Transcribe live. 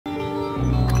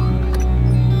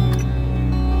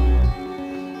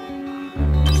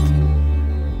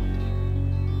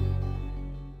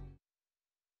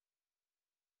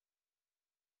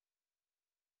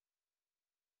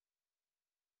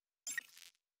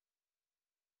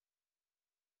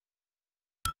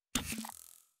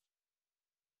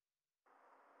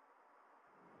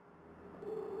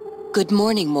Good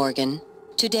morning, Morgan.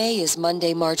 Today is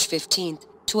Monday, March 15th,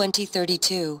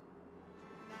 2032.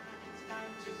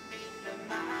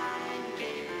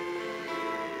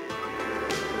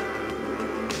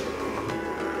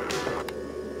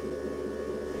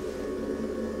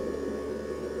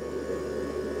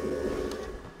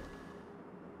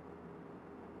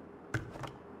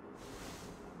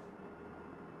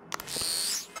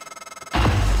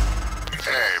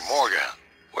 Hey, Morgan.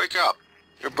 Wake up.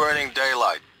 You're burning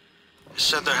daylight. You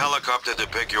sent the helicopter to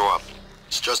pick you up.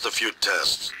 It's just a few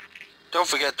tests. Don't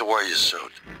forget to wear your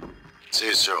suit. See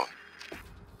you soon.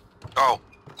 Oh,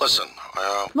 listen,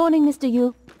 Morning, Mr.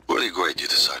 Yu. really great you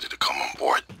decided to come on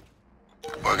board.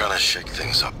 We're gonna shake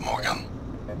things up, Morgan.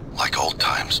 Like old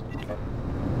times.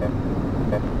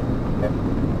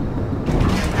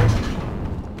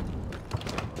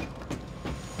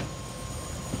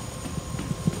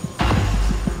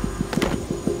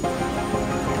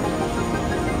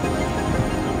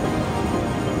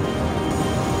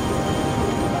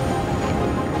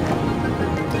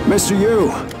 Mr. Yu,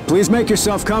 please make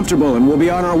yourself comfortable and we'll be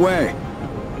on our way.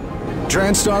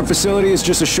 TranStar facility is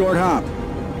just a short hop.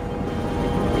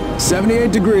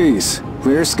 78 degrees,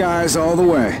 clear skies all the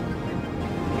way.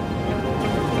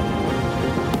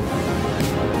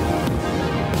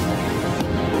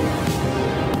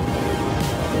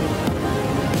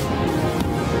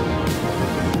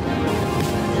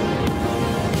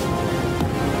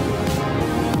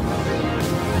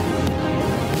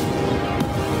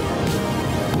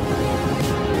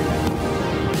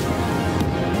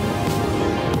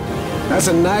 That's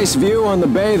a nice view on the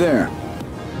bay there.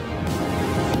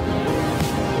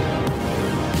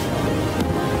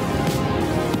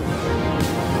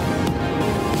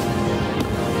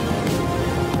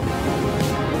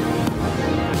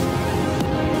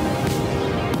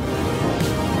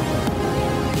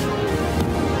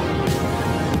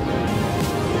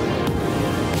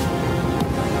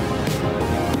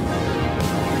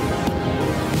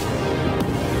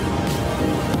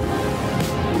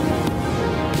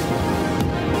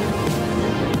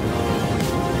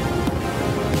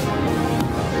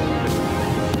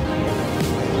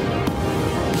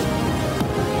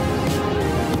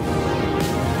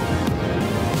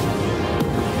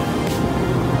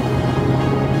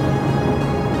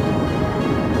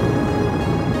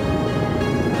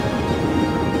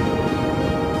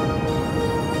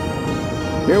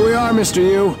 Here we are, Mr.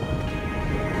 Yu.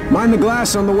 Mind the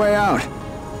glass on the way out.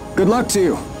 Good luck to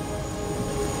you.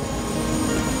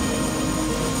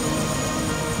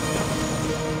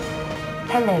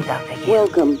 Hello, Dr. Yu.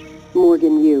 Welcome,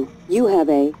 Morgan Yu. You have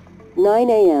a 9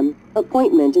 a.m.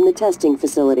 appointment in the testing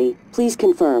facility. Please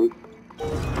confirm.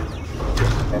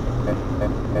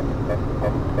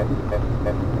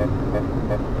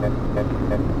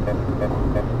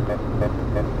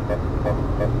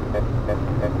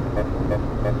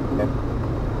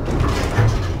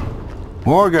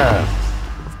 Morgan!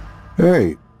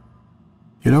 Hey,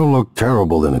 you don't look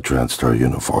terrible in a TranStar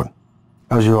uniform.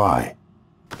 How's your eye?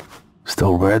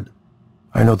 Still red?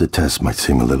 I know the test might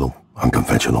seem a little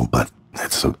unconventional, but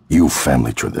it's a Yu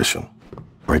family tradition.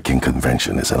 Breaking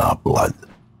convention is in our blood.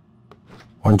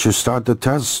 Once you start the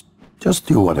test, just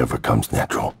do whatever comes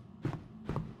natural.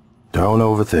 Don't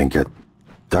overthink it.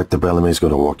 Dr. Bellamy's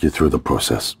gonna walk you through the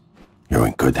process. You're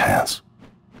in good hands.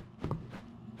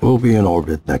 We'll be in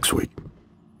orbit next week.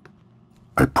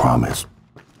 I promise.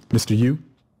 Mr. Yu,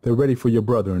 they're ready for your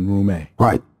brother in room A.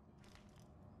 Right.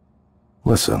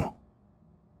 Listen,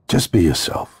 just be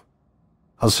yourself.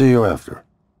 I'll see you after.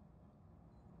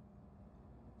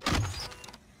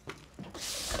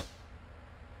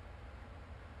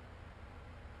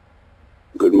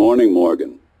 Good morning,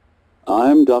 Morgan.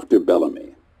 I'm Dr.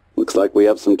 Bellamy. Looks like we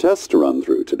have some tests to run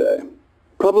through today.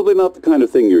 Probably not the kind of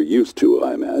thing you're used to,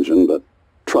 I imagine, but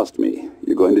trust me,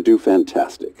 you're going to do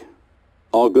fantastic.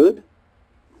 All good?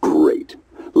 Great.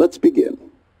 Let's begin.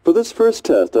 For this first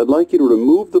test, I'd like you to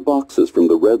remove the boxes from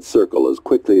the red circle as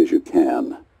quickly as you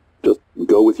can. Just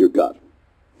go with your gut.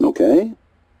 Okay?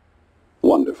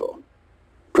 Wonderful.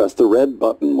 Press the red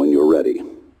button when you're ready.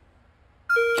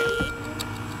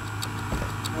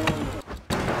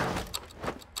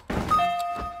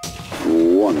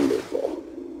 Wonderful.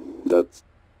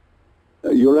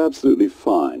 You're absolutely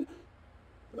fine.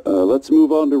 Let's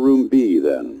move on to room B,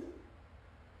 then.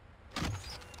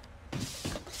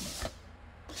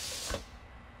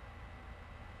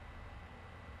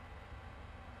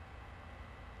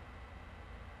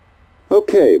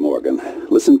 Okay, Morgan.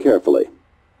 Listen carefully.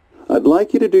 I'd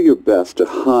like you to do your best to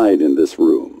hide in this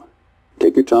room.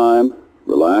 Take your time,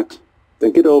 relax,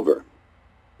 think it over.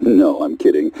 No, I'm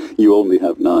kidding. You only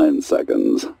have 9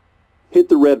 seconds. Hit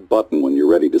the red button when you're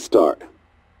ready to start.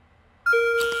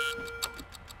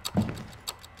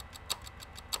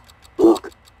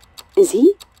 Look. Is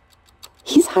he?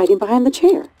 He's hiding behind the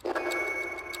chair.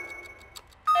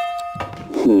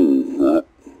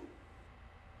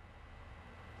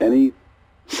 Any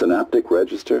synaptic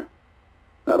register?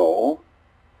 At all?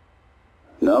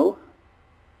 No?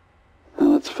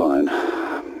 Well, that's fine.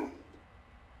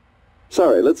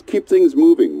 Sorry, let's keep things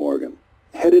moving, Morgan.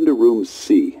 Head into room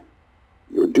C.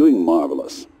 You're doing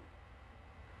marvelous.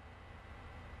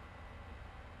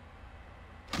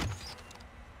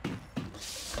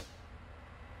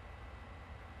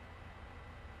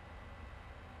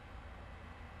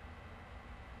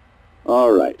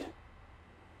 All right.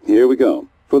 Here we go.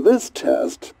 For this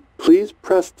test, please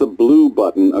press the blue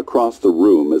button across the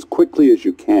room as quickly as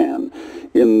you can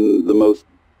in the most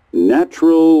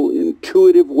natural,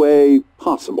 intuitive way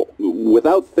possible,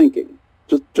 without thinking.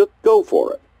 Just go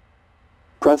for it.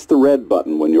 Press the red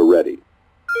button when you're ready.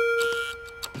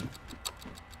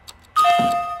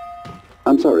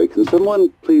 I'm sorry, can someone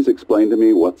please explain to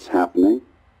me what's happening?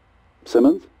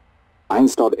 Simmons? I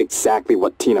installed exactly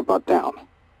what Tina brought down.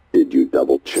 Did you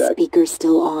double-check? Speaker's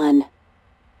still on.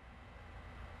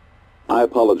 I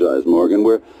apologize, Morgan.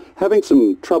 We're having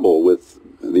some trouble with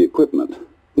the equipment.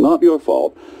 Not your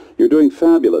fault. You're doing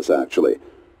fabulous, actually.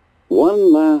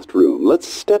 One last room. Let's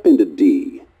step into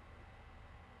D.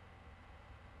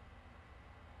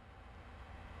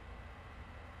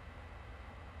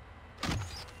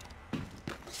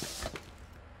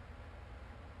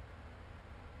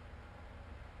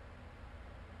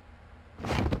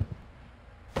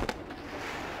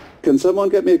 Can someone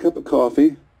get me a cup of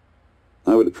coffee?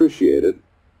 I would appreciate it.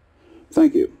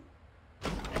 Thank you.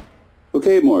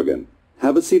 Okay, Morgan.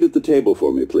 Have a seat at the table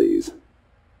for me, please.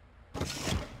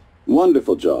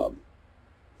 Wonderful job.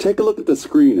 Take a look at the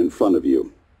screen in front of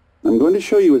you. I'm going to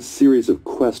show you a series of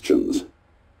questions.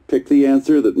 Pick the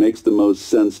answer that makes the most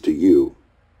sense to you.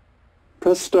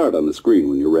 Press start on the screen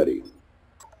when you're ready.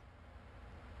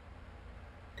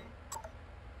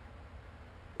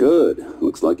 Good.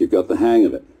 Looks like you've got the hang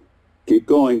of it. Keep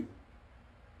going.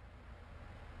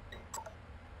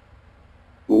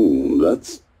 Ooh,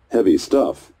 that's heavy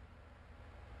stuff.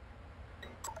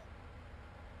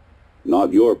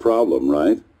 Not your problem,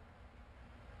 right?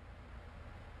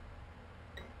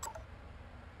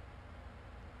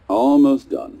 Almost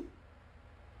done.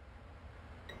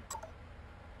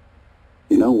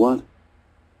 You know what?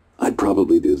 I'd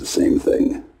probably do the same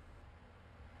thing.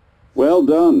 Well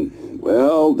done.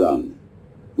 Well done.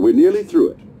 We're nearly through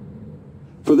it.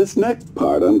 For this next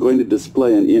part, I'm going to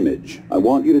display an image. I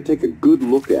want you to take a good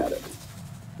look at it.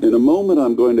 In a moment,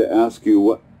 I'm going to ask you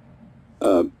what...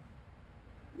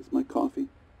 is my coffee?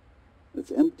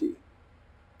 It's empty.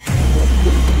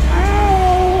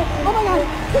 Oh my god!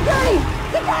 Security!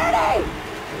 Security!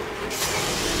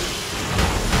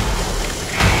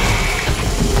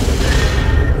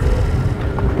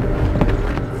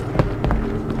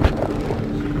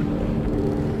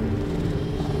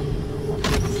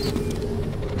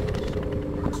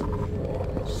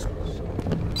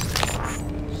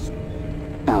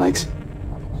 Alex,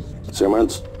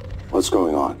 Simmons, what's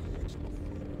going on?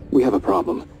 we have a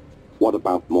problem. What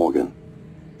about Morgan?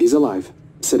 He's alive,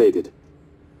 sedated.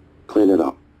 Clean it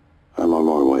up. I'm on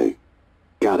my way.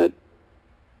 Got it.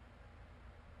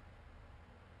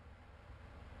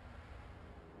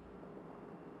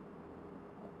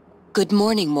 Good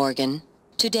morning, Morgan.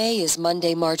 Today is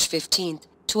Monday, March 15th,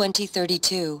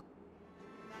 2032.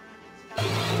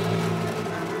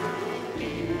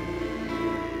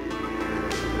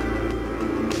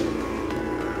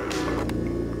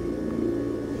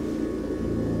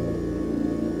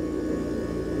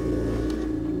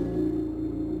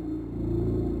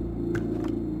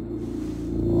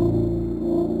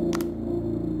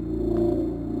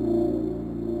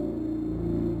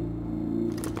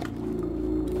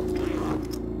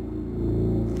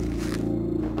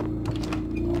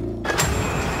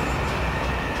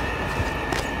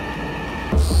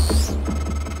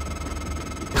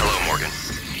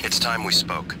 Time we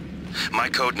spoke. My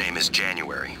code name is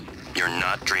January. You're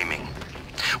not dreaming.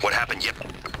 What happened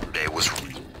yesterday was...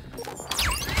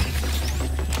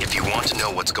 If you want to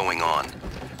know what's going on,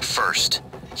 first,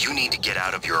 you need to get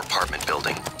out of your apartment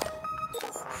building.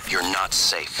 You're not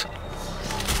safe.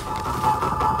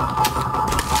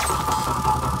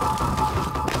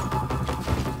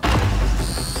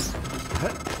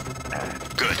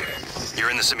 Good.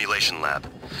 You're in the simulation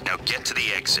lab. Now get to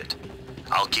the exit.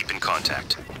 I'll keep in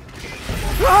contact.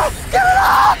 Get it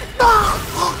up!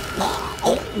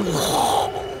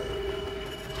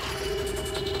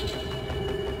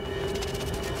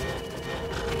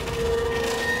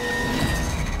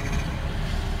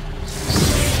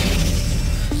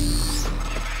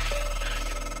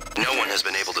 has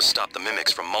been able to stop the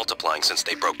mimics from multiplying since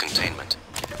they broke containment.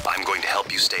 I'm going to help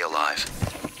you stay alive.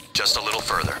 Just a little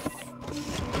further.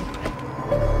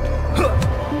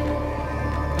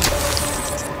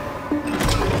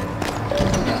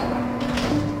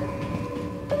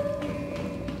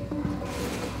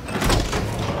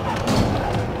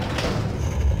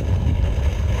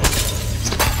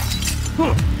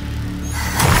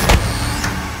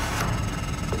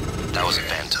 That was a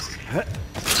phantom.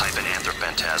 Type an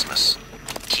Anthrophantasmus.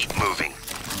 Keep moving.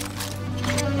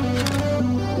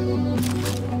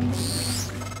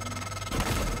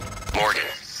 Morgan,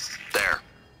 there,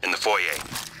 in the foyer.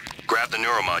 Grab the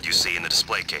Neuromod you see in the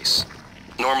display case.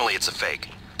 Normally it's a fake,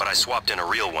 but I swapped in a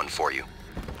real one for you.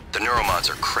 The Neuromods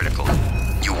are critical.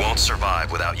 You won't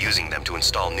survive without using them to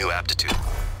install new aptitude.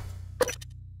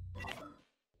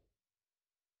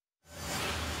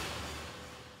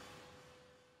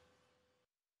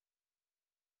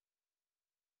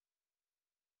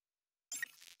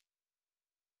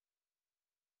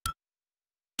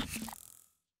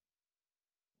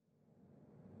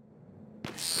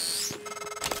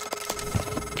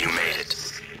 You made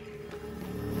it.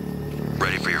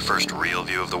 Ready for your first real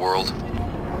view of the world?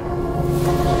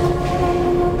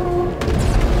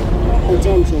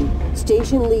 Attention.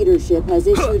 Station leadership has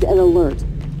issued an alert.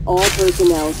 All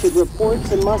personnel should report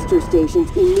to muster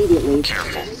stations immediately.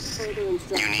 Careful.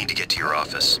 You need to get to your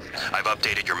office. I've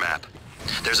updated your map.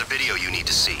 There's a video you need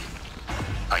to see.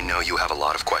 I know you have a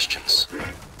lot of questions.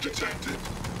 Detected.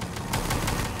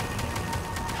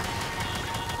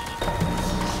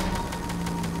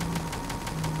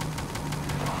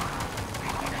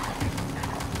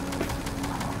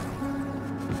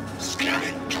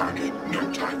 Scanning target.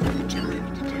 No Typhon material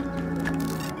detected.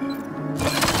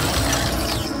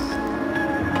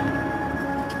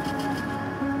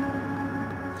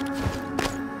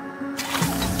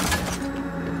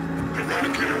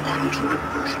 Eradicator auto turret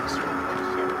version 0.7.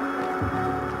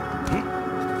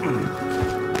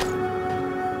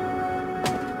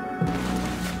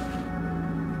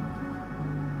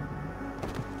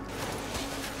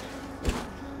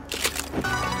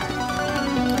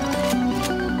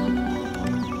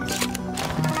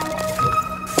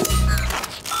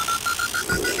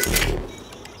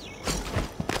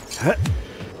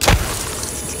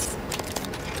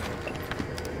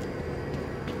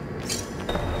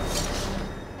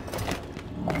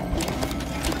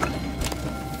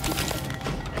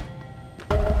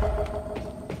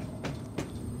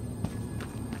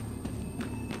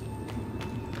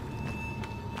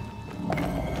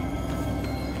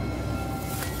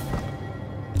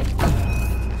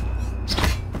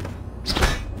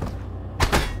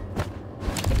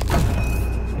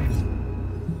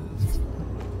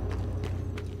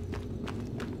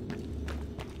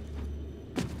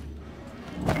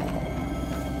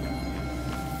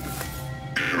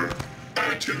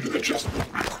 Attitude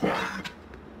adjustment required.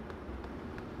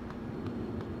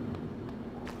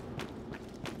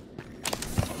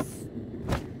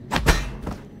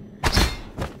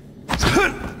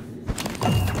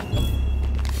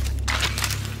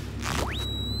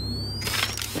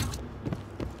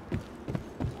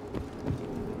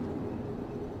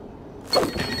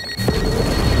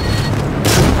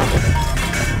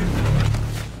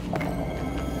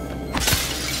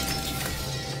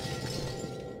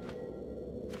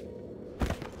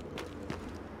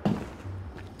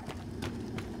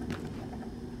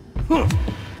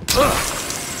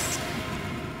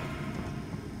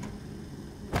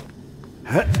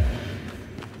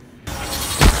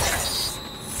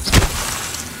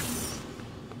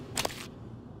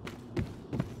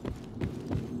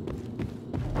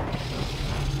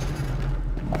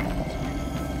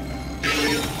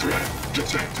 Alien threat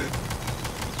detected.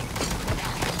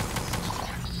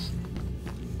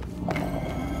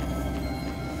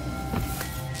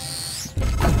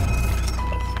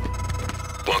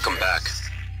 Welcome back.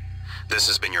 This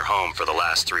has been your home for the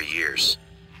last 3 years.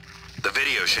 The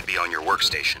video should be on your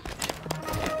workstation.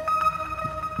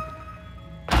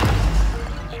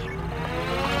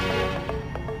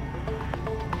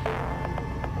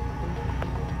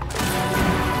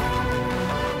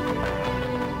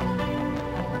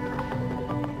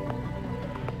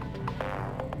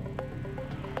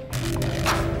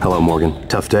 Hello, Morgan.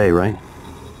 Tough day, right?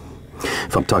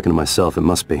 If I'm talking to myself, it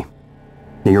must be.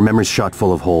 Now, your memory's shot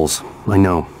full of holes. I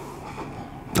know.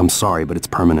 I'm sorry, but it's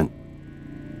permanent.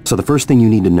 So the first thing you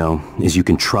need to know is you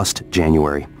can trust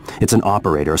January. It's an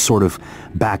operator, a sort of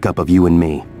backup of you and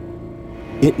me.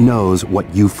 It knows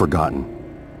what you've forgotten.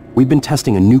 We've been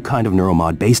testing a new kind of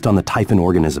neuromod based on the Typhon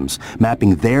organisms,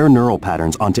 mapping their neural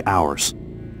patterns onto ours.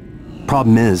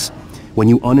 Problem is, When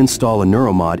you uninstall a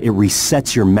Neuromod, it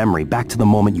resets your memory back to the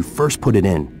moment you first put it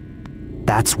in.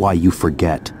 That's why you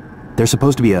forget. There's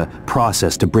supposed to be a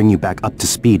process to bring you back up to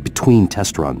speed between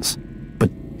test runs.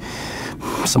 But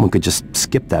someone could just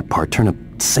skip that part, turn a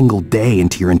single day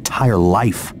into your entire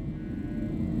life.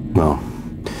 Well,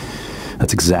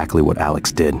 that's exactly what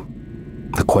Alex did.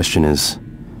 The question is,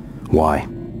 why?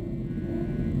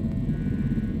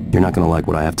 You're not gonna like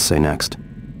what I have to say next.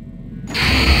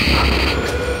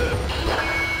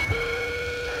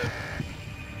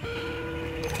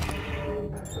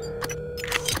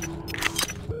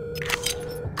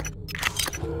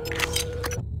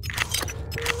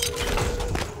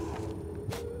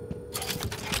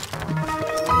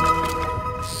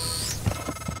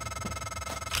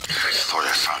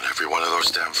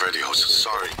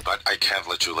 I can't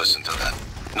let you listen to that.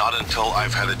 Not until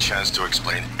I've had a chance to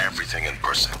explain everything in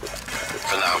person.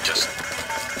 For now, just...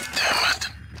 Damn it.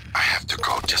 I have to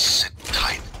go. Just sit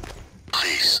tight.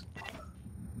 Please.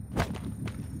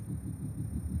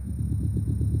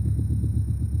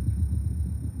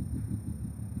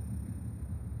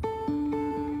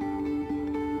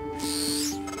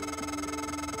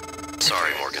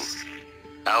 Sorry, Morgan.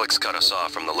 Alex cut us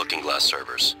off from the Looking Glass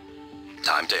servers.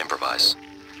 Time to improvise.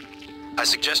 I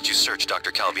suggest you search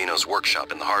Dr. Calvino's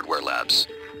workshop in the hardware labs.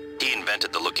 He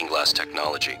invented the Looking Glass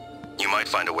technology. You might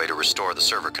find a way to restore the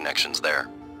server connections there.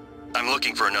 I'm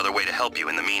looking for another way to help you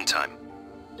in the meantime.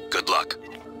 Good luck.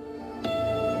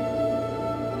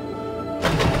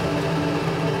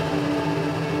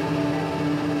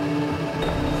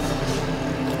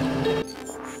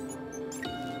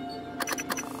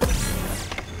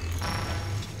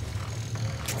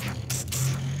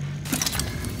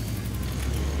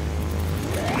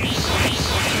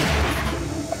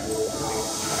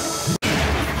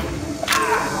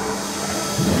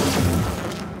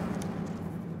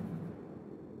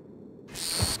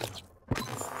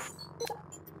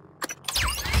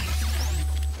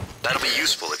 That'll be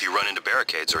useful if you run into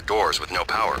barricades or doors with no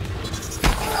power.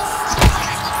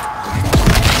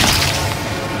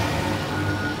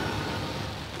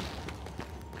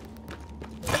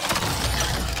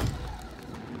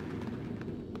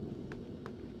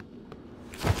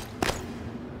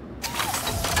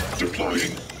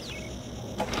 Deploying.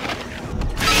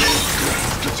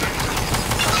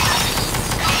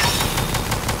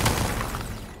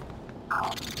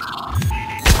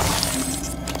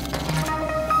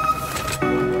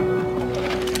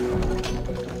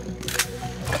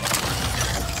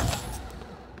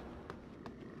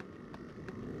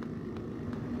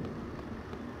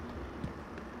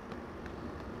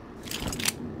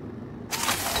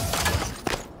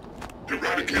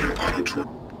 Eradicator auto-turn.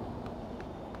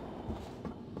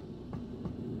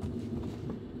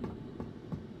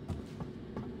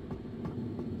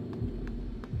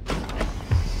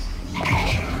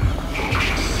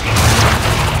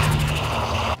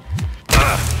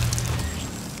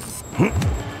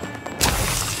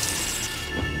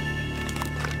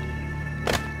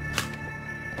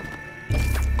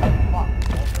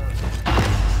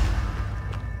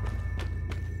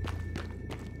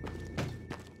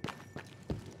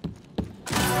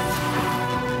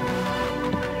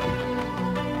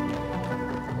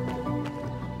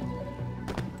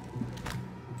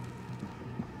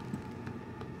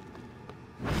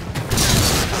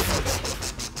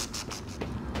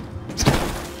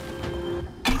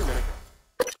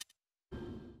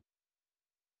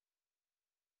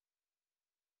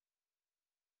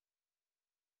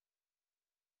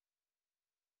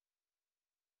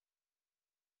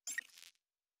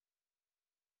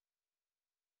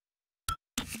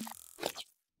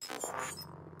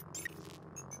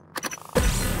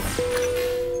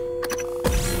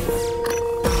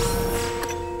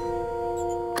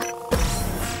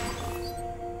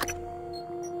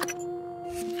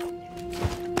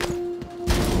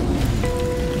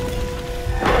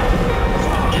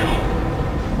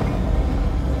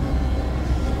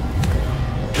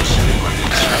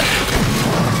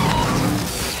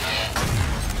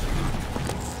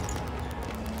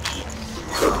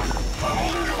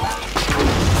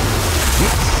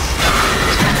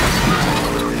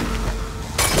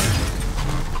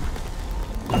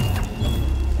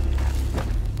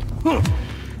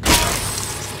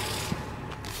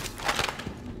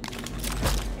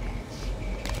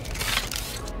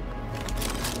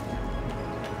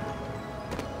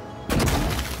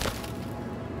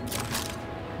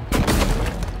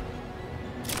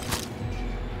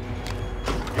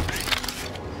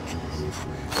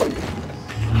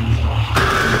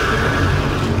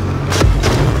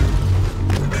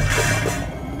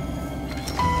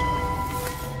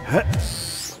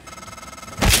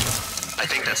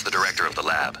 of the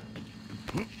lab.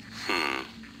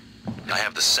 I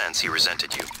have the sense he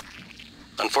resented you.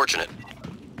 Unfortunate.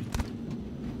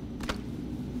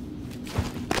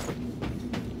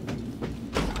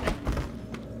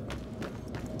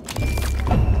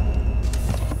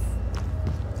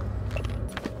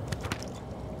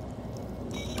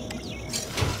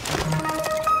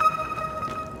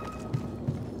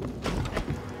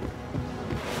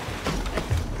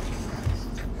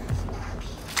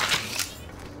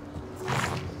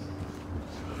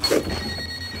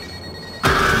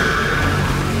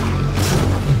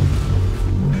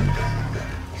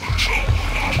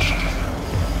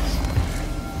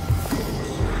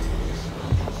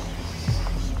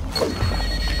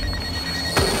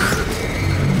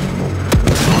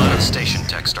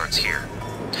 Starts here.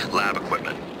 Lab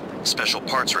equipment, special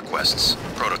parts requests,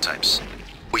 prototypes.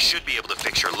 We should be able to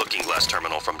fix your looking glass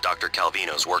terminal from Dr.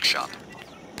 Calvino's workshop.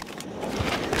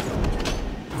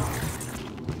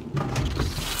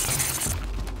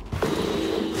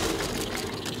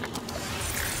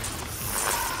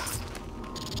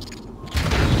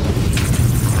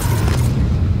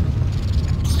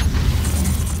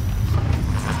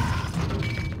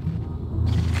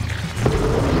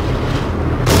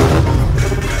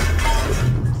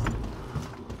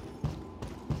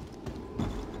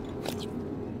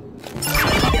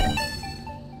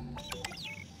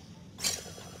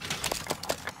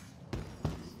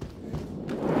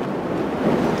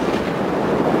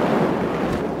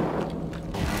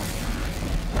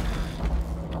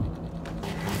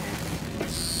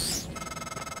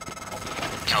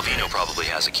 Calvino probably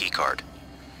has a key card.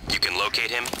 You can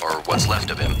locate him, or what's left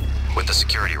of him, with the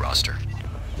security roster.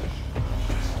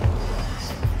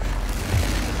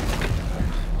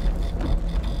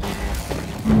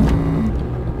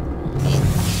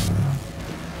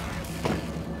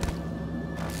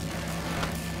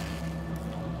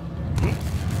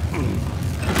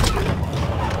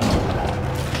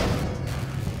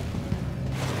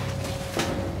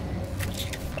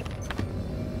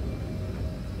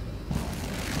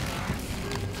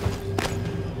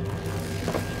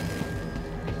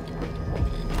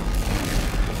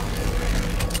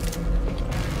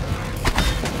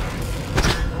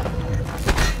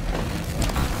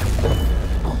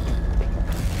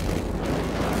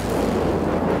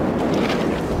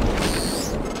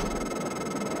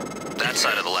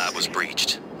 Side of the lab was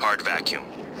breached. Hard vacuum.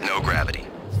 No gravity.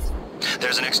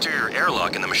 There's an exterior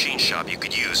airlock in the machine shop you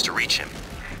could use to reach him.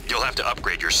 You'll have to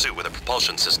upgrade your suit with a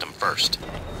propulsion system first.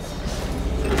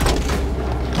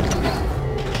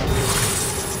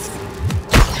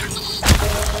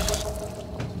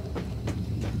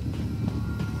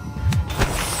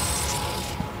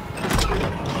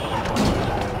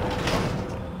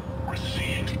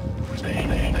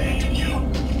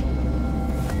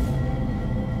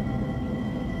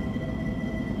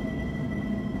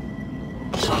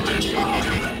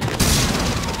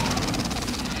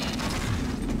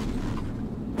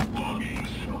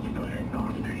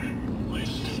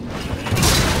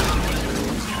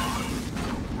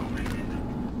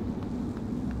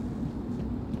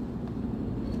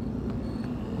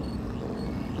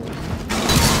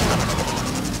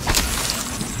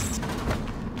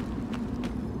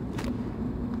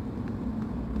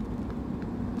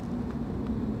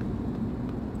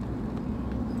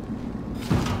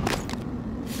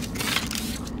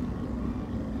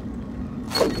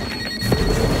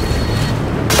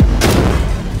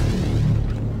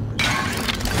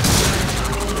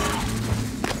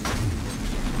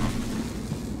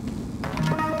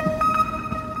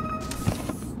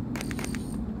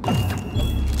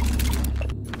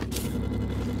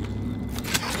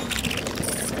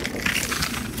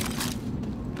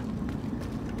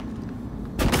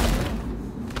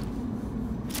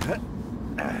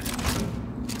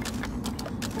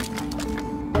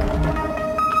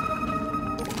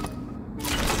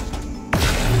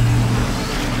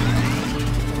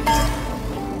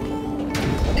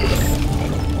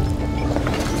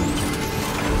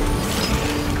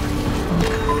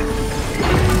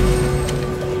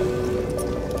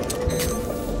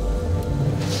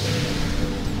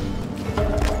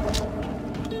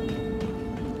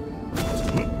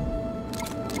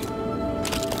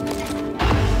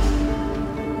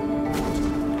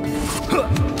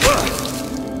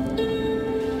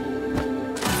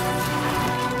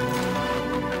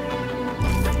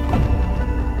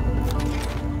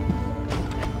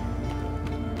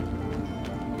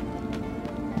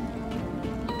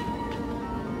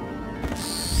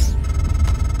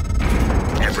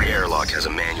 Has a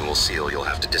manual seal you'll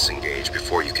have to disengage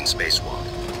before you can spacewalk.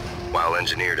 While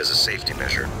engineered as a safety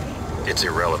measure, it's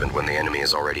irrelevant when the enemy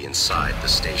is already inside the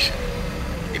station.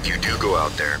 If you do go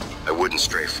out there, I wouldn't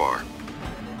stray far.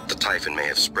 The Typhon may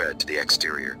have spread to the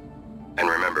exterior. And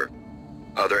remember,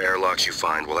 other airlocks you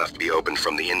find will have to be opened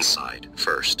from the inside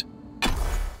first.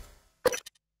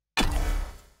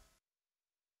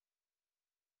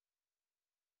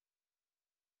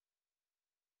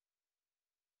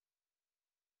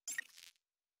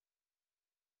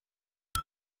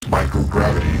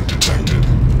 Microgravity detected.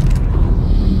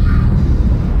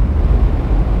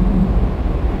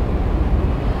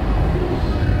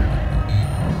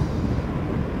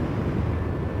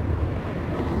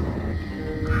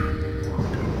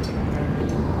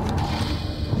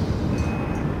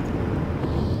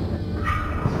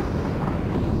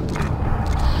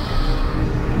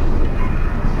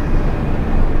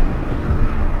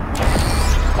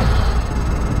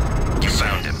 You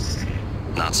found him.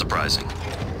 Not surprising.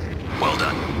 Well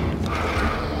done.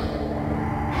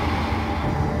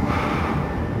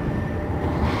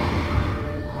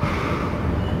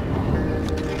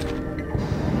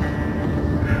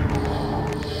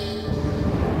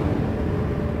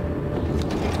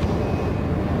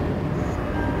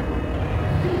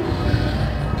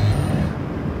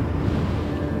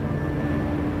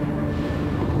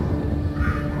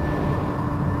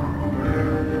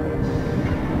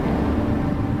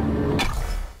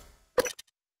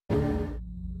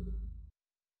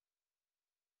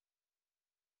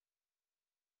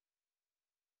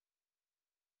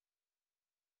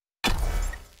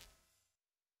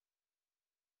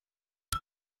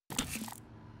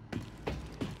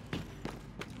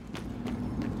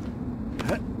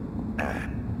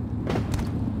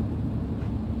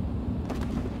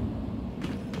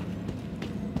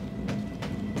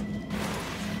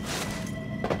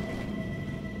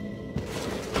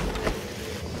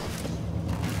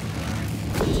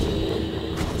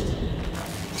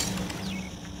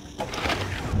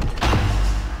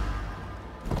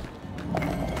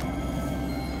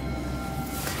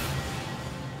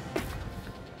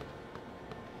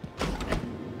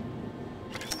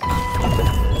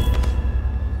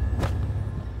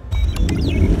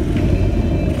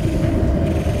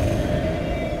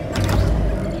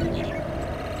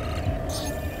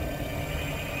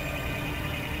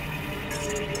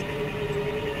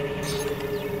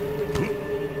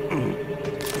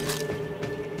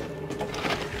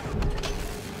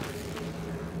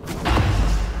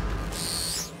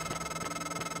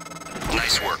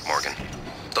 Nice work, Morgan.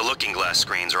 The looking glass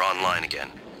screens are online again.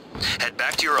 Head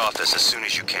back to your office as soon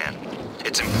as you can.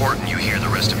 It's important you hear the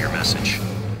rest of your message.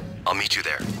 I'll meet you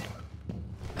there.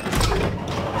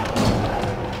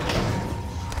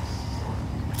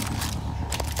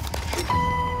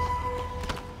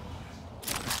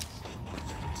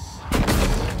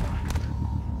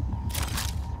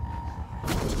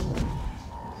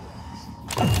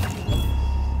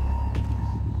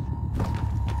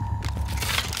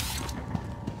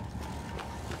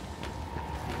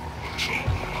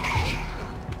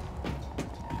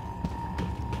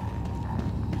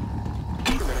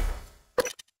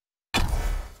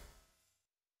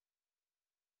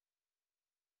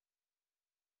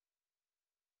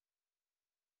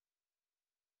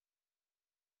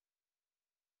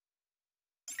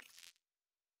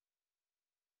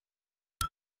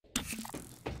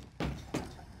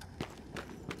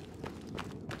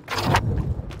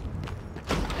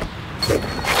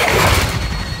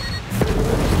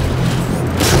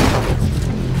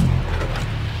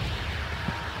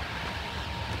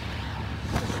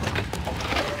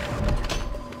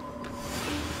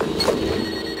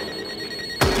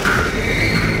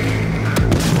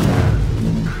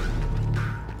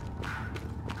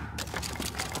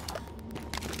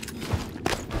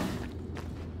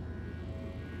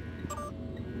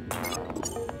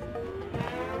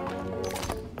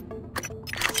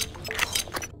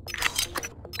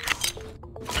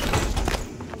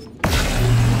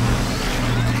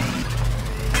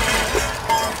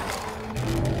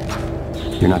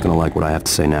 You're not gonna like what I have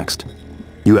to say next.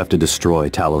 You have to destroy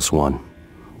Talos 1.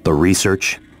 The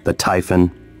research, the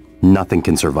Typhon, nothing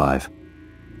can survive.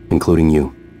 Including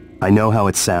you. I know how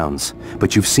it sounds,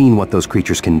 but you've seen what those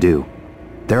creatures can do.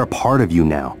 They're a part of you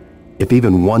now. If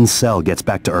even one cell gets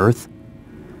back to Earth,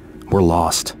 we're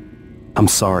lost. I'm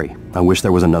sorry. I wish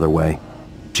there was another way.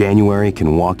 January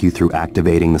can walk you through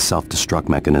activating the self-destruct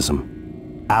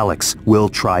mechanism. Alex will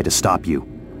try to stop you.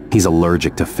 He's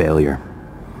allergic to failure.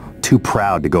 Too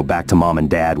proud to go back to Mom and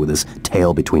Dad with his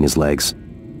tail between his legs.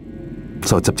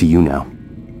 So it's up to you now.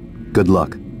 Good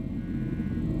luck.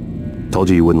 Told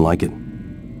you wouldn't like it.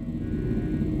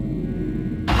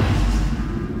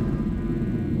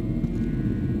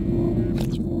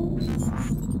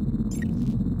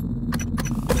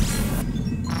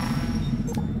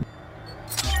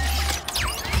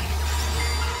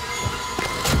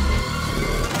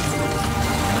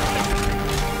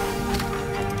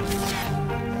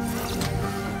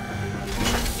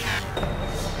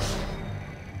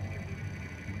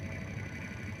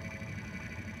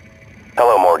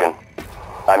 Hello, Morgan.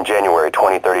 I'm January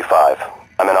 2035.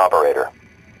 I'm an operator.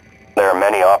 There are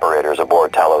many operators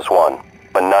aboard Talos 1,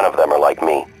 but none of them are like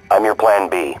me. I'm your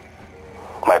Plan B.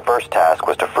 My first task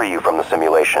was to free you from the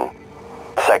simulation.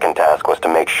 The second task was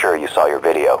to make sure you saw your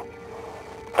video.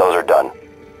 Those are done.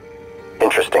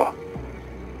 Interesting.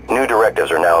 New directives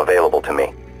are now available to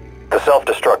me. The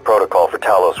self-destruct protocol for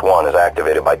Talos 1 is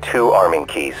activated by 2 arming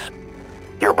keys.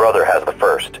 Your brother has the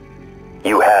first.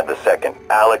 You had the second.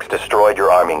 Alex destroyed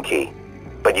your arming key.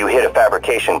 But you hid a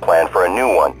fabrication plan for a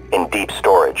new one in deep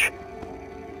storage.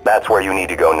 That's where you need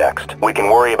to go next. We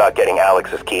can worry about getting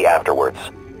Alex's key afterwards.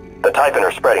 The Typhons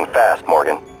are spreading fast,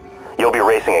 Morgan. You'll be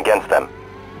racing against them.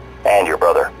 And your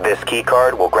brother. This key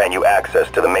card will grant you access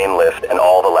to the main lift and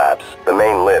all the labs. The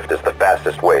main lift is the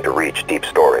fastest way to reach deep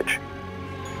storage.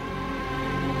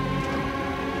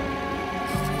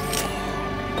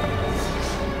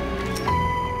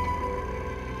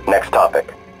 Next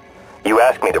topic. You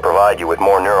asked me to provide you with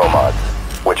more Neuromods,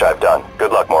 which I've done.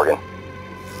 Good luck, Morgan.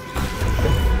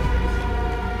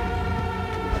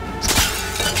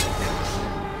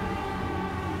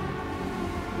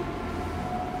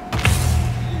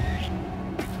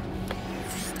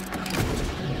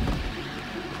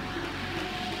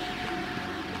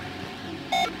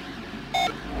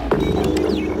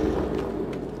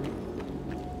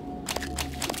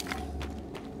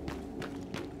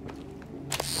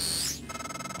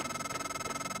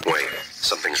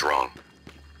 Something's wrong.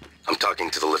 I'm talking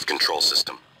to the lift control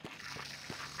system.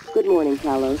 Good morning,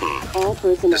 Talos. All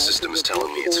personnel. The system is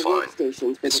telling me it's fine.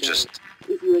 It's just...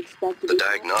 the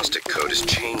diagnostic code is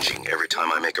changing every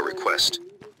time I make a request.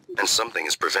 And something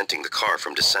is preventing the car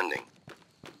from descending.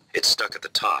 It's stuck at the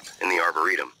top, in the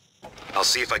Arboretum. I'll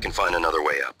see if I can find another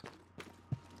way up.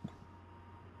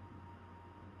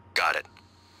 Got it.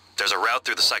 There's a route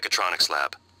through the Psychotronics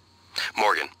lab.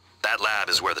 Morgan, that lab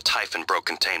is where the Typhon broke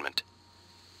containment.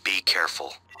 Be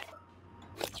careful.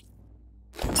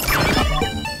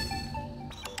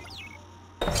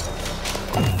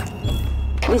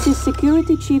 This is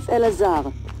Security Chief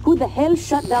Elazar. Who the hell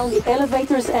shut down the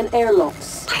elevators and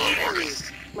airlocks? Hello,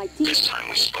 Morgan. This time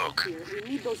we spoke.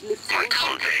 My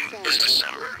code name is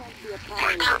December.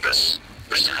 My purpose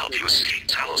is to help you escape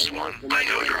Talos 1. I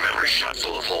know your memory's shot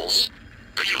full of holes,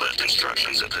 but you left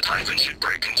instructions that the Typhons should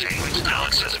break containment.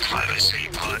 Alex has a private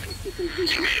escape pod.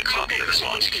 You made a copy of his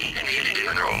launch key and hid it in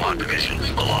the Neuromod division,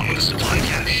 along with a supply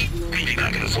cache. Meet me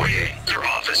back in the foyer. Your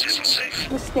office isn't safe.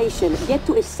 The station. Get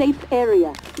to a safe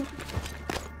area.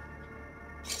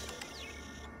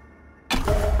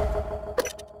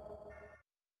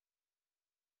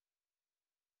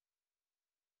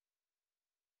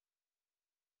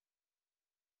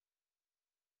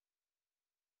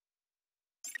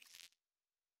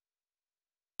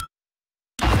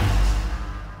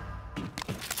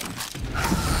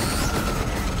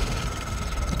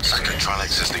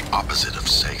 Psychotronics is the opposite of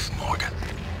safe, Morgan.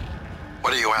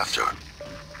 What are you after?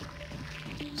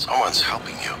 Someone's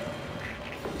helping you.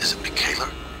 Is it Michaela?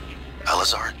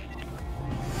 Elazar?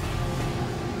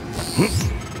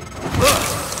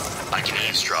 I can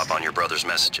eavesdrop on your brother's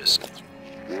messages.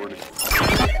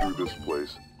 Through this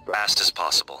place. Fast as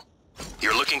possible.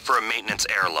 You're looking for a maintenance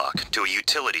airlock to a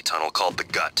utility tunnel called the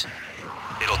G.U.T.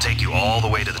 It'll take you all the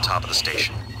way to the top of the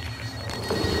station.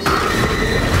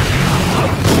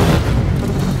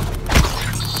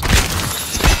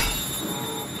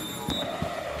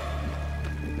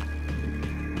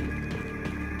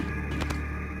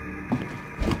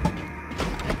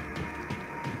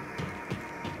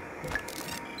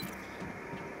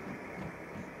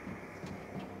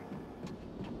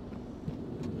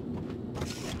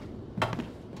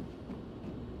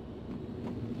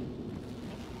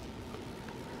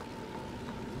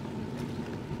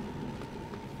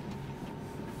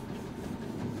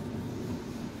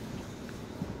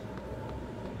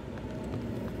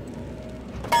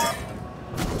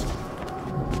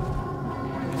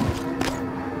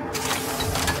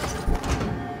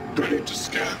 Ready to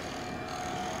scan.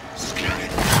 Scanning.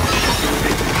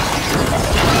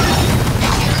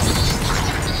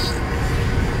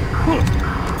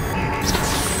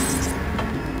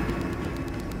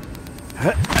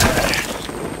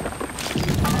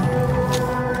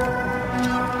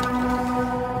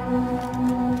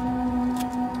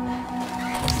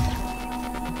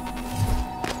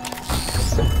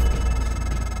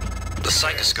 The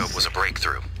Psychoscope was a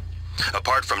breakthrough.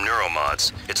 Apart from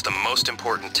Neuromods, it's the most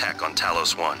important tech on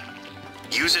Talos 1.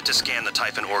 Use it to scan the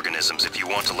Typhon organisms if you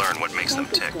want to learn what makes them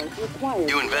tick.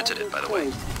 You invented it, by the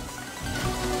way.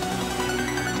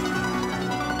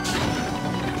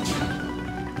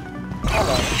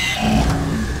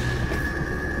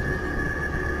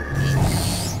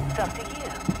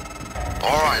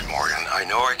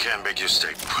 I can't make you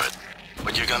stay put,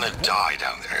 but you're gonna die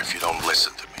down there if you don't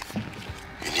listen to me.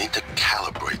 You need to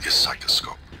calibrate your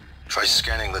psychoscope. Try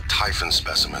scanning the Typhon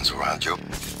specimens around you.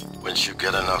 Once you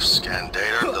get enough scan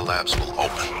data, the labs will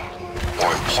open.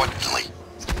 More importantly,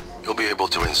 you'll be able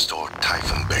to install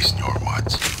Typhon-based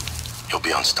Neuromods. You'll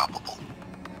be unstoppable.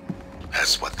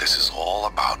 That's what this is all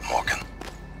about, Morgan.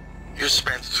 You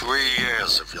spent 3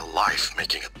 years of your life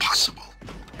making it possible.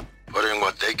 Putting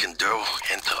what they can do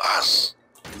into us.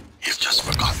 You've just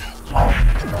forgotten.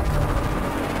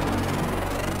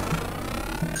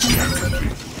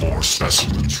 More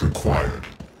specimens required.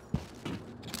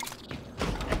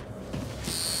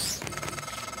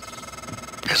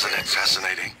 Isn't it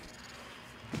fascinating?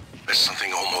 There's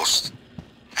something almost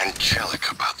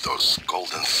angelic about those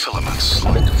golden filaments,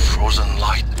 like frozen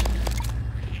light.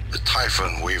 The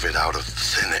Typhon weave it out of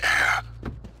thin air.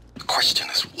 The question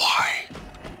is why?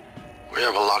 We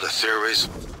have a lot of theories,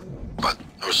 but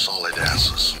no solid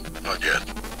answers. Not yet.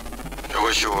 I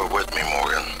wish you were with me,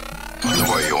 Morgan. Not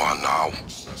the way you are now.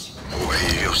 The way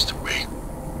you used to be.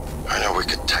 I know we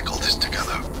could tackle this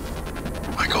together.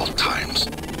 Like old times.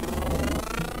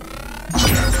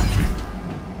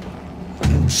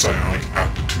 New psionic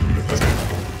aptitude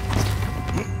available.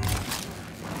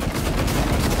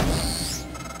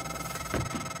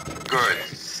 Good.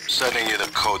 Sending you the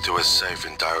code to his safe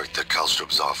in Director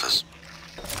Kallstrup's office.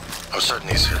 I'm certain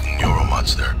he's hidden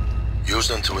Neuromods there. Use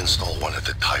them to install one of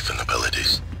the Typhon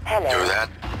abilities. Hello. Do that,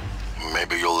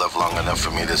 maybe you'll live long enough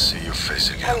for me to see your face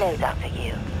again. Hello, Dr.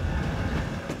 Yu.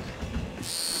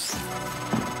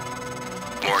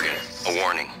 Morgan, a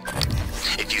warning.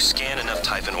 If you scan enough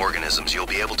Typhon organisms, you'll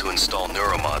be able to install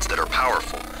Neuromods that are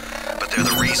powerful. But they're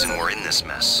the reason we're in this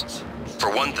mess. For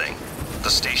one thing, the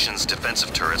station's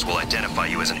defensive turrets will identify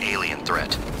you as an alien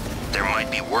threat. There might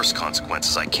be worse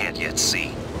consequences I can't yet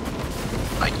see.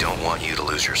 I don't want you to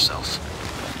lose yourself.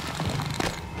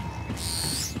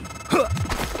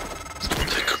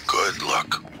 Take a good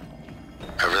look.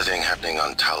 Everything happening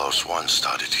on Talos 1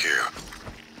 started here.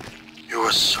 You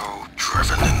were so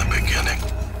driven in the beginning.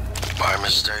 My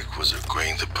mistake was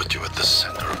agreeing to put you at the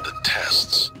center of the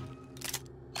tests.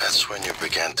 That's when you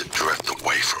began to drift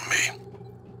away from me.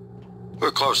 We're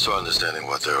close to understanding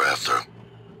what they're after.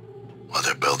 What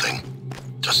they're building.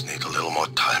 Just need a little more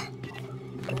time.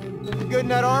 You good in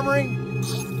that armory?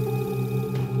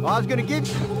 Well, I was gonna give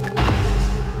you...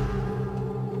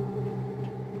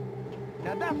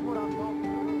 Now that's what I'm talking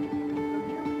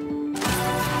about.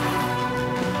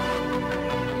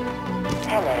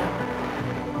 Hello.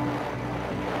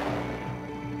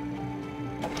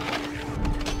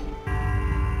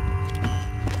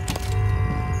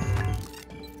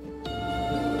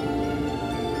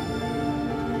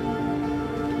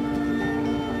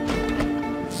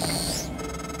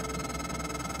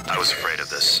 I was afraid of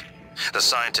this. The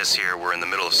scientists here were in the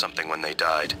middle of something when they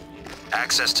died.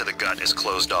 Access to the gut is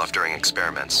closed off during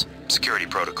experiments. Security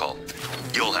protocol.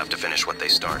 You'll have to finish what they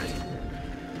started.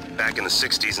 Back in the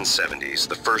 60s and 70s,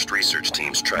 the first research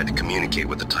teams tried to communicate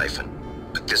with the Typhon,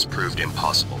 but this proved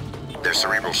impossible. Their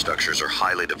cerebral structures are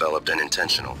highly developed and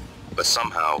intentional, but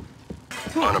somehow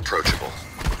unapproachable.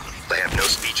 They have no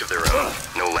speech of their own,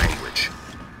 no language.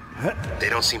 They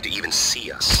don't seem to even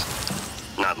see us.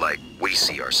 Not like we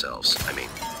see ourselves, I mean.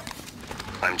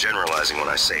 I'm generalizing when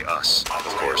I say us.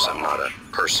 Of course, I'm not a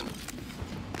person.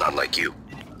 Not like you.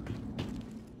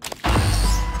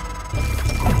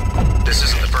 This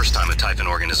isn't the first time a Typhon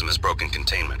organism has broken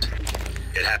containment.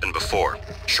 It happened before,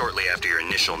 shortly after your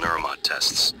initial Neuromod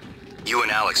tests. You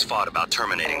and Alex fought about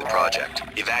terminating the project,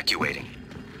 evacuating.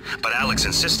 But Alex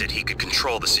insisted he could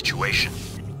control the situation.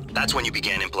 That's when you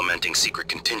began implementing secret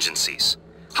contingencies,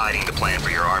 hiding the plan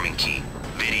for your arming key,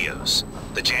 videos,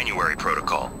 the January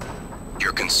protocol.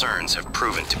 Your concerns have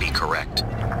proven to be correct.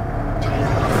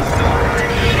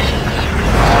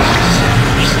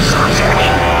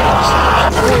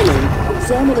 Warning,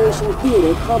 examination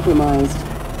theater compromised.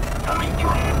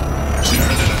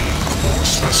 More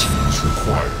specimens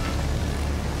required.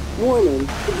 Warning,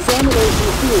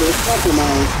 examination theater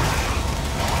compromised.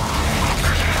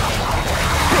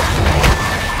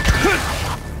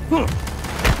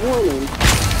 Warning.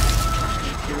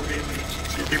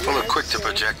 People are quick to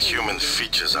project human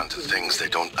features onto things they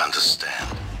don't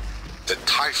understand. The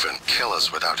Typhon kill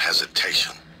us without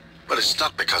hesitation. But it's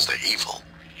not because they're evil.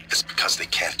 It's because they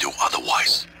can't do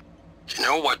otherwise. You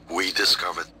know what we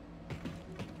discovered?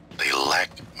 They lack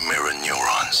mirror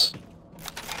neurons.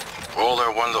 For all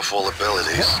their wonderful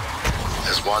abilities,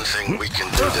 there's one thing we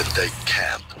can do that they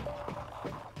can't.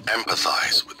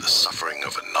 Empathize with the suffering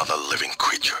of another living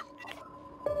creature.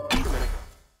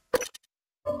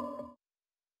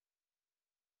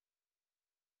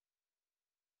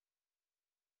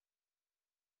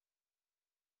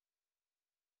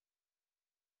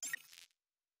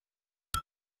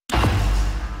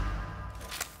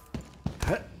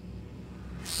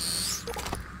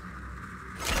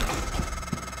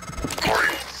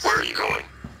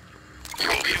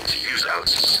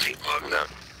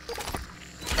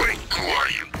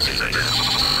 delivered.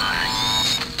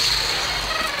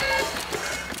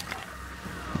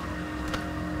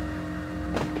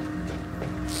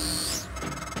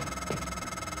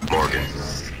 Morgan,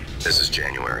 this is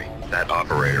January. That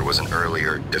operator was an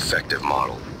earlier, defective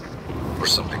model. Or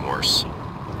something worse.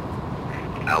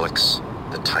 Alex,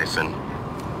 the Typhon,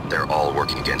 they're all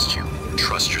working against you.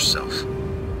 Trust yourself.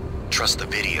 Trust the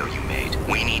video you made.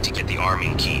 We need to get the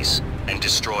arming keys and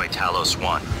destroy Talos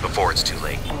 1 before it's too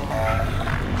late.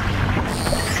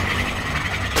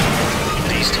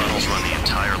 These tunnels run the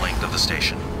entire length of the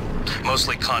station.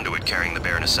 Mostly conduit carrying the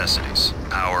bare necessities.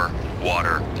 Power,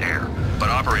 water, air. But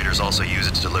operators also use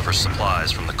it to deliver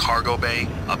supplies from the cargo bay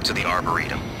up to the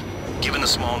Arboretum. Given the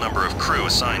small number of crew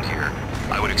assigned here,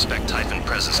 I would expect Typhon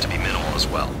presence to be minimal as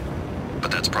well. But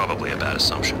that's probably a bad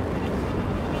assumption.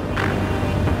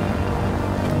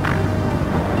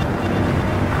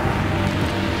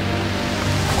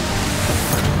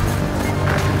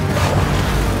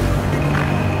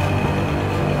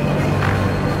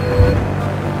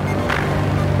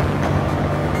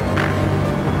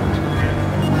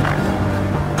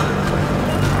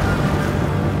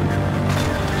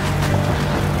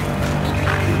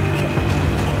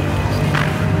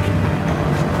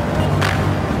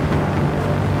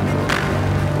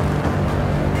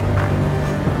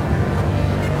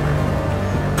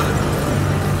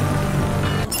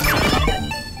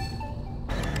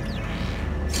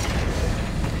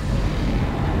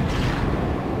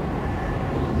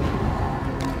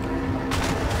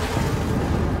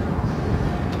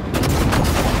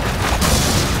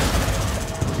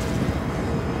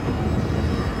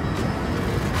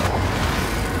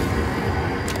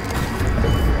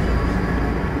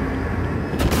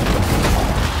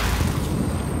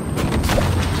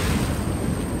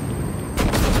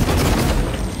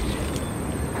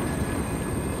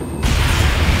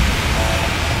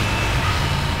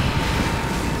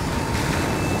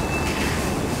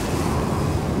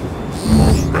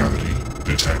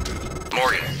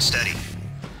 Steady.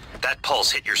 That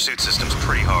pulse hit your suit systems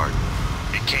pretty hard.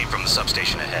 It came from the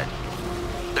substation ahead.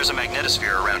 There's a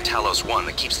magnetosphere around Talos 1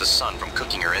 that keeps the sun from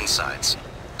cooking your insides.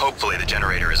 Hopefully the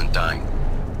generator isn't dying.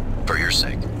 For your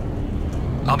sake.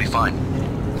 I'll be fine.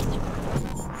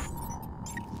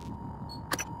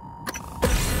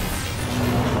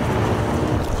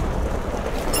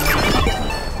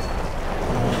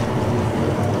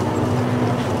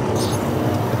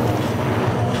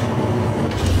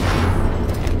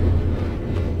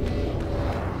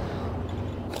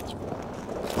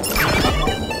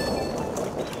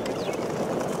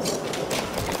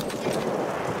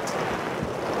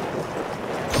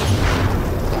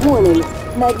 Warning,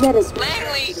 magnetosphere.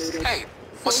 Langley! Hey,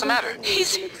 what's the matter?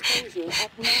 He's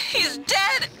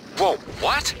dead! Whoa,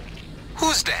 what?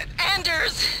 Who's dead?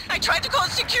 Anders! I tried to call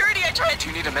security, Do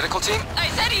you need a medical team? I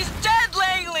said he's dead,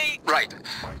 Langley! Right.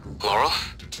 Laurel,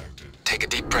 take a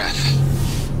deep breath.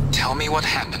 Tell me what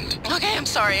happened. Okay, I'm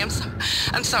sorry.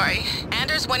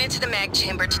 Anders went into the mag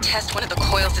chamber to test one of the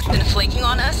coils that's been flaking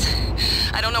on us.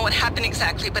 I don't know what happened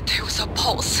exactly, but there was a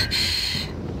pulse.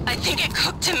 I think it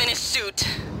cooked him in his suit.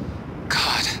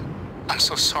 God, I'm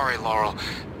so sorry, Laurel.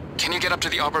 Can you get up to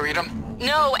the Arboretum?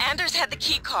 No, Anders had the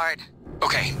key card.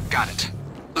 Okay, got it.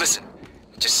 Listen,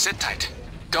 just sit tight.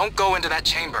 Don't go into that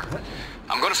chamber.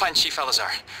 I'm going to find Chief Elazar.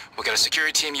 We'll get a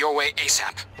security team your way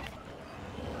ASAP.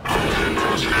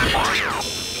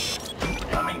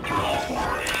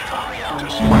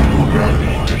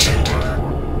 Microgravity detected.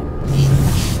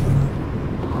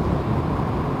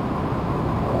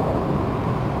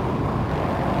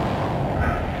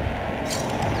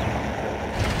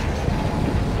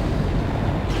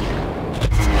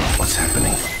 What's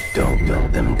happening? Don't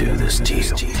let them do this to you.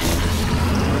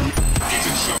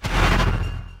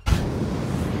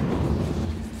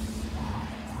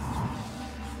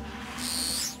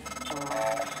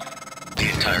 The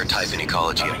entire Typhon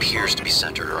ecology appears to be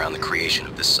centered around the creation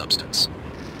of this substance.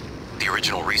 The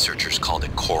original researchers called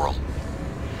it coral.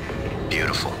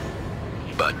 Beautiful.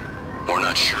 But we're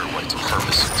not sure what its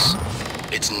purpose is.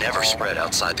 It's never spread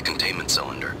outside the containment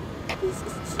cylinder.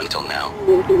 Until now.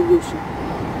 Their illusion.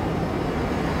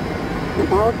 The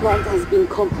power plant has been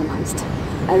compromised.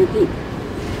 I repeat,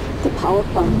 the power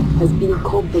plant has been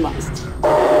compromised.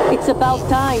 It's about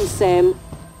time, Sam.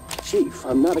 Chief,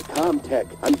 I'm not a comm tech.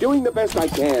 I'm doing the best I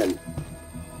can.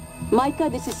 Micah,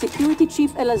 this is Security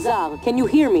Chief Elazar. Can you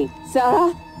hear me?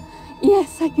 Sarah?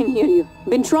 Yes, I can hear you.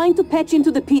 Been trying to patch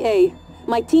into the PA.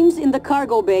 My team's in the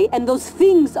cargo bay, and those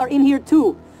things are in here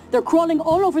too. They're crawling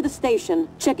all over the station.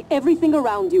 Check everything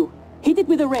around you. Hit it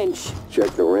with a wrench.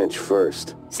 Check the wrench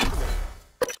first.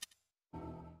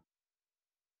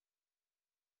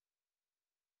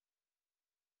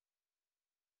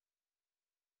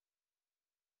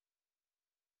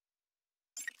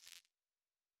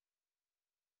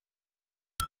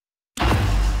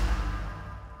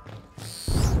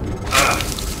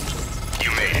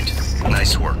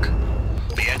 Nice work.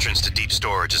 The entrance to deep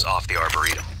storage is off the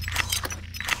Arboretum.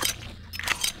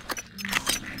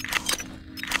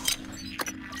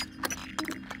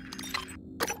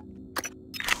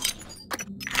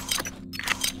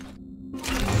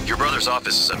 Your brother's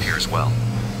office is up here as well.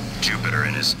 Jupiter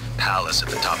in his palace at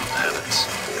the top of the heavens.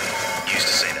 He used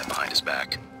to say that behind his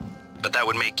back. But that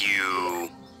would make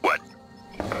you... what?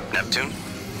 Neptune?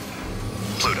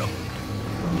 Pluto.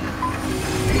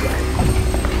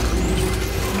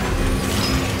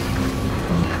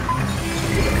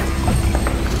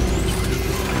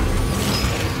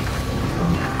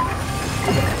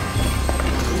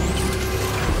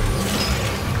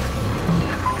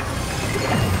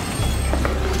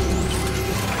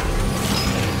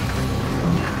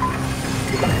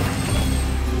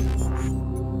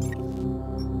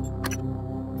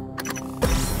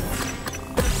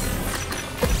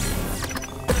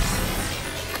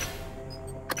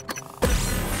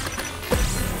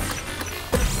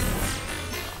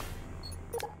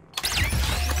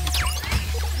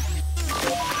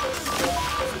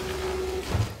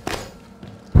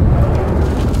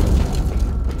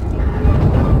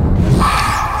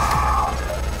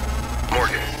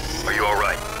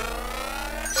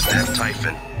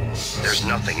 Typhon. There's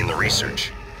nothing in the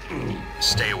research.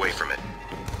 Stay away from it.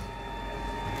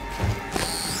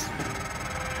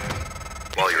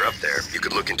 While you're up there, you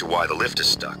could look into why the lift is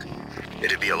stuck.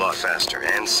 It'd be a lot faster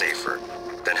and safer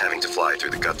than having to fly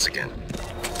through the guts again.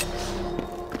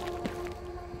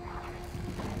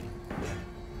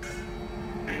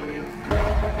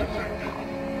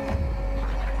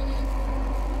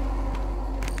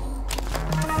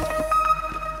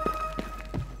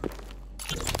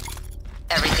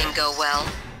 Go well?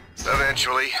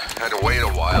 Eventually. Had to wait a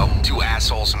while. Two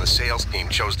assholes in the sales team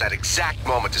chose that exact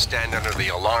moment to stand under the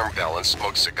alarm bell and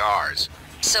smoke cigars.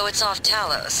 So it's off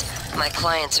Talos. My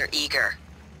clients are eager.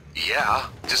 Yeah,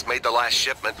 just made the last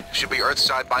shipment. Should be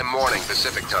Earthside by morning,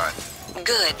 Pacific time.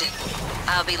 Good.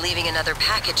 I'll be leaving another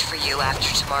package for you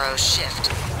after tomorrow's shift.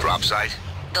 Drop site?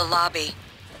 The lobby.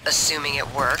 Assuming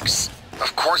it works.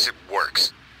 Of course it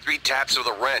works. 3 taps with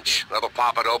a wrench. That'll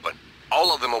pop it open.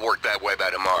 All of them will work that way by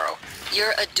tomorrow.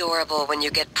 You're adorable when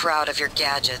you get proud of your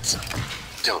gadgets.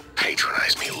 Don't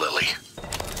patronize me, Lily.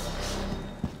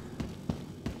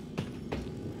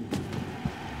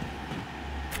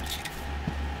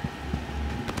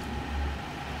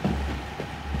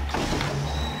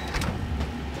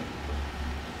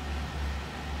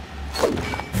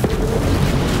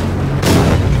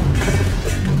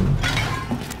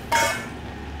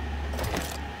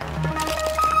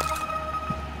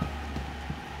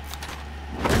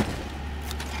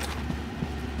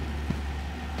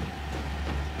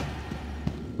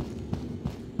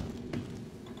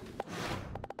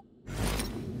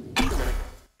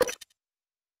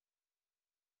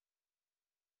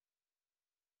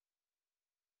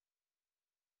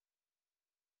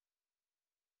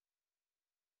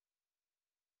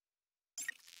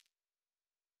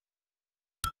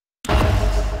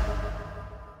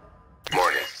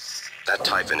 Morgan, that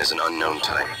Typhon is an unknown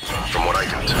type. From what I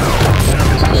can tell,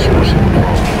 it's a source of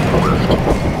the lift.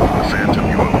 The Phantom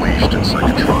you unleashed in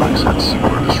Psychotronics had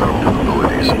similar disruptive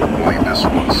abilities, only this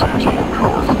one seems more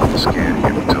powerful. Scanning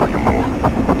it will tell you more.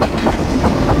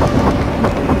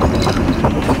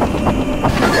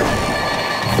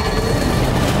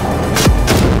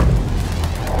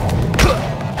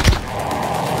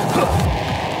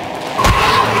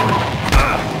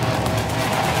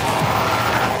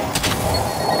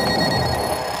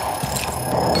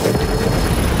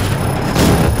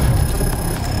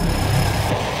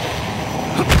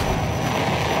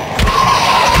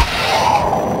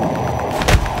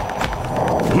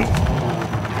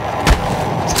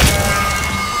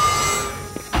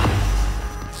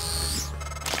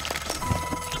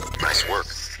 Nice work.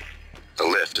 The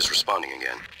lift is responding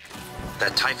again.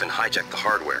 That Typhon hijacked the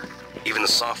hardware, even the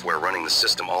software running the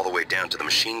system all the way down to the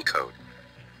machine code.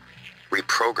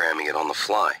 Reprogramming it on the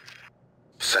fly.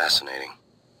 Fascinating.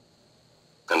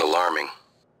 And alarming.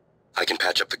 I can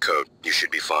patch up the code. You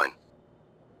should be fine.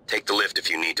 Take the lift if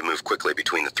you need to move quickly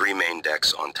between the 3 main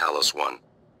decks on Talos 1.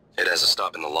 It has a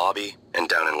stop in the lobby and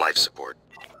down in life support.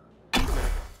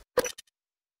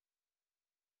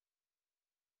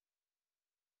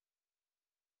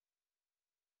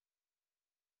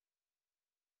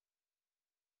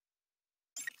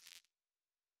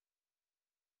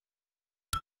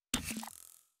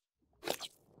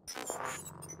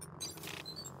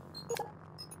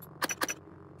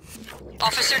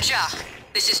 Officer Ja,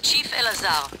 this is Chief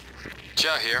Elazar.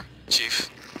 Ja here, Chief.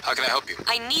 How can I help you?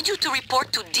 I need you to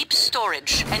report to deep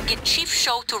storage and get Chief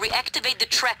Show to reactivate the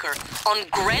tracker on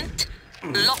Grant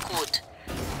Lockwood.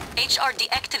 HR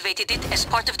deactivated it as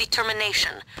part of the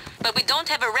termination, but we don't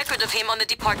have a record of him on the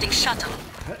departing shuttle.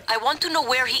 I want to know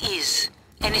where he is,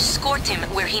 and escort him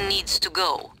where he needs to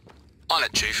go. On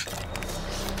it, Chief.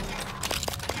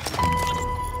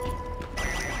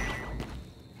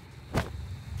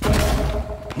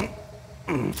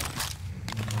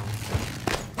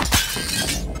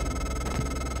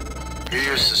 You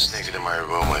used to sneak into my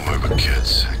room when we were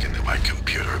kids, hack into my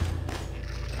computer.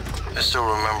 I still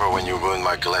remember when you ruined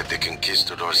my Galactic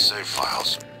Conquistador save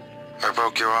files. I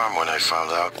broke your arm when I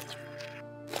found out.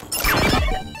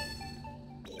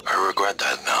 I regret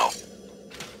that now.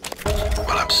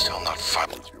 But I'm still not fine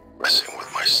messing with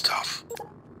my stuff.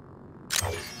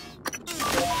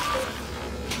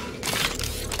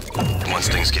 Once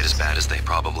things get as bad as they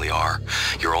probably are,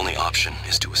 your only option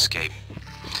is to escape.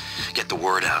 Get the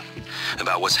word out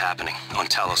about what's happening on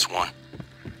Talos 1.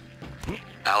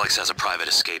 Alex has a private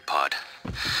escape pod.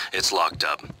 It's locked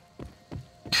up.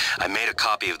 I made a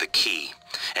copy of the key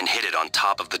and hid it on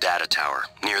top of the data tower,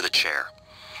 near the chair.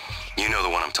 You know the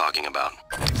one I'm talking about.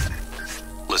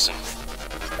 Listen,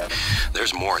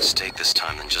 there's more at stake this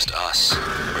time than just us,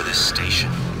 or this station.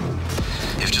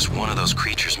 If just one of those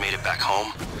creatures made it back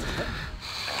home,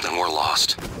 then we're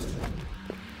lost.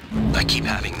 I keep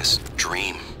having this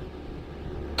dream.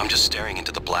 I'm just staring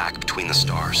into the black between the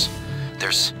stars.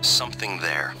 There's something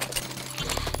there.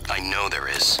 I know there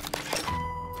is.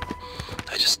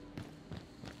 I just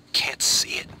can't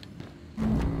see it.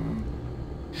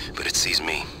 But it sees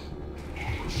me.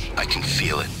 I can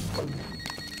feel it.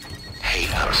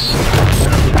 Hate us.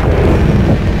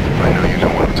 I know you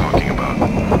know what I'm talking about.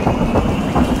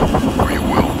 Or you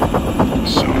will.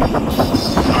 Soon.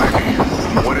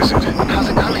 Ivy, what is it? How's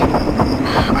it coming?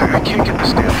 I can't get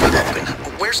this damn thing open.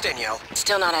 Where's Danielle?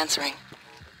 Still not answering.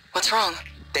 What's wrong?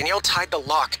 Danielle tied the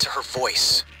lock to her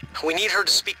voice. We need her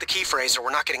to speak the key phrase or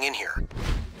we're not getting in here.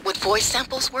 Would voice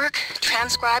samples work?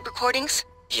 Transcribe recordings?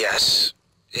 Yes,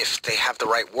 if they have the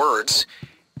right words.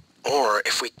 Or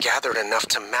if we gathered enough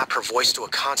to map her voice to a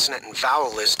consonant and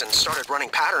vowel list and started running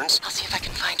patterns. I'll see if I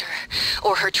can find her.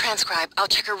 Or her transcribe. I'll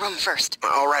check her room first.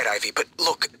 All right, Ivy, but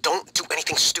look, don't do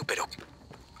anything stupid.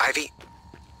 Ivy?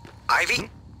 Ivy?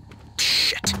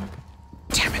 Shit.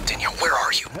 Damn it, Danielle, where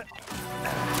are you?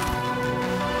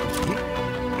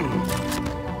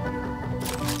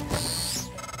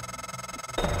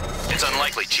 It's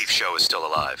unlikely Chief Show is still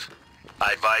alive.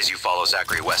 I advise you follow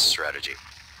Zachary West's strategy.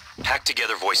 Hack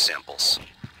together voice samples.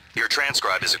 Your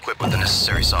transcribe is equipped with the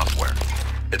necessary software.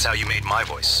 It's how you made my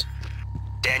voice.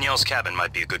 Danielle's cabin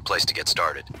might be a good place to get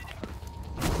started.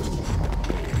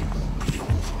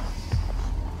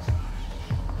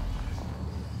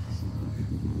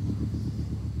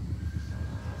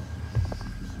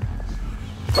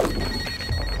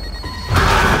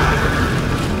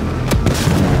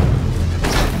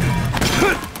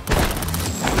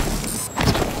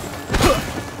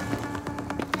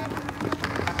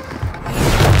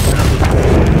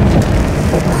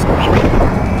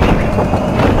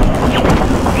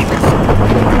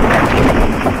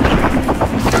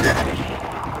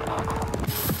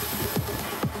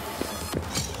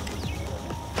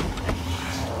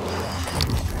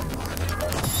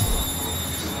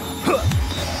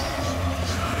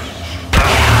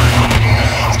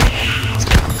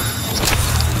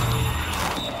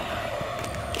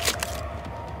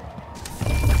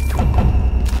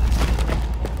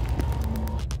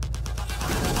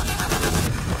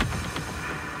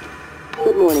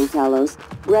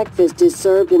 Breakfast is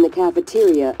served in the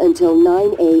cafeteria until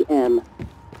 9 a.m.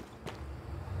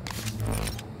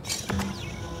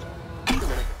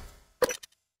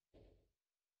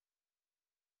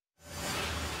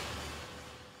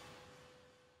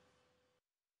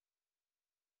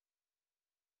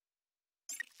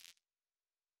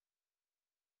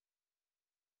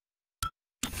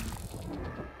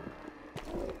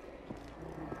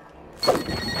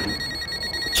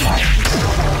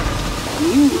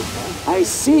 I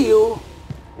see you.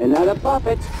 Another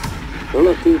puppet.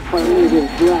 Looking for little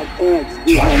black eggs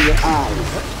behind your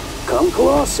eyes. Come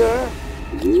closer.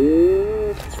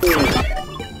 Yeah.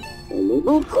 A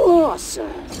little closer.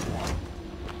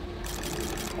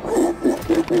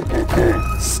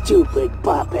 Stupid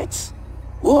puppets.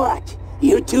 What?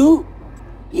 You two?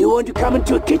 You want to come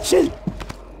into a kitchen?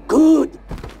 Good.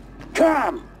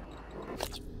 Come.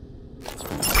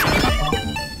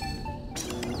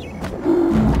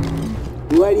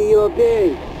 Why do you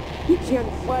obey? You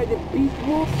can't fight a beast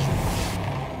wolf?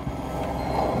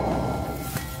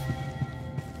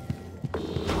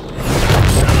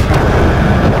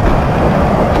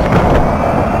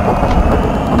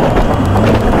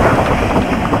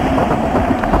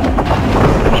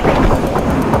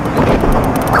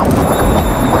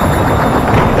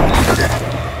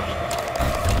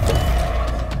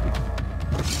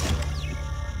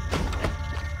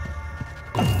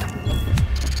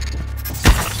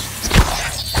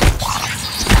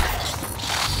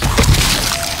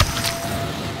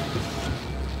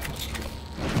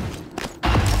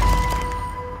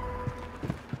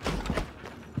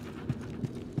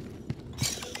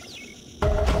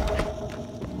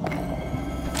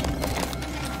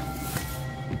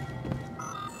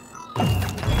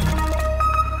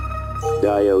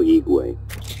 Dio Igwe.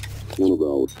 One of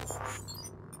those.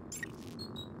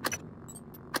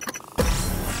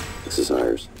 This is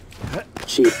ours.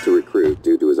 Chief to recruit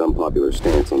due to his unpopular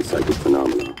stance on psychic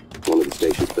phenomena. One of the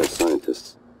station's best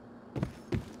scientists.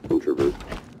 Introvert.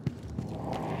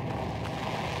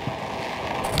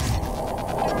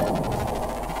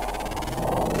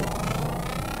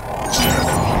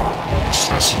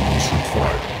 Specimens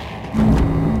required.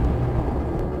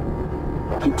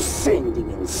 Keep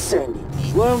sending and sending.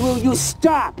 When will you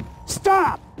stop?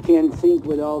 Stop! Can't think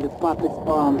with all the puppet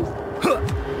bombs.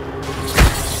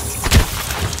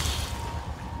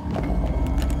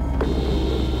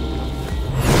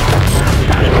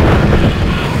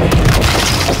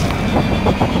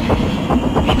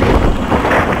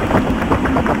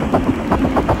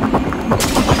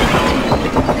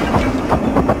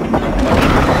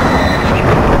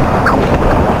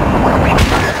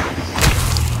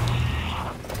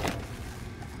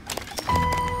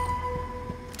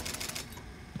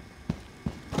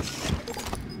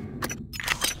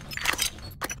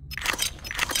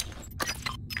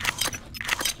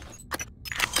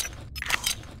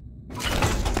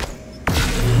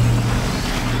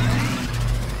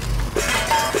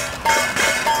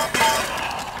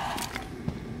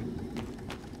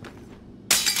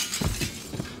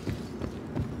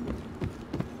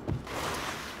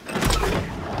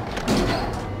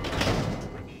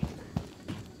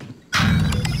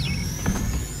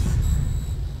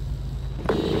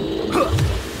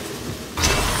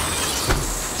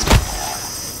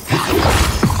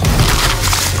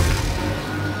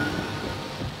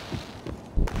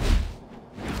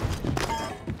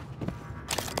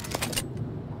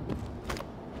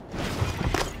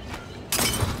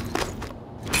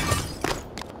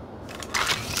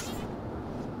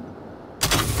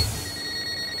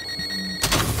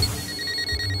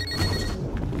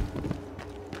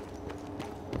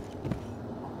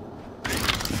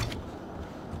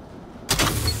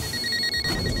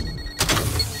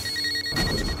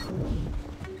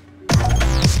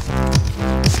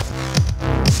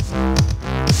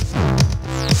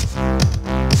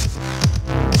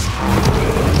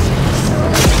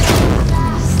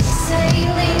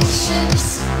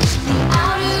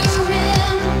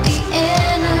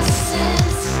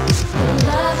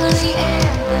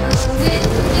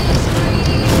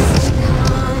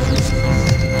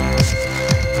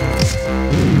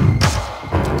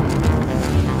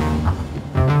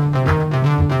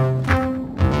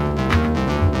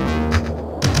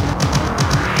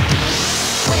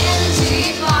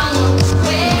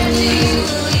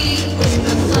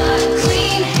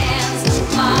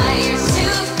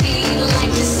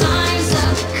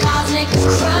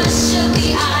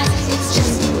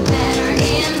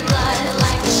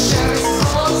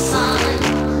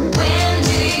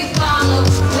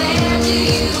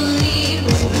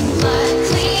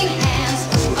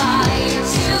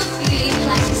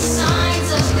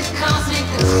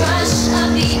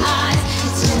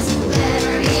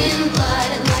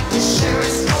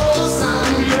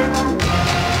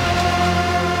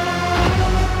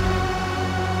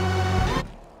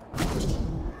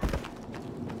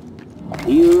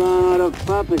 You run out of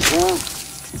puppets, huh?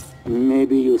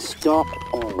 Maybe you stop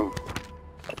or...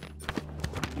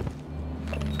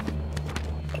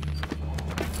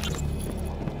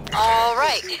 All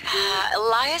right.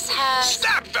 Elias has...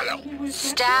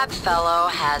 Stab Fellow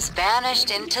has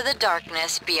vanished into the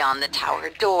darkness beyond the tower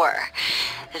door.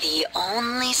 The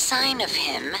only sign of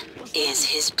him is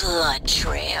his blood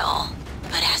trail.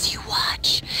 But as you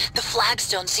watch, the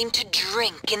flagstones seem to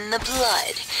drink in the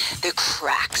blood, the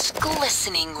cracks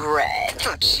glistening red.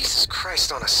 Oh, Jesus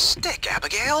Christ on a stick,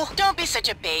 Abigail! Don't be such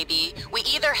a baby. We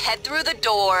either head through the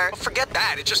door... Oh, forget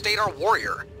that, it just ate our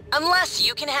warrior. Unless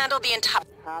you can handle the entire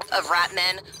path of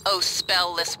Ratmen, oh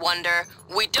spellless wonder,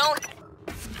 we don't...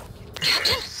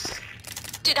 Captain?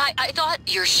 I thought...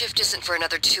 Your shift isn't for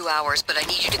another 2 hours, but I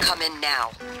need you to come in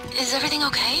now. Is everything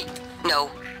okay?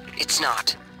 No, it's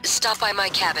not. Stop by my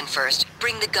cabin first.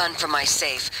 Bring the gun from my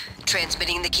safe.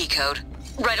 Transmitting the key code.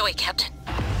 Right away, Captain.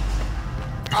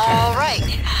 All right.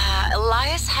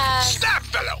 Elias has...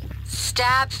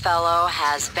 Stab Fellow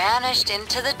has vanished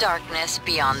into the darkness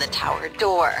beyond the tower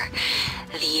door.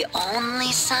 The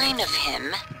only sign of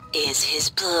him is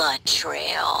his blood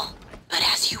trail. But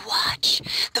as you watch,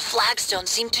 the flagstones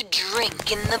seem to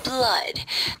drink in the blood,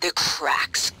 the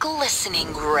cracks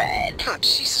glistening red. Oh,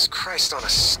 Jesus Christ on a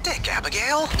stick,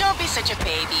 Abigail! Don't be such a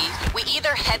baby. We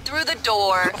either head through the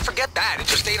door... Oh, forget that, it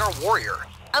just ate our warrior.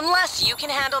 Unless you can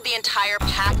handle the entire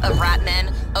pack of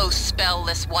Ratmen, oh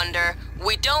spellless wonder,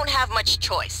 we don't have much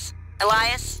choice.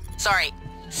 Elias? Sorry,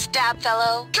 Stab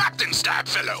Fellow? Captain Stab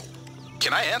Fellow!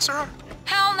 Can I answer her?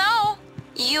 Hell no!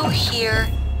 You hear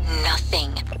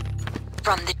nothing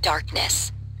from the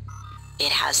darkness.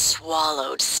 It has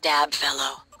swallowed Stab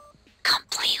Fellow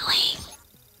completely.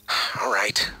 All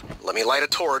right, let me light a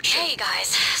torch. Hey guys,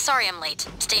 sorry I'm late.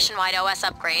 Station-wide OS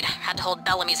upgrade. Had to hold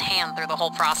Bellamy's hand through the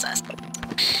whole process.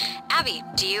 Abby,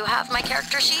 do you have my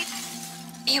character sheet?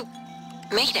 You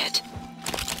made it.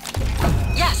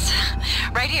 Yes,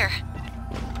 right here.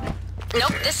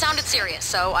 Nope, this sounded serious,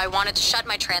 so I wanted to shut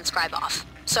my transcribe off.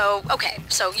 So, okay,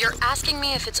 so you're asking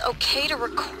me if it's okay to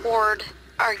record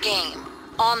our game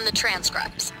on the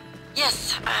transcribes.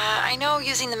 Yes, I know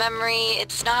using the memory,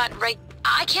 it's not right.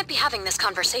 I can't be having this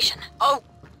conversation. Oh,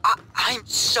 I'm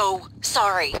so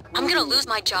sorry. I'm gonna lose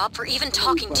my job for even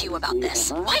talking to you about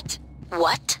this. What?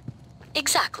 What?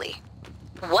 Exactly.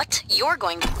 What you're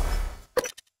going to...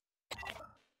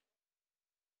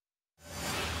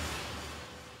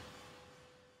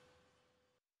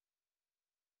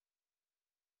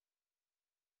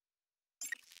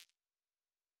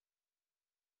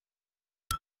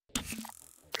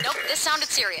 Nope, this sounded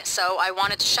serious, so I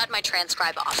wanted to shut my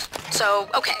transcribe off. So,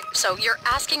 okay, so you're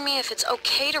asking me if it's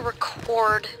okay to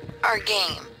record our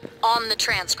game on the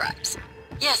transcribes.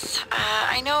 Yes,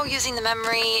 I know using the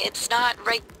memory, it's not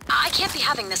right. I can't be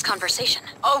having this conversation.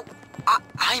 Oh,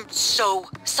 I'm so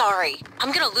sorry.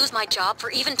 I'm gonna lose my job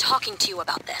for even talking to you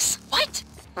about this. What?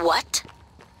 What?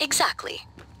 Exactly.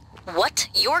 What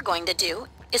you're going to do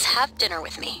is have dinner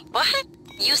with me. What?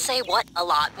 You say what a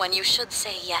lot when you should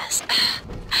say yes.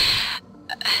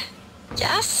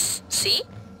 Yes? See?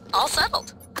 All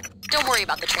settled. Don't worry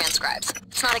about the transcribes.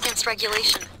 It's not against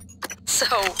regulation. So,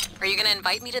 are you gonna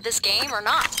invite me to this game or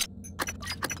not?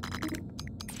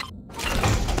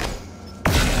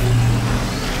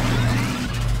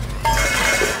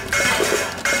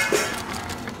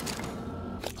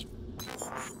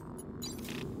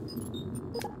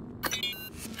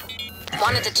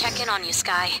 Wanted to check in on you,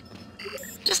 Sky.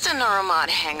 Just a Neuromod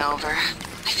hangover.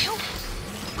 I feel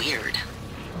weird.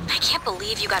 I can't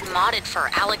believe you got modded for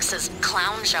Alex's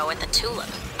clown show at the Tulip.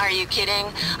 Are you kidding?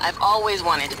 I've always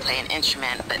wanted to play an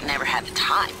instrument, but never had the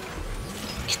time.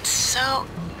 It's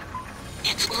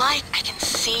like I can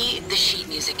see the sheet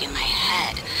music in my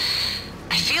head.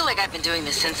 I feel like I've been doing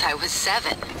this since I was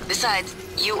 7. Besides,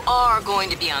 you are going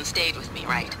to be on stage with me,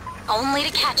 right? Only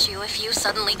to catch you if you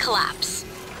suddenly collapse.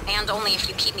 And only if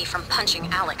you keep me from punching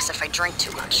Alex if I drink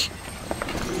too much.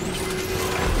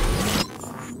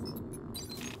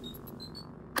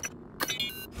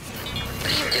 What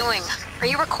are you doing? Are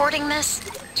you recording this?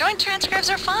 Joint transcripts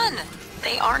are fun.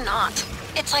 They are not.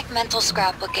 It's like mental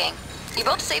scrapbooking. You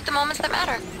both save the moments that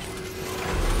matter.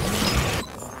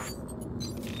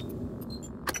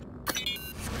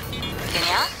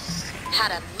 Danielle?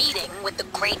 Had a meeting with the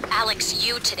great Alex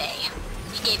Yu today.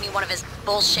 He gave me one of his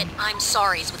bullshit I'm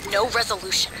sorries with no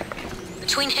resolution.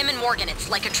 Between him and Morgan, it's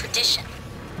like a tradition.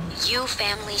 You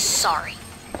family sorry.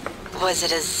 Was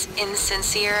it as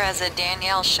insincere as a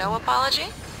Danielle show apology?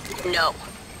 No.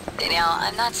 Danielle,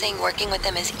 I'm not saying working with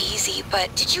him is easy,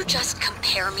 but... Did you just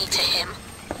compare me to him?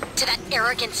 To that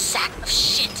arrogant sack of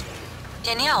shit?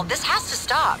 Danielle, this has to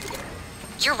stop.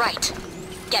 You're right.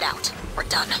 Get out. We're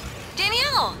done.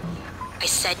 Danielle! I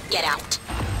said get out.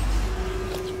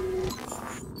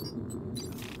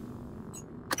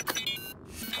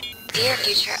 Dear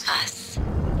future us,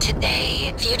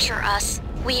 today, future us,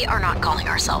 we are not calling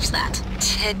ourselves that.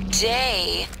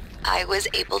 Today, I was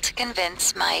able to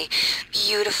convince my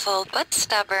beautiful but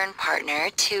stubborn partner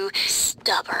to...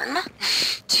 Stubborn?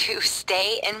 To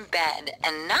stay in bed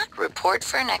and not report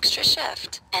for an extra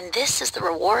shift. And this is the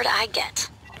reward I get.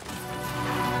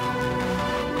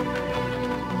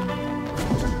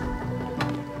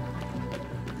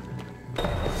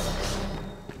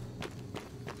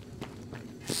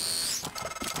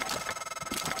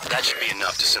 That should be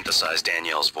enough to synthesize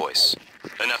Danielle's voice.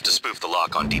 Enough to spoof the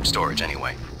lock on deep storage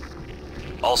anyway.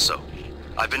 Also,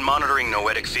 I've been monitoring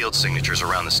noetic field signatures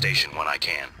around the station when I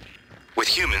can. With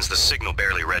humans, the signal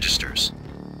barely registers.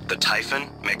 The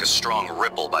Typhon make a strong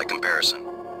ripple by comparison.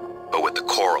 But with the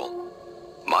coral,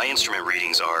 my instrument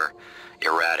readings are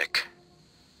erratic.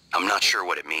 I'm not sure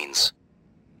what it means.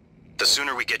 The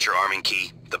sooner we get your arming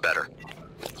key, the better.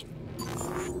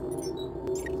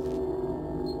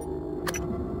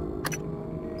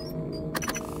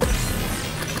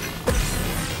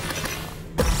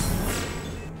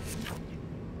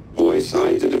 Voice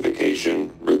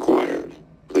identification required.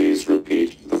 Please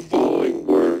repeat the following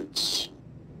words.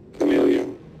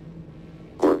 Chameleon,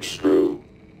 corkscrew,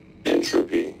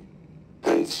 entropy,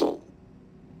 pencil.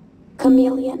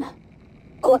 Chameleon,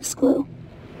 corkscrew,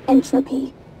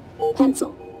 entropy,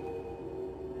 pencil.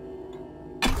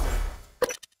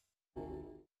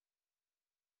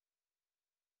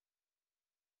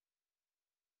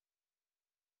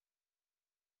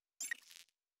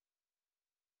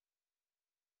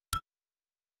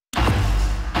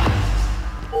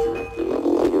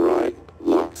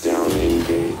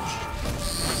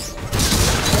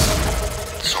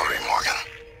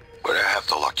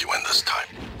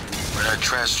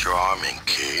 arming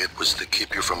key, it was to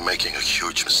keep you from making a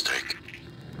huge mistake.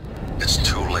 It's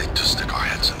too late to stick our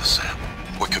heads in the sand.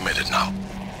 We're committed now.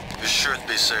 You should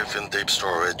be safe in deep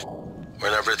storage.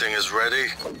 When everything is ready,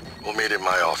 we'll meet in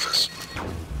my office.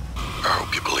 I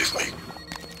hope you believe me.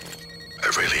 I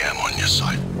really am on your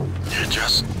side. You're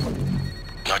just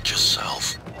not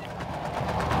yourself.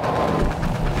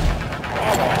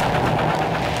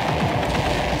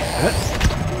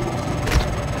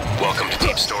 Welcome to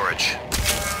deep storage.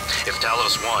 If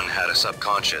Talos 1 had a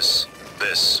subconscious,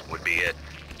 this would be it.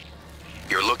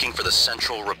 You're looking for the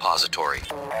central repository.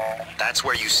 That's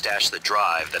where you stash the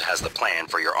drive that has the plan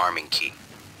for your arming key.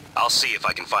 I'll see if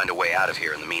I can find a way out of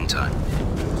here in the meantime.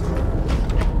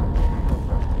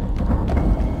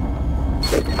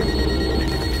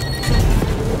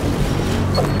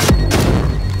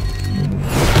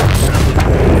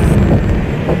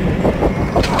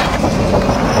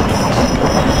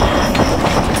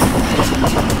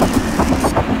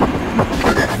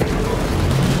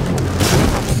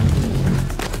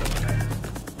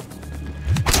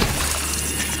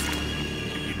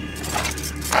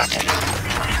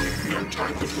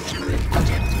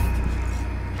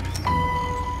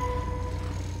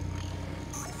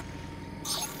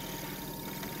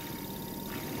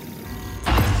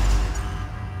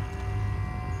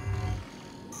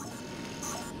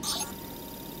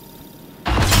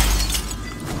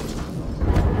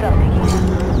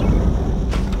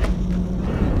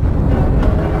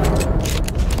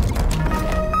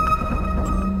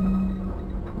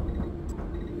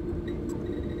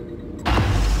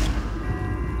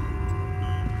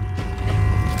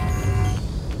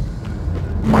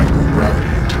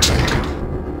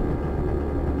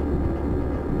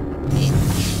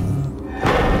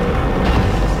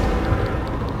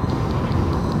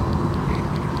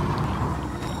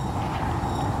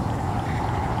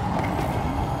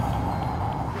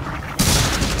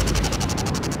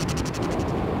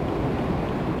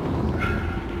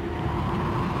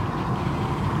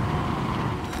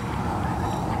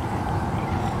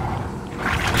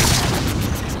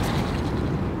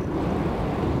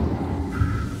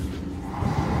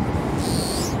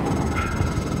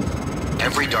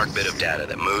 Every dark bit of data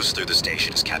that moves through the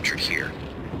station is captured here.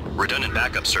 Redundant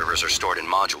backup servers are stored in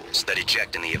modules that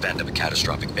eject in the event of a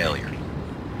catastrophic failure.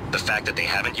 The fact that they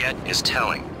haven't yet is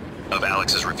telling of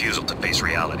Alex's refusal to face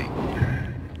reality.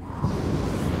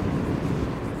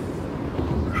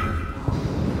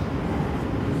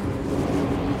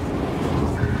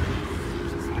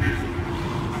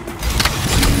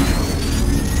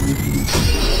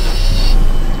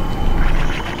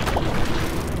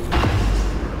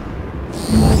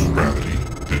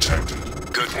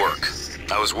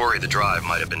 I was worried the drive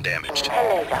might have been damaged.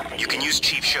 You can use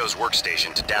Chief Show's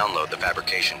workstation to download the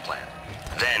fabrication plan.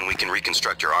 Then we can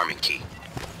reconstruct your arming key.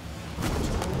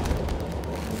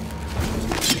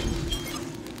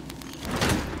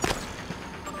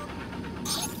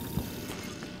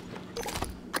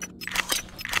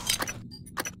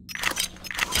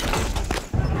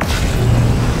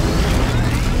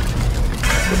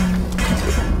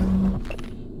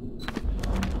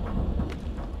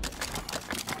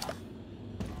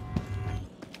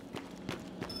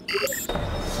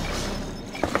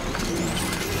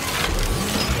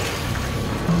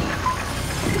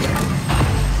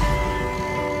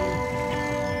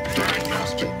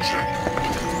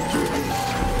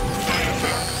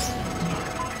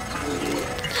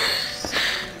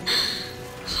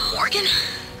 Morgan?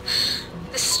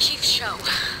 This is Chief Show.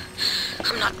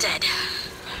 I'm not dead.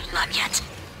 Not yet.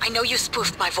 I know you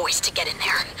spoofed my voice to get in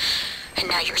there. And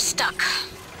now you're stuck.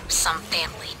 Some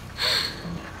family.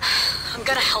 I'm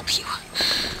gonna help you.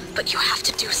 But you have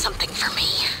to do something for me.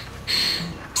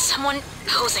 Someone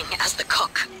posing as the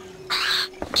cook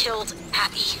killed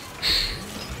Abby.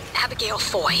 Abigail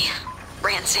Foy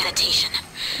ran sanitation.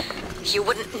 You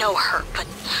wouldn't know her, but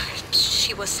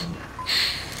she was...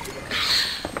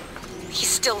 He's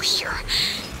still here.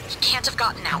 He can't have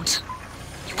gotten out.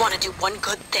 You want to do one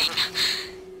good thing.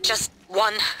 Just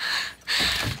one.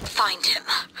 Find him.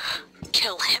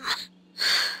 Kill him.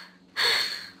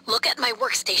 Look at my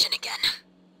workstation again.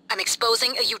 I'm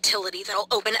exposing a utility that'll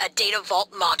open a data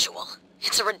vault module.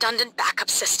 It's a redundant backup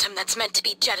system that's meant to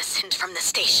be jettisoned from the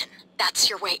station. That's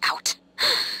your way out.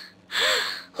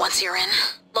 Once you're in,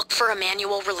 look for a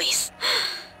manual release.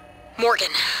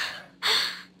 Morgan,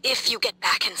 if you get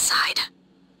back inside,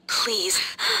 please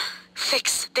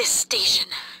fix this station.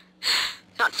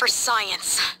 Not for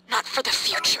science, not for the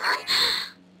future.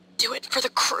 Do it for the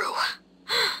crew.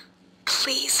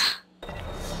 Please.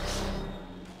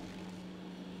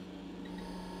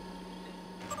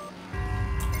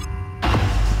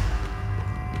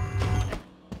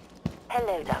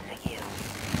 Hello, Dr. Yu.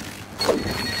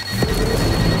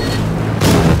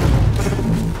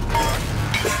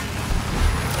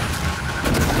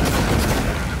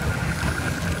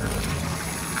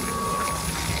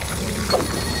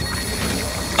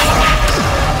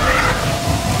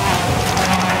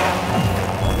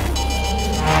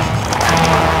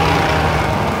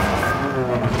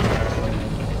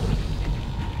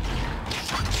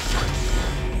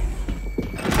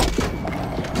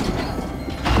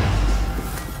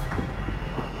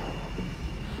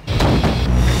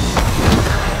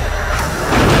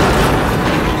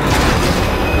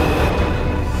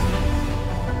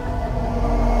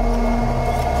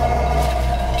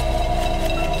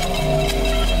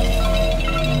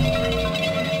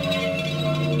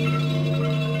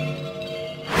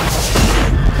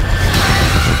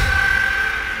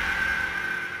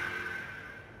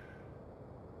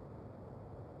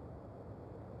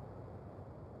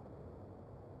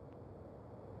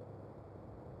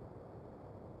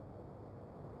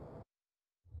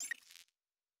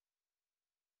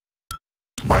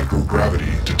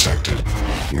 Microgravity detected.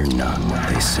 You're not what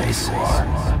they say you are.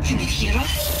 Can you hear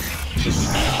us?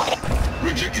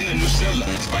 Rejecting the new cell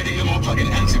lines, fighting them all fucking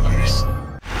antivirus.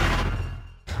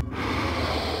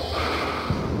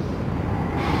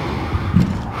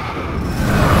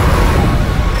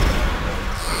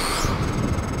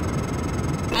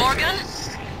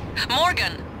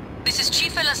 Morgan, this is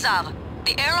Chief Elazar.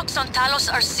 The airlocks on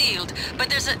Talos are sealed, but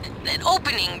there's an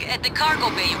opening at the cargo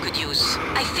bay you could use.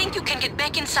 I think you can get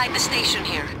back inside the station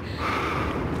here.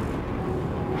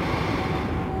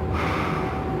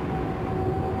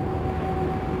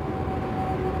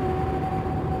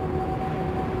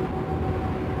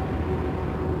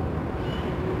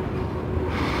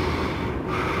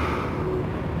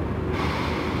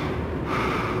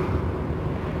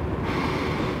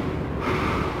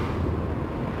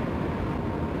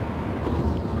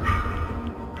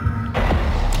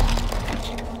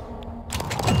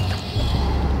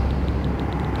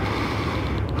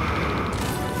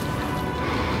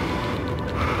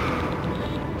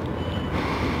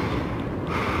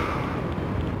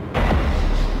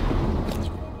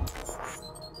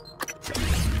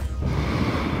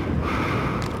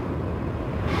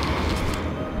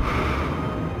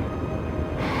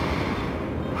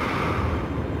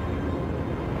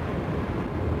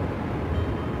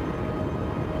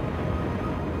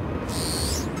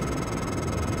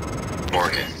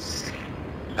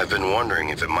 I've been wondering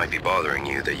if it might be bothering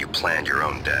you that you planned your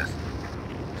own death.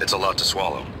 It's a lot to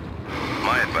swallow.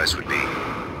 My advice would be,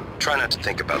 try not to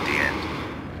think about the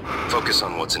end. Focus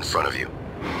on what's in front of you,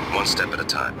 one step at a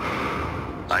time.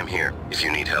 I'm here if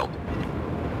you need help.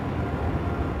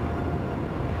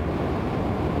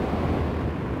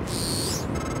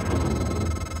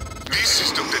 This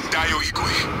is Dr. Dayo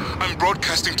Igwe. I'm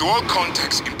broadcasting to all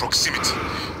contacts in proximity.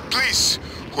 Please,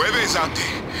 whoever is out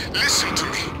there, listen to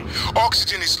me.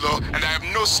 Oxygen is low and I have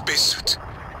no spacesuit.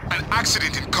 An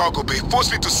accident in cargo bay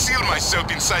forced me to seal myself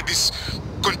inside this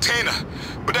container,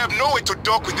 but I have no way to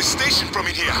dock with the station from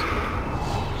it here.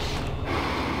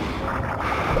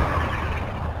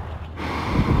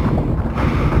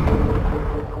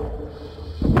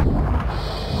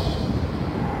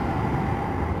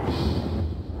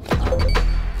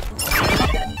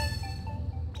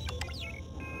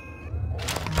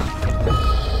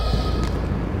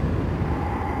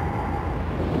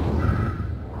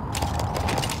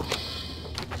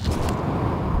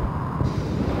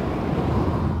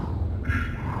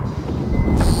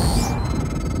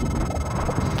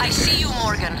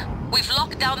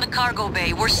 Cargo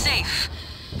bay. We're safe.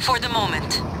 For the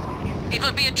moment. It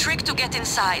will be a trick to get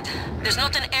inside. There's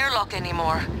not an airlock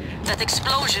anymore. That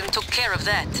explosion took care of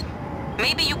that.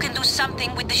 Maybe you can do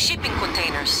something with the shipping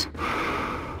containers.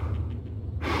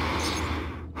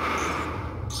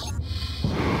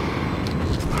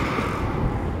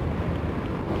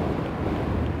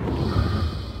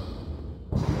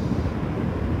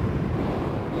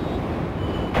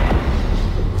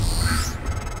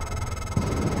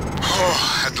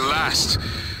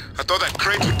 I thought that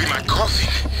crate would be my coffin.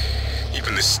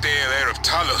 Even the stale air of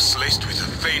Talos laced with a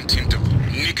faint hint of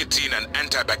nicotine and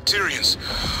antibacterians.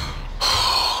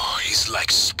 Oh, it's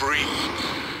like spring.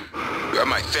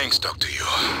 My thanks, Dr. Yu.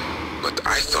 But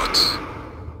I thought...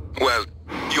 Well,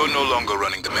 you're no longer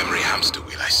running the memory hamster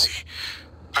wheel, I see.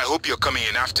 I hope you're coming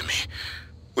in after me.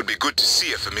 Would be good to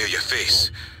see a familiar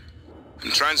face.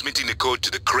 I'm transmitting the code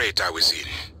to the crate I was in.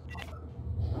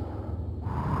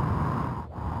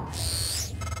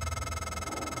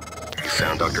 You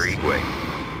found Dr. Igwe.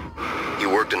 He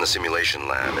worked in the simulation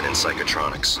lab and in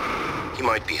Psychotronics. He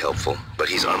might be helpful, but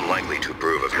he's unlikely to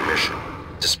approve of your mission.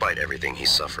 despite everything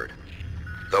he's suffered.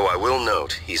 Though I will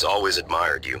note, he's always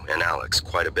admired you and Alex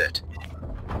quite a bit.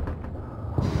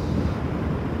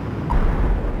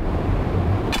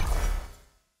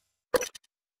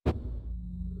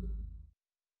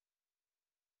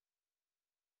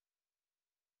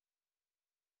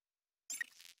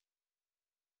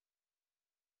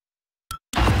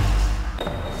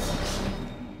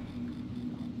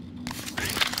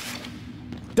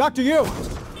 Dr. Yu!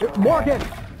 Morgan!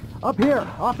 Up here,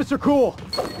 Officer Cool.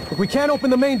 If we can't open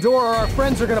the main door, our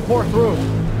friends are gonna pour through.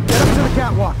 Get up to the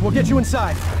catwalk. We'll get you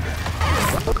inside.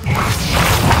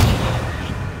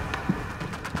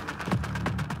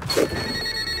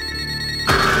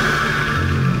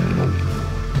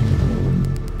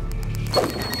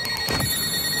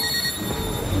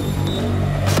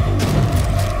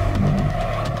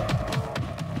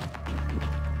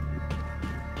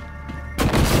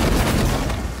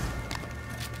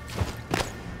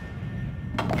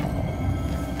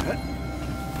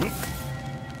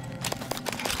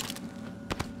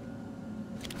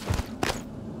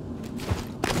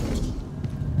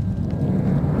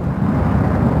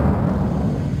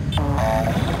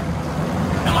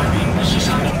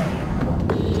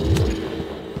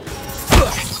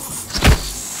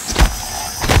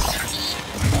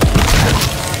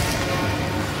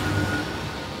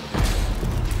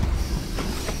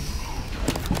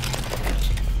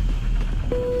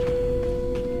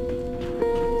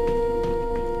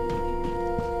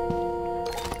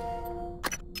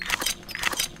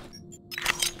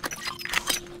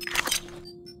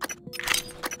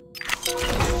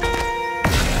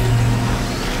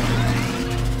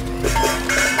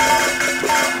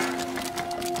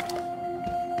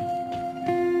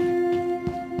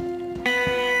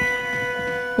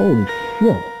 Holy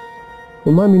shit.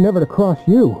 Remind me never to cross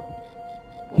you.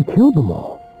 You killed them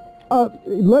all.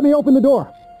 Let me open the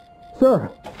door. Sir.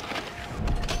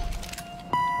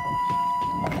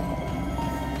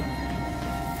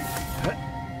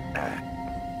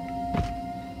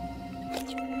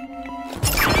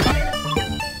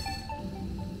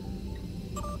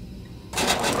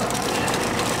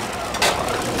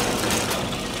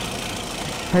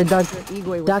 Heard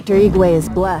Dr. Igwe is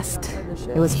blessed.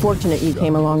 It was fortunate you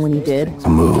came along when you did.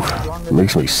 Move. It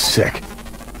makes me sick.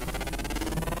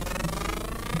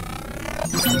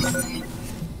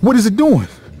 What is it doing?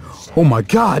 Oh my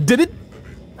god, did it?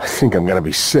 I think I'm gonna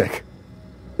be sick.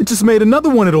 It just made another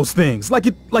one of those things, like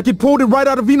it pulled it right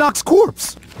out of Enoch's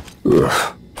corpse.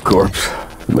 Ugh, corpse?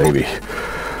 Maybe.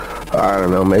 I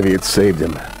don't know, maybe it saved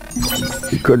him.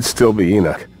 He could still be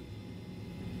Enoch.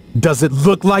 Does it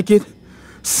look like it?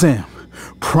 Sam,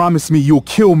 promise me you'll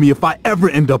kill me if I ever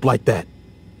end up like that.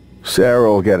 Sarah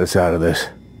will get us out of this.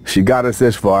 She got us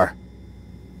this far.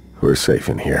 We're safe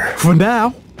in here. For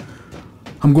now.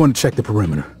 I'm going to check the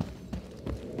perimeter.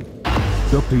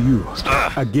 Dr. Yu,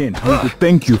 again, I want to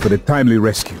thank you for the timely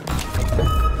rescue.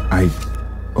 I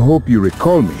hope you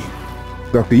recall me.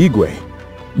 Dr. Igwe.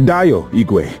 Dio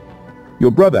Igwe.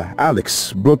 Your brother,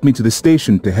 Alex, brought me to the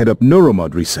station to head up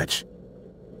Neuromod research.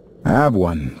 I have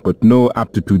one, but no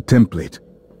aptitude template.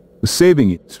 Was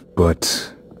saving it,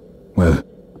 but... well,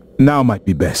 now might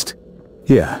be best.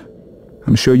 Here,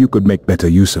 I'm sure you could make better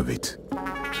use of it.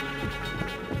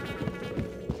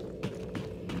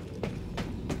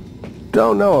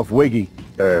 Don't know if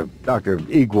Dr.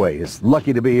 Igwe is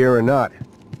lucky to be here or not.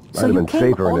 Might have been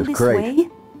safer in his crate. Way?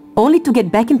 Only to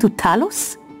get back into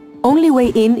Talos? Only way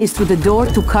in is through the door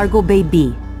to Cargo Bay B,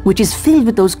 which is filled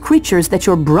with those creatures that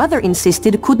your brother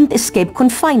insisted couldn't escape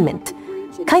confinement.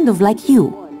 Kind of like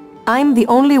you. I'm the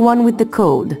only one with the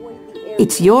code.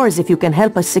 It's yours if you can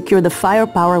help us secure the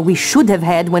firepower we should have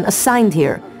had when assigned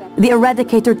here. The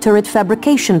Eradicator turret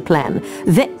fabrication plan.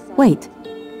 Wait.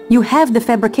 You have the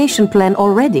fabrication plan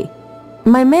already.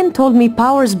 My men told me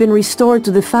power's been restored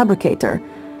to the fabricator.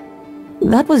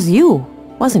 That was you,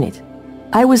 wasn't it?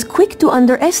 I was quick to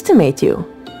underestimate you.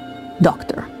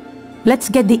 Doctor, let's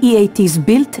get the EATs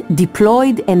built,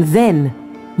 deployed, and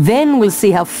then we'll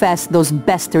see how fast those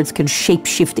bastards can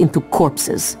shapeshift into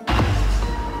corpses.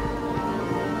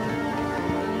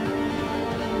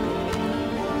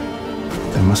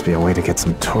 There must be a way to get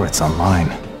some turrets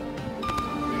online.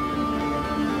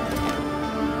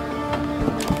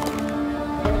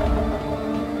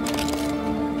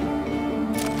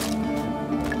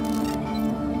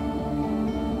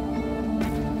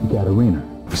 Katarina,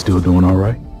 you still doing all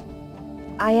right?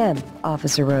 I am,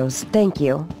 Officer Rose. Thank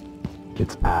you.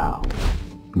 It's Al.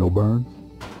 No burns?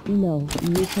 No,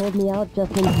 you pulled me out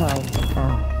just in time,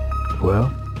 Al.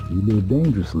 Well, you live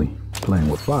dangerously, playing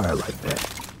with fire like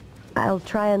that. I'll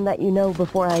try and let you know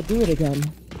before I do it again.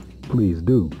 Please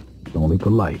do. Only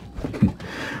polite.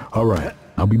 All right,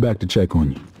 I'll be back to check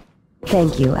on you.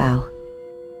 Thank you, Al.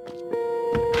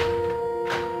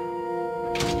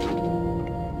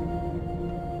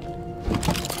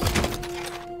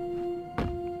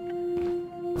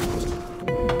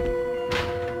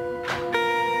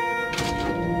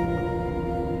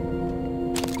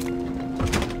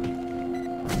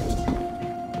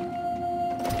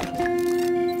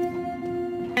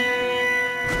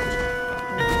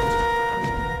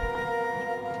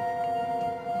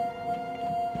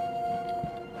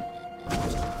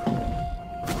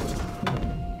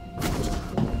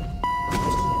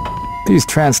 These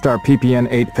TranStar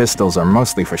PPN-8 pistols are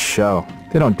mostly for show.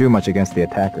 They don't do much against the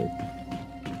attackers.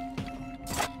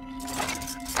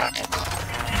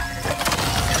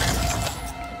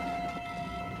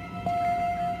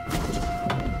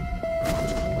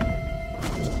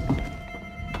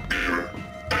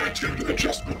 Attitude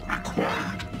adjustment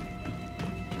required.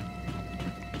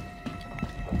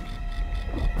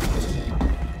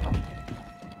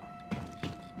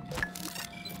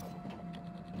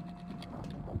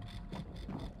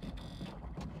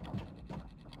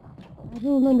 I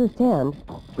don't understand.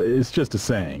 It's just a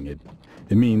saying.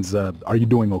 It means, are you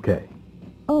doing okay?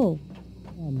 Oh,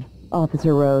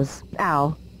 Officer Rose.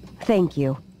 Al, thank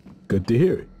you. Good to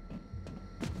hear it.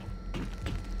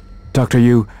 Dr.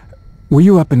 Yu, were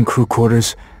you up in crew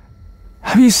quarters?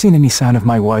 Have you seen any sign of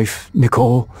my wife,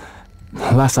 Nicole?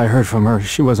 Last I heard from her,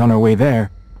 she was on her way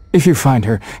there. If you find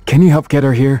her, can you help get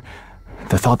her here?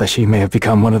 The thought that she may have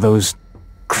become one of those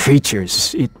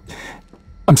creatures,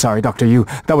 I'm sorry, Dr. Yu,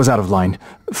 that was out of line.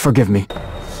 Forgive me.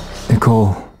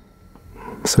 Nicole,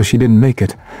 so she didn't make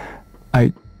it.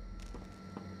 You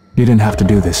didn't have to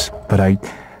do this, but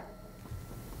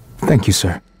Thank you,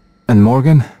 sir. And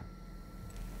Morgan?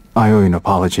 I owe you an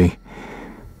apology.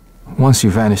 Once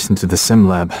you vanished into the sim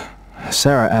lab,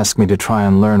 Sarah asked me to try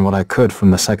and learn what I could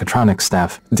from the Psychotronics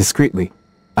staff, discreetly.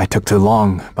 I took too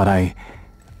long, but I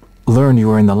learned you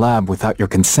were in the lab without your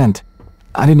consent.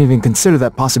 I didn't even consider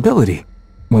that possibility.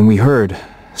 When we heard,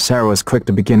 Sarah was quick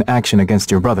to begin action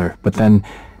against your brother, but then,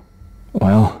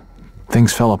 well,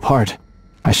 things fell apart.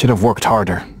 I should have worked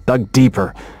harder, dug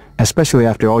deeper, especially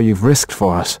after all you've risked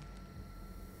for us.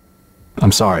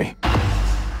 I'm sorry.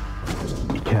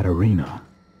 Katerina,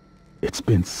 it's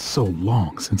been so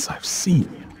long since I've seen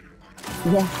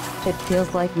you. Yes, it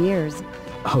feels like years.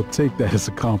 I'll take that as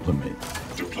a compliment.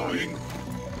 Deploying.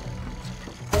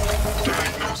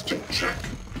 Diagnostic check.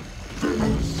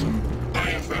 Verbals.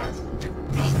 IFF.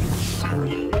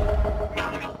 Nominal.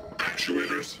 Nominal.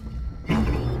 Actuators.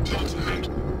 Nominal. Delta head.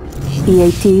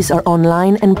 EATs are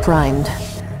online and primed.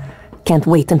 Can't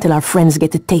wait until our friends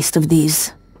get a taste of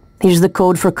these. Here's the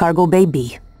code for Cargo Bay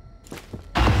B.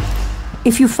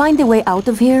 If you find a way out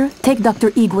of here, take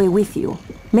Dr. Igwe with you.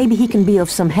 Maybe he can be of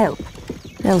some help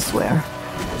elsewhere.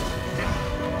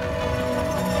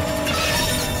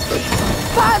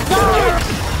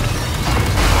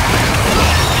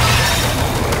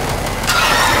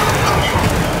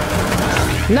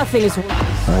 Nothing is...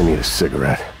 I need a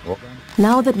cigarette.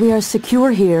 Now that we are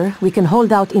secure here, we can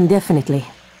hold out indefinitely.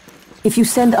 If you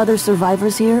send other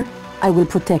survivors here, I will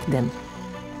protect them.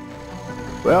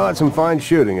 Well, that's some fine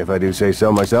shooting, if I do say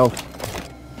so myself.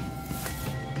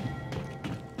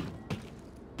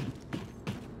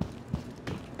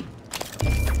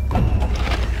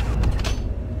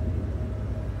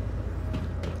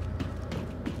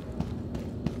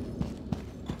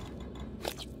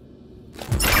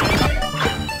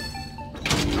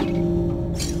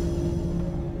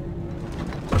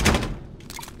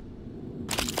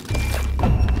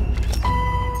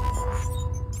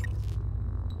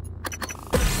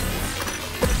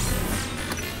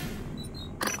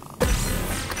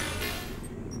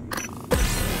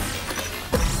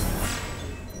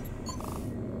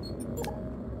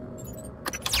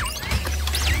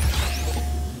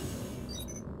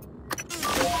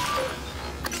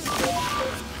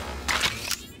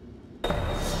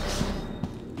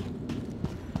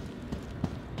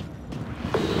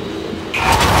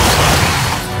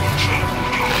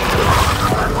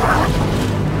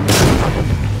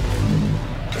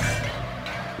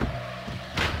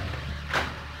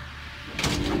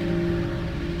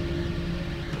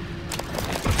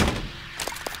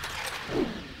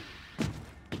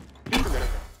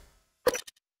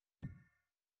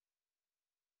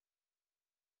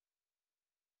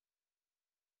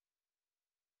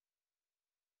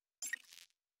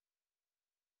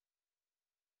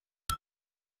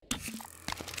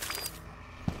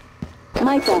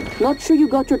 Micah, not sure you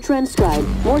got your transcribe.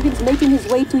 Morgan's making his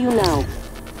way to you now.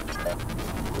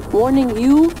 Warning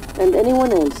you and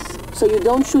anyone else. so you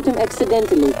don't shoot him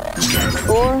accidentally.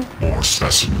 Or on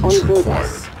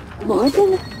purpose.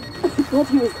 Morgan? I thought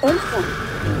he was Elsa.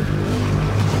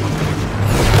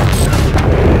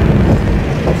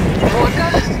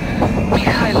 Morgan?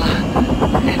 Mikhaila.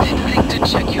 Anything to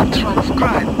check your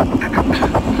transcribe?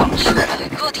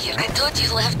 Good here. I thought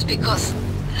you left because...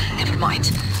 Never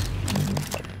mind.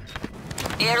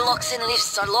 Airlocks and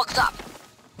lifts are locked up.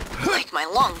 Like my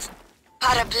lungs.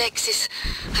 Paraplexis.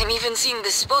 I'm even seeing the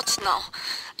spots now.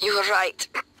 You were right.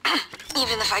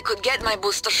 Even if I could get my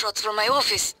booster shots from my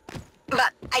office.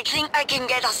 But I think I can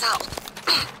get us out.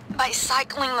 By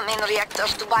cycling the main reactor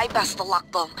to bypass the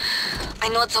lockdown. I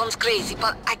know it sounds crazy,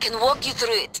 but I can walk you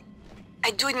through it.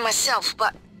 I do it myself,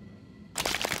 but...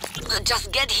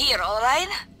 Just get here, alright?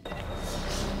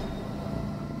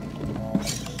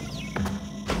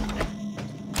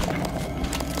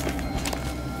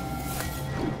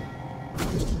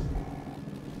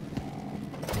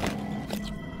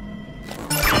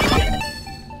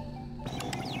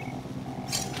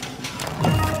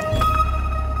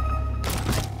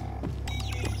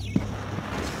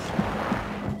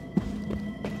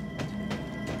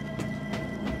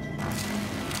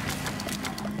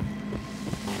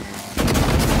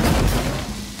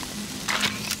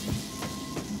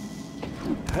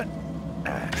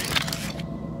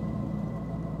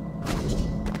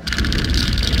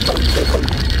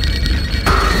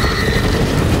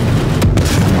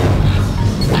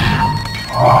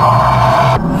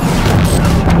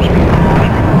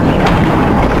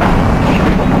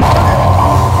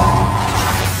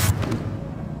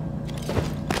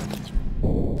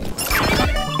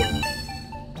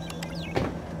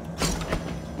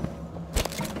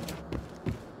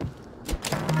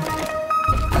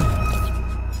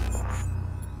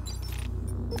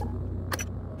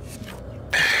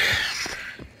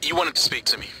 You wanted to speak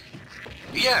to me?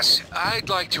 Yes, I'd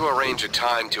like to arrange a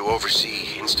time to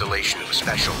oversee installation of a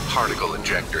special particle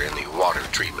injector in the water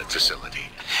treatment facility.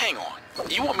 Hang on.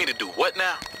 You want me to do what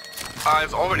now?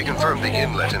 I've already confirmed the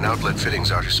inlet and outlet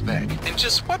fittings are to spec. And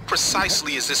just what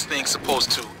precisely is this thing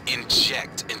supposed to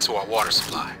inject into our water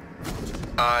supply?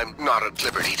 I'm not at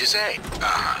liberty to say.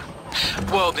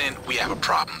 Well then, we have a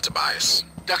problem, Tobias.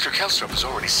 Dr. Kellstrup has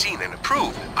already seen and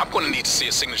approved. I'm going to need to see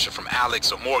a signature from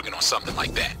Alex or Morgan or something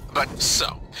like that. But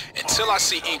so, until I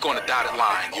see ink on the dotted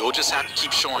line, you'll just have to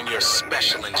keep showing your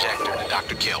special injector to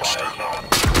Dr.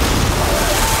 Kellstrup.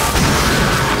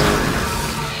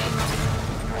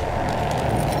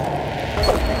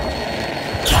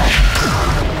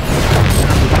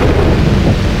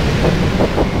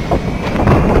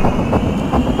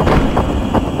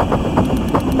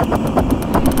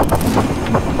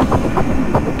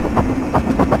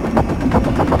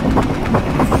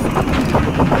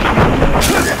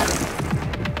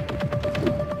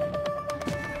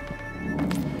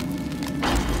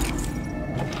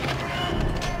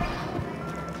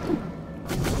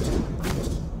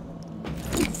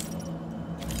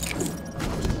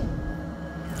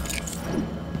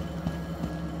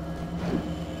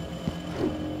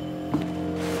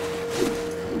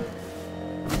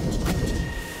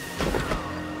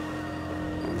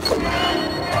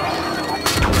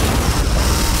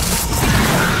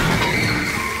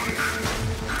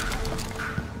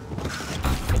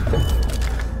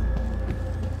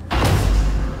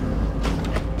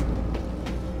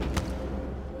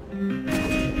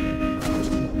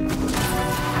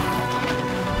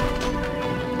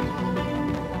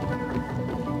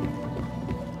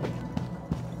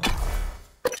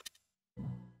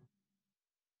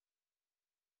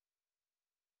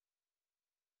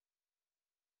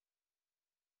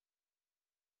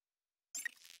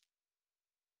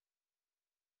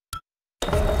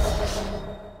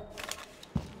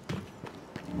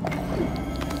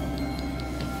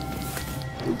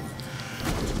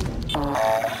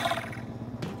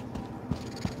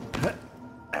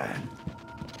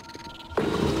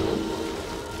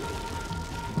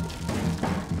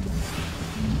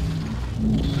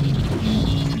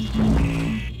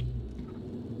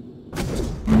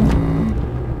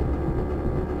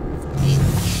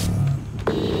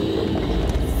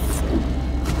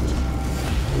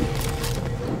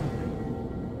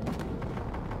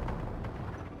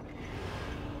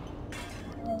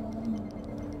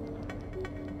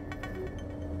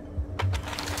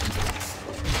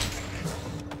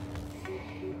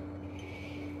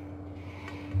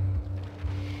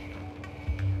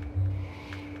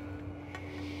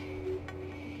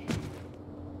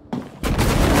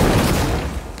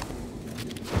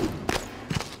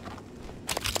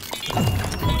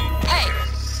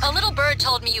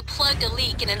 Told me you plugged a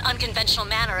leak in an unconventional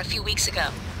manner a few weeks ago.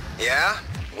 Yeah?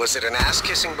 Was it an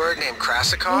ass-kissing bird named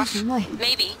Krasikov?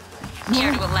 Maybe.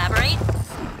 Care to elaborate?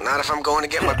 Not if I'm going to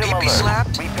get my pee-pee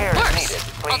slapped.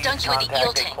 Worse. I'll dunk you in the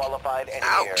eel tank.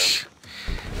 Ouch.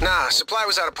 Nah, supply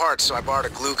was out of parts, so I borrowed a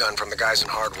glue gun from the guys in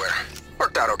hardware.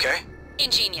 Worked out okay.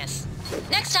 Ingenious.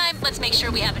 Next time, let's make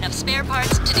sure we have enough spare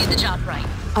parts to do the job right.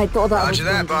 I thought I was Roger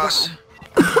that, boss.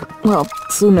 Well,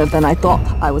 sooner than I thought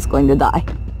I was going to die.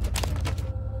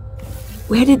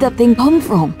 Where did that thing come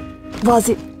from? Was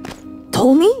it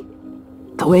Tony?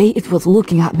 The way it was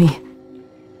looking at me.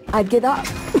 I'd get up,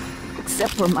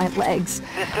 except for my legs.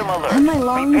 And my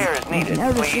lungs,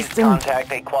 nervous system.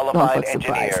 Contact a qualified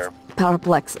engineer.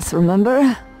 Paraplexus,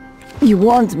 remember? You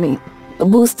warned me. The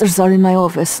boosters are in my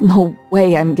office. No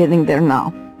way I'm getting there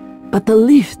now. But the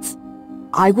lifts...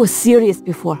 I was serious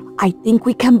before. I think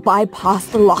we can bypass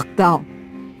the lockdown.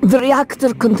 The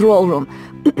reactor control room.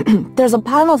 There's a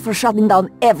panel for shutting down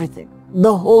everything.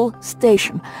 The whole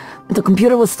station. The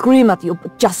computer will scream at you,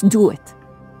 but just do it.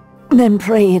 Then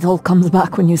pray it all comes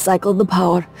back when you cycle the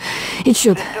power. It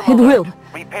should. It will.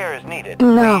 Repairs needed.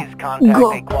 Now, Please contact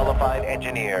go. a qualified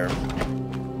engineer.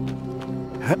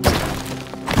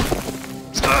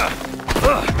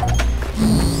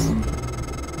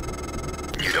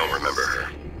 You don't remember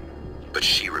her, but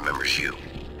she remembers you.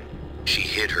 She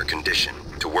hid her condition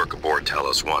to work aboard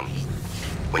Talos 1.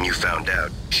 When you found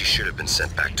out, she should have been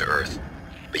sent back to Earth.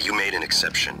 But you made an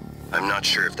exception. I'm not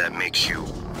sure if that makes you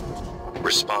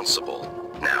responsible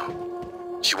now.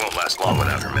 She won't last long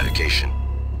without her medication.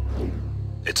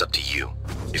 It's up to you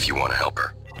if you want to help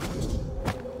her.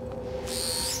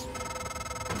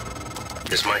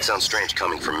 This might sound strange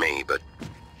coming from me, but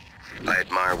I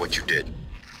admire what you did.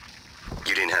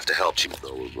 You didn't have to help.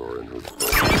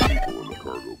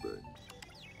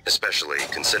 Especially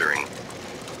considering,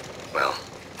 well,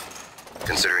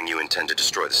 considering you intend to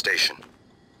destroy the station.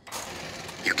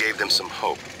 You gave them some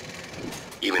hope,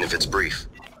 even if it's brief.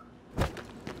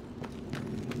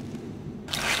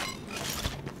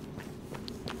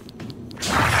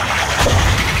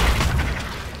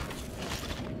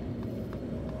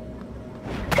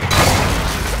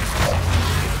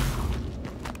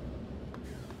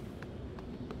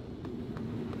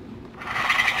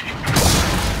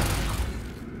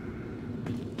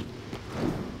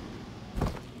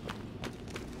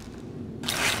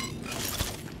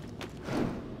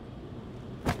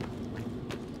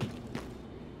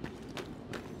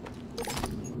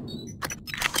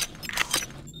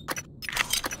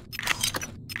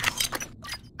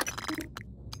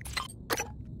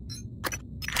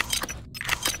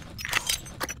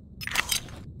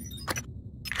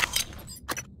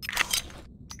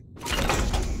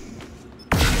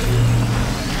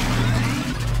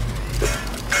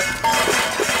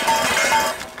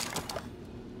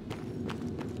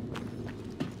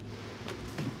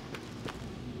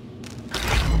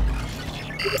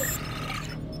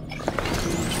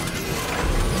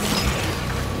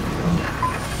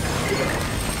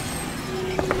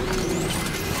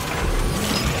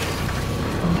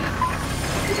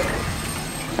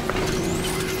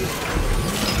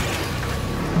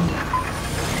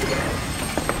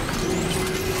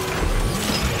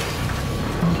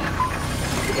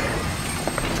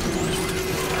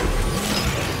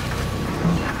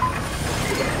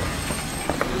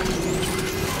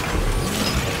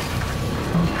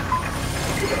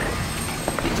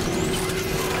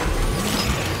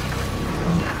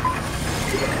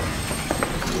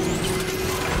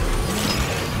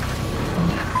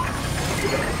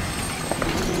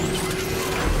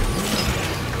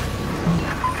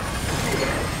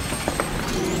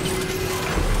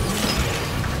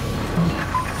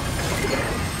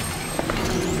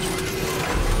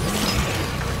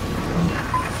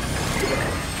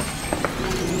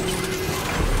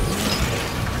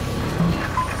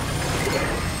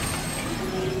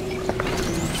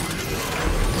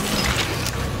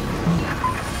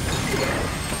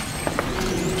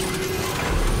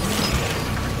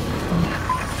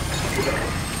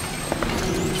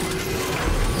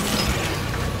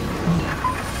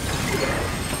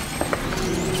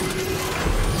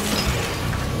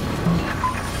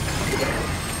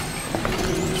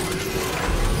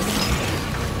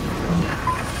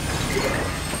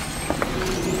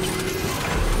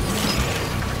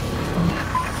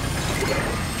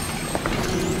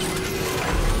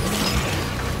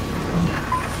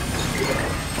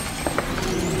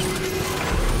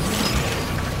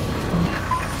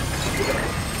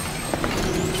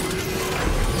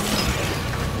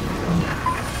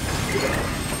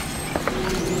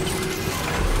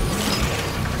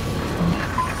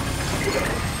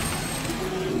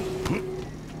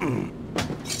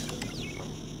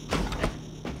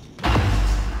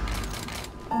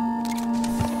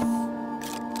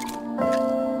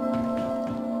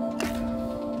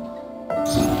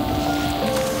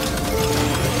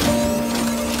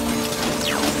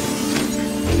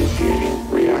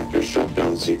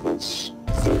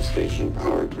 Ignition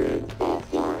power grid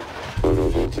offline.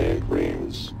 Photovoltaic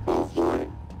rings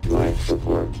offline. Life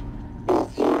support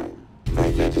offline.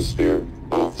 Magnetosphere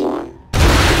offline.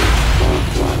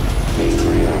 Offline.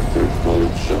 Main reactor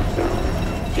cold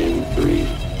shutdown. In 3,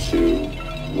 2,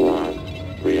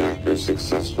 1. Reactor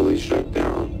successfully shut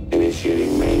down.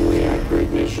 Initiating main reactor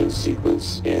ignition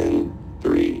sequence in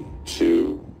 3,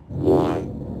 2,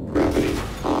 1. Gravity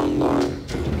online.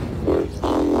 Port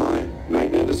online.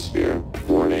 Magnetosphere.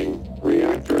 Warning.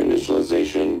 Reactor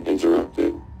initialization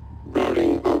interrupted.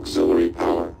 Routing auxiliary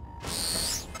power.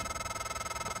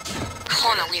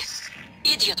 Connolly,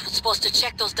 idiot was supposed to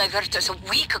check those diverters a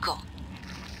week ago.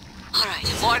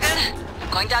 Alright, Morgan,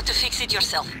 going down to fix it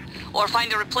yourself. Or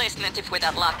find a replacement if we're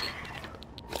that lucky.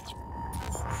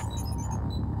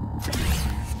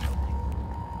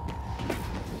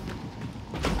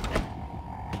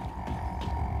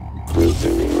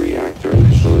 Resuming reactor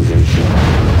initialization.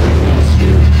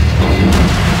 Magnetosphere online.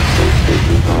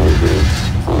 Substation power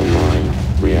grids online.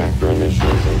 Reactor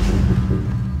initialization.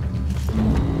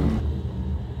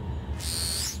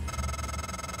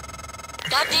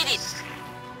 That did it!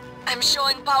 I'm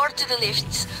showing power to the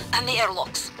lifts and the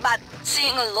airlocks, but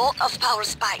seeing a lot of power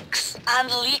spikes and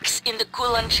leaks in the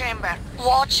coolant chamber.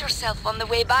 Watch yourself on the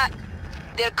way back.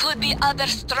 There could be other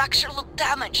structural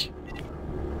damage.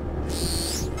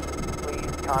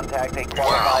 Contact a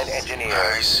qualified engineer.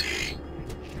 I see.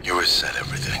 You reset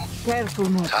everything. Careful,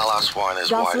 Morgan. Talos 1 is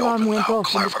Gas wide alarm open went now.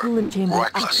 off in the Clever. coolant chamber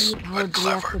Reckless, after you powered but the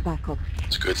reactor clever. back up.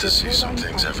 It's good to see some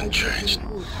things haven't changed.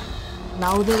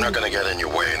 Now I'm not gonna get in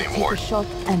your way anymore. take a shot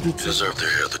and You it's deserve to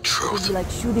hear the It truth. would be like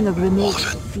shooting a grenade All of at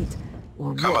it. your feet.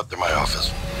 Or Come what? up to my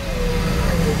office.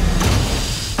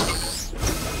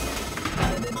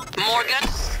 Morgan?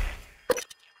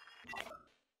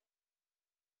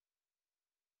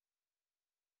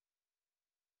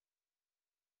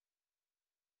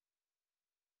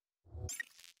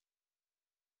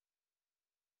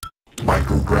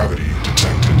 Microgravity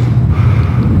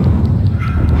detected.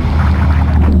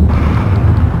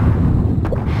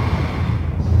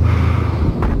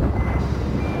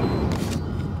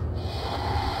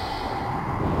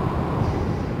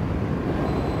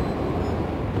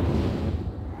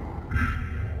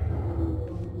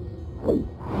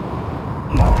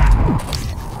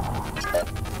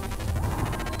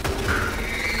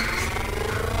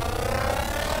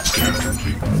 Scan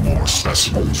complete. More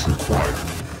specimens required.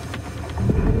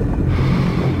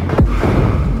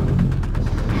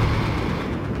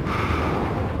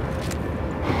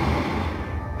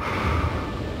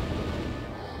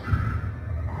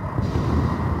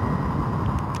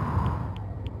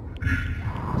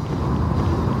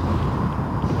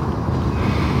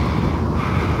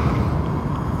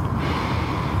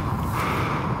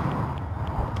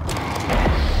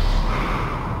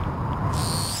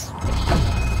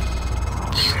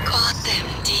 You got them,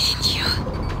 didn't you?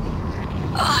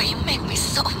 Oh, you make me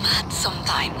so mad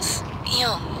sometimes.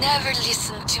 You'll never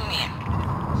listen to me.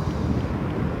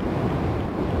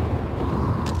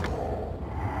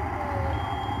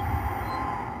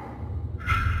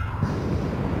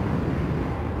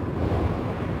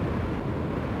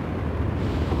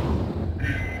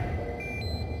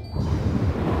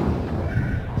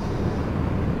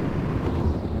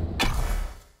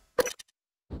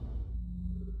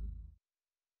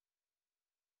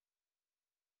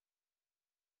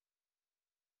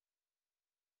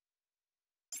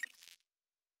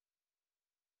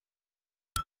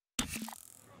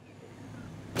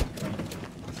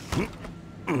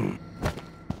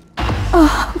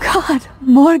 Oh, God,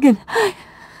 Morgan.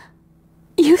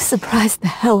 You surprise the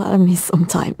hell out of me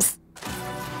sometimes.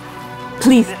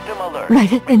 Please,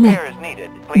 write it in there.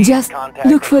 Just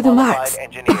look for the marks.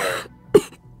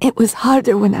 It was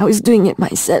harder when I was doing it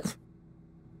myself.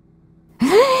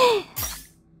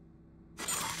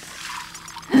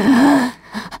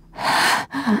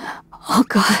 Oh,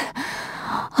 God.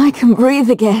 I can breathe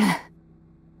again.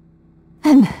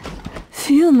 And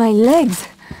feel my legs.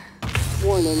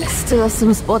 Warning. Still have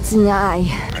some spots in the eye.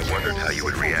 I wondered how you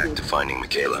would react to finding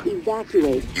Michaela.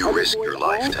 Evacuate. You risked your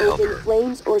life to help her.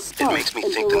 It makes me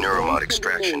think the Neuromod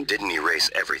extraction didn't erase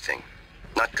everything.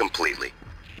 Not completely.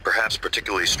 Perhaps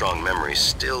particularly strong memories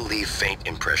still leave faint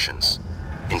impressions.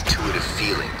 Intuitive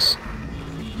feelings.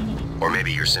 Or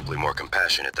maybe you're simply more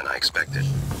compassionate than I expected.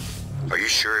 Are you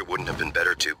sure it wouldn't have been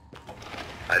better to...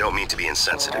 I don't mean to be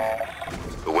insensitive,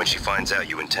 but when she finds out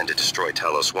you intend to destroy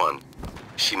Talos 1,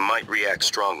 she might react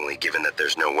strongly given that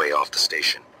there's no way off the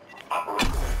station.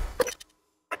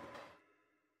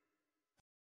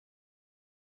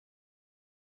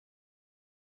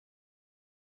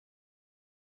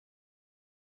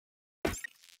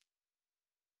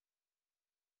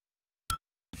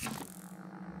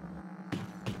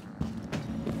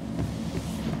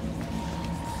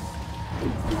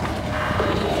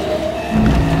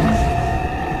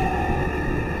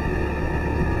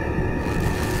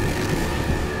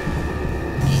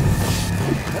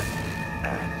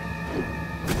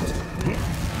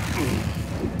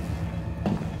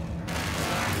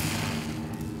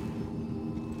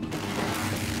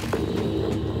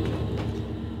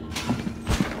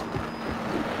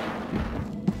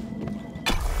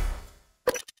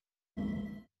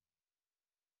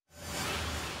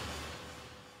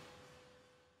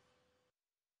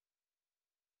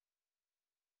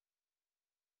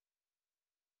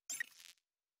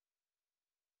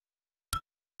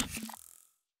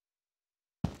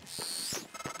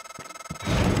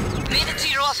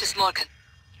 office, Morgan.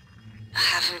 I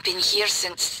haven't been here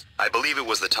since... I believe it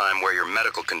was the time where your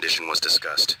medical condition was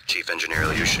discussed, Chief Engineer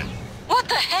Ilyushin. What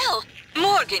the hell?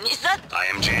 Morgan, is that... I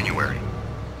am January.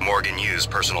 Morgan Yu's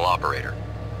personal operator.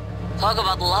 Talk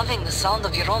about loving the sound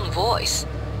of your own voice.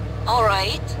 All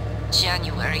right,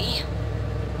 January.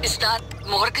 Is that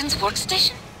Morgan's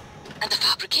workstation? And the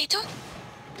fabricator?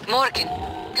 Morgan,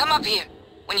 come up here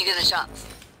when you get a chance.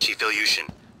 Chief Ilyushin,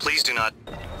 please do not...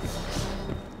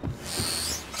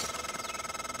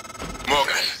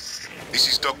 Morgan, this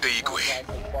is Dr. Igwe.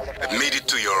 I've made it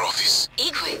to your office.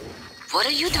 Igwe, what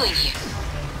are you doing here?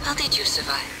 How did you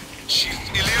survive? Chief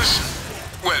Ilyushin.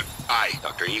 Well,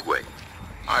 Dr. Igwe.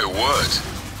 My word.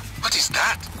 What is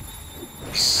that?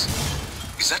 Is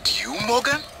that you,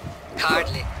 Morgan?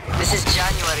 Hardly. This is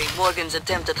January, Morgan's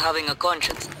attempt at having a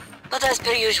conscience. But as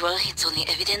per usual, it's only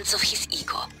evidence of his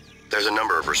ego. There's a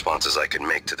number of responses I could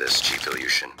make to this, Chief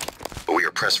Ilyushin. But we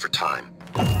are pressed for time.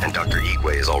 And Dr.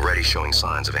 Igwe is already showing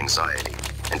signs of anxiety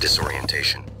and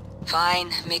disorientation.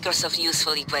 Fine. Make yourself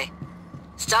useful, Igwe.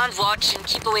 Stand watch and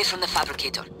keep away from the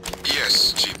fabricator.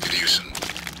 Yes, Chief Ilyushin.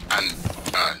 And,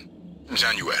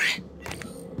 January.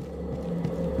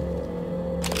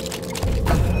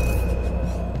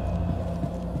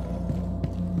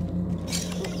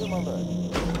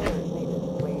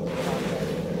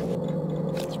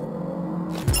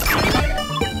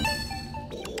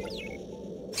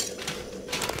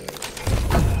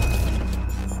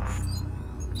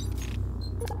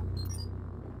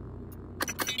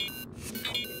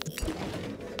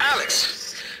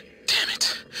 Alex! Damn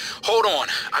it. Hold on.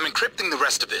 I'm encrypting the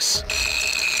rest of this.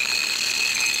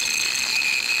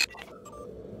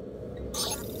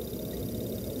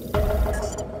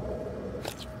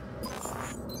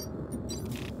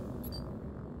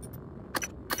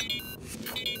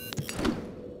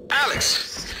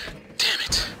 Alex! Damn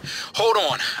it. Hold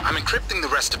on. I'm encrypting the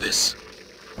rest of this.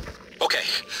 Okay.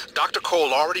 Dr.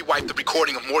 Cole already wiped the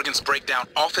recording of Morgan's breakdown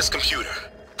off his computer.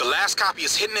 The last copy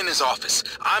is hidden in his office.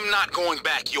 I'm not going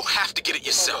back. You'll have to get it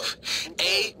yourself.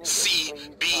 A-C-B-A-C.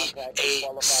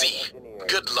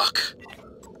 Good luck.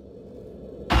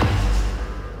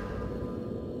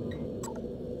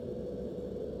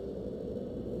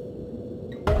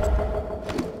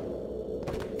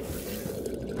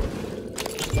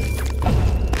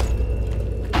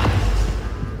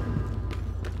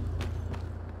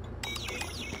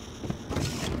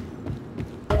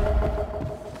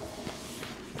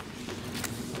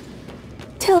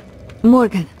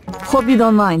 Morgan, hope you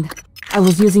don't mind. I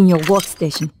was using your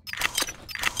workstation.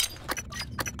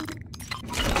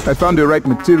 I found the right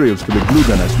materials for the glue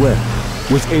gun as well.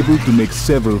 Was able to make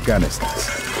several canisters.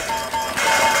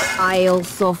 I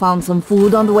also found some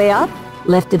food on the way up.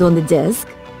 Left it on the desk.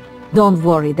 Don't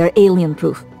worry, they're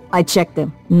alien-proof. I checked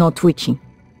them, no twitching.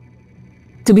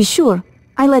 To be sure,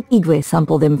 I let Igwe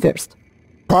sample them first.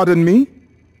 Pardon me?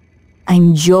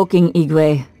 I'm joking,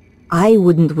 Igwe. I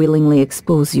wouldn't willingly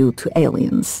expose you to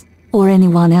aliens, or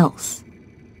anyone else.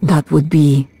 That would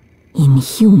be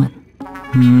inhuman.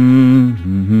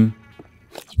 Mm-hmm.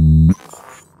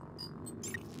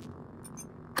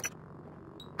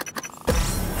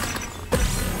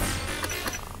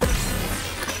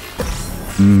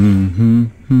 Mm-hmm.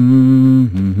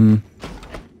 Mm-hmm.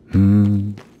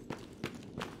 Mm-hmm.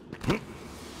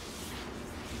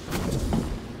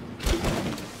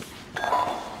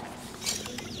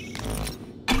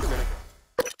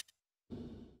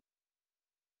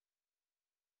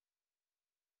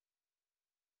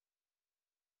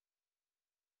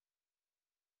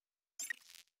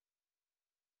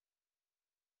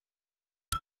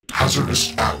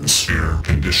 Hazardous atmosphere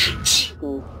conditions.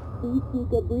 Please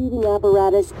seek a breathing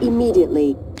apparatus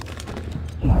immediately.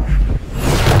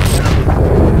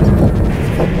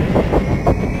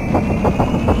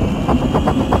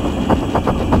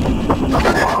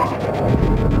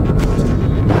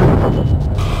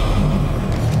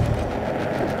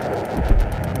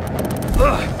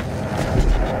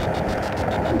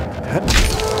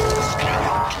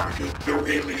 No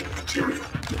alien material.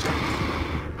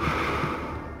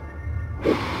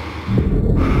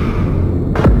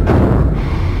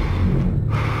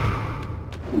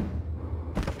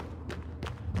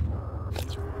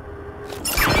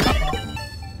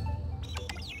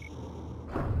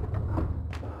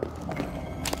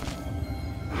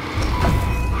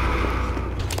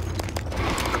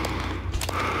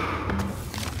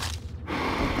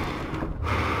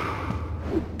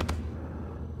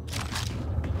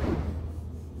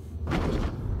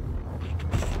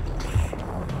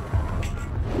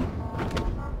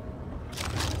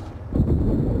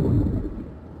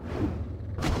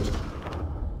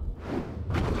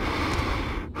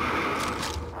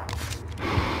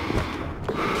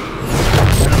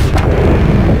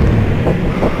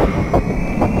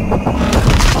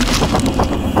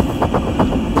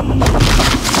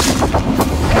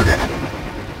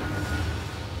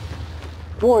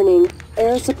 Warning,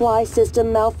 air supply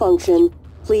system malfunction.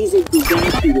 Please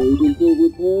evacuate until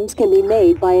repairs can be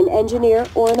made by an engineer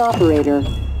or an operator.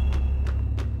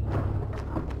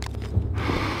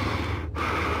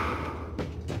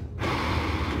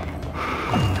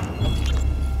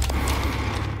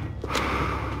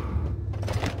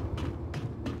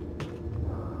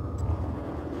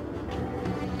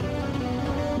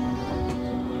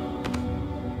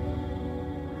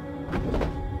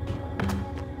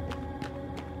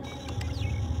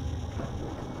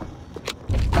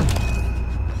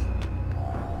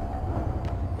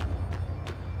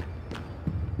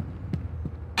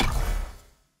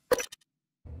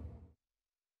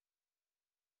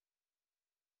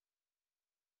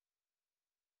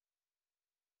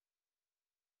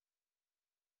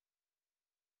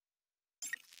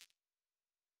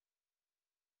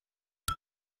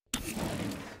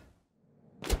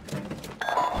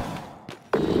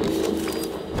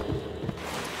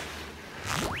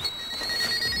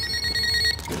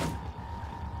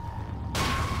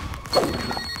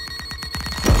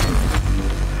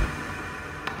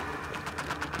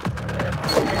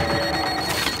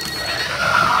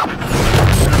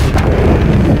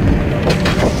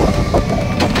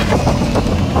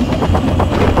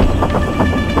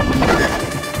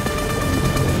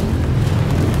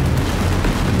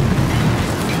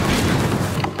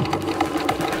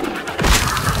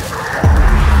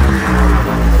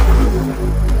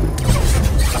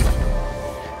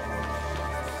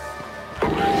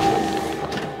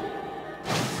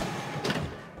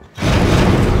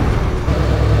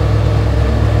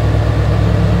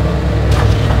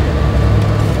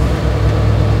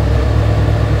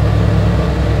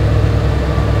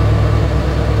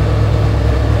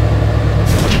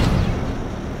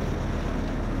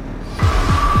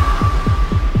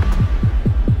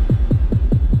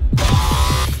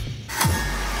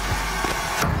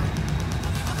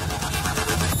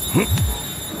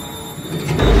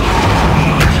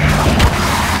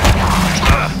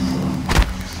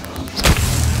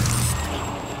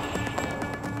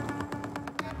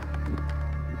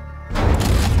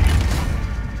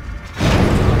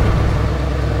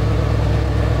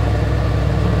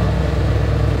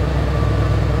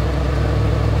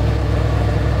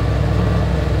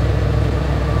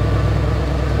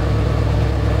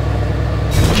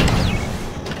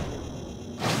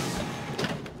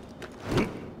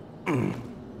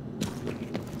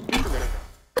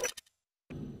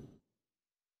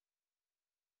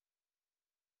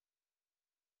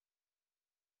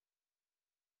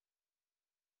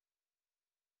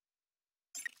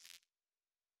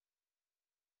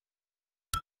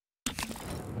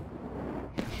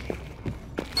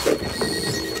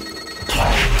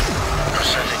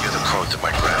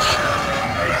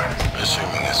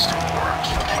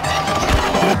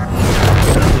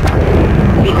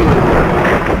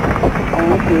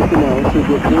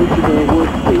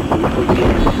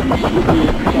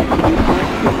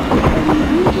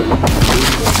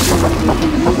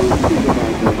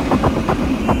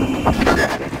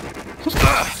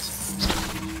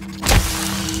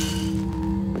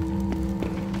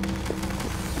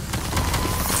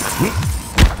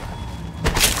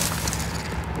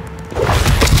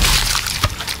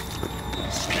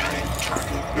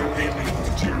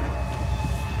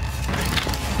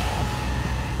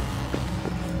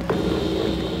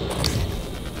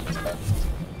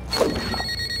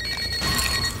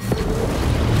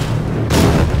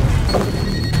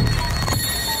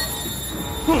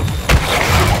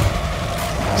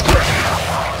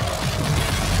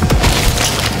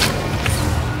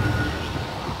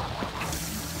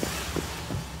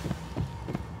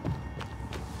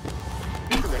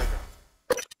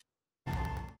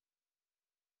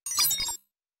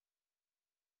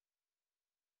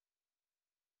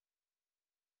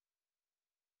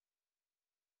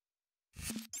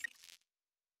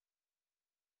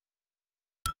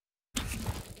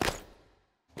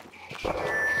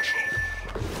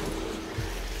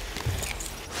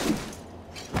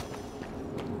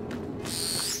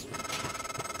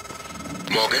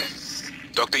 Morgan?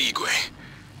 Dr. Igwe,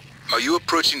 are you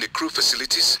approaching the crew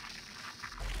facilities?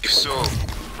 If so,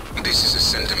 this is a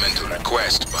sentimental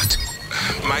request, but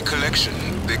my collection,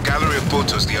 the gallery of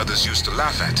photos the others used to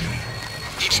laugh at.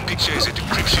 Each picture is a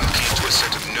decryption key to a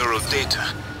set of neural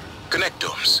data,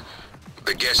 connectomes,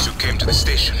 the guests who came to the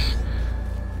station.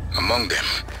 Among them,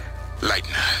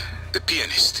 Leitner, the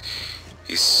pianist,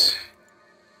 is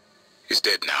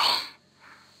dead now.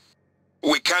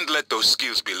 We can't let those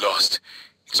skills be lost.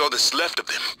 It's all that's left of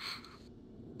them.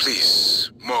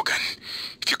 Please, Morgan,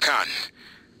 if you can,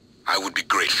 I would be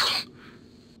grateful.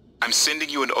 I'm sending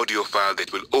you an audio file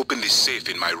that will open this safe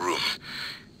in my room.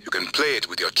 You can play it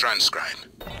with your transcribe.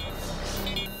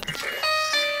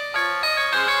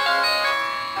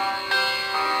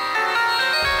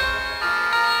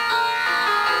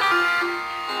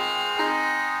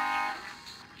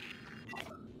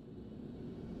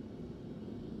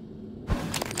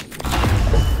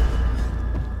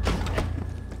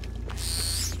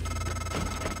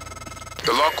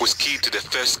 The lock was keyed to the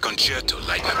first concerto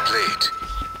Leitner played.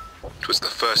 It was the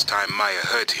first time Maya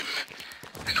heard him,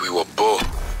 and we were both.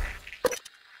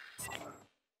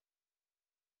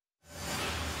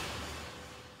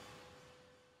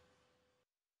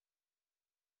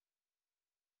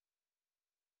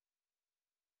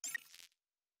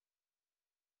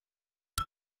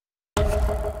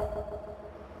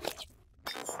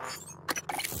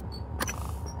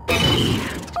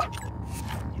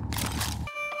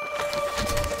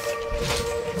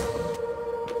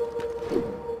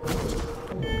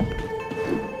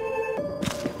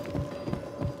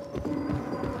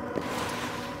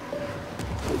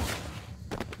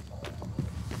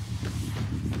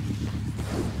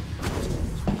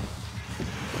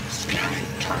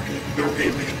 No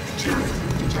alien material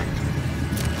detected.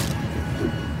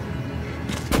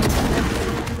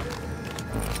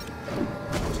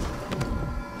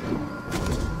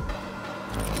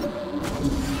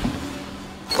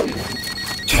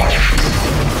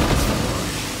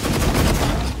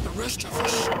 The rest of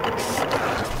us.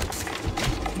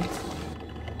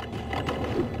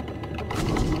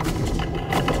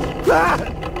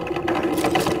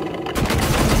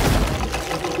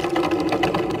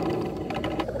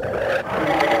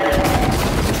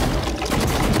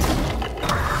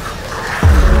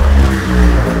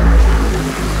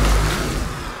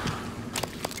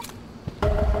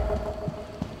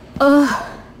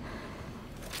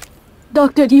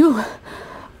 Dr. Yu,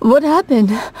 what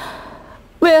happened?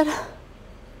 Where?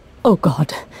 Oh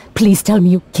God, please tell me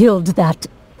you killed that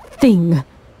thing.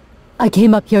 I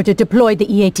came up here to deploy the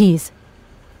EATs.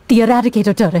 The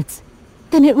Eradicator turrets.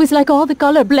 Then it was like all the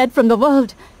color bled from the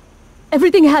world.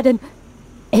 Everything had an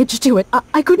edge to it.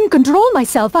 I couldn't control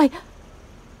myself.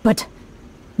 But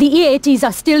the EATs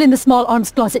are still in the small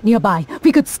arms closet nearby.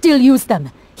 We could still use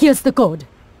them. Here's the code.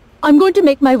 I'm going to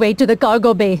make my way to the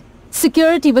cargo bay.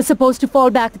 Security was supposed to fall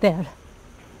back there.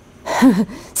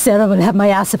 Sarah will have my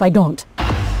ass if I don't.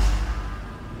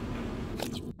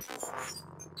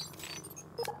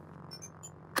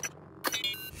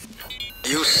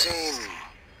 You seem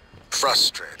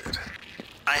frustrated.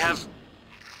 I have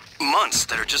months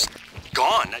that are just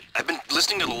gone. I've been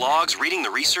listening to the logs, reading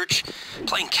the research,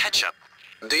 playing catch-up.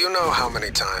 Do you know how many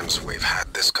times we've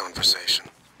had this conversation?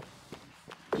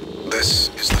 This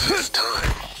is the 5th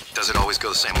time. Does it always go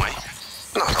the same way?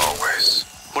 Not always.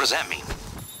 What does that mean?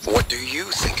 What do you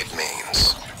think it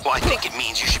means? Well, I think it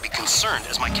means you should be concerned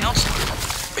as my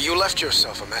counselor. You left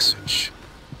yourself a message.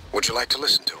 Would you like to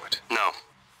listen to it? No.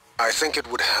 I think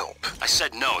it would help. I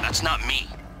said no, that's not me.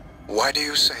 Why do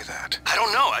you say that? I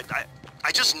don't know,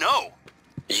 I just know.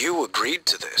 You agreed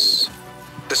to this.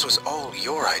 This was all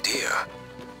your idea.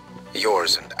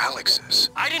 Yours and Alex's.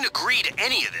 I didn't agree to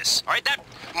any of this, all right? That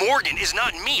Morgan is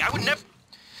not me. I would never...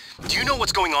 Do you know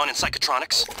what's going on in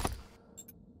Psychotronics?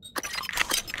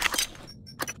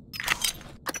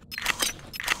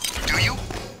 Do you?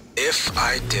 If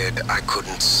I did, I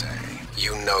couldn't say.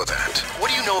 You know that.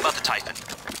 What do you know about the Typhon?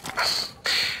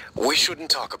 We shouldn't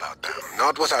talk about them.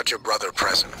 Not without your brother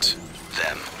present.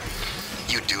 Them?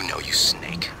 You do know, you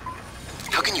snake.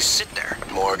 How can you sit there?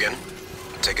 Morgan,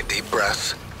 take a deep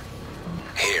breath.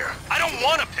 Here. I don't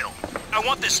want a pill. I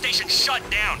want this station shut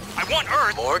down. I want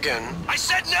Earth. Morgan. I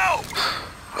said no!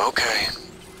 Okay.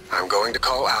 I'm going to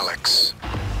call Alex.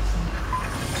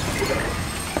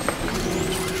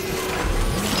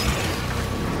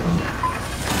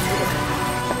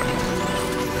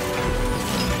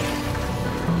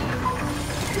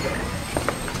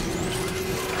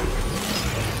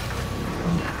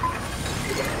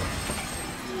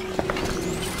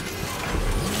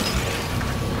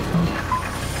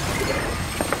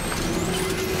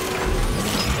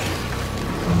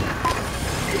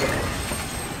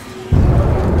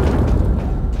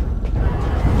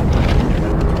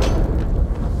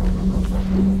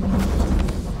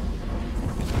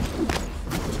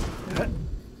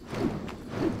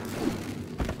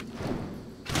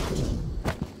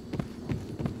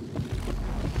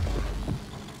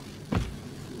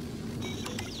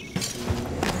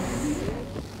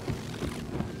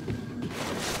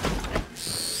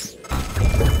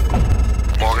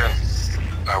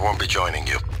 Joining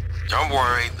you. Don't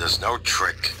worry, there's no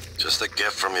trick. Just a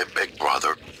gift from your big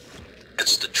brother.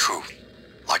 It's the truth.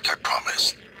 like I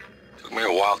promised. Took me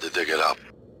a while to dig it up.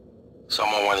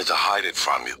 Someone wanted to hide it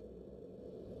from you.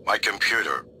 My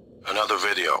computer, another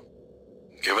video.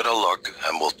 Give it a look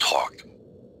and we'll talk.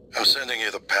 I'm sending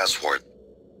you the password,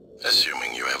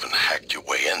 assuming you haven't hacked your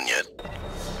way in yet.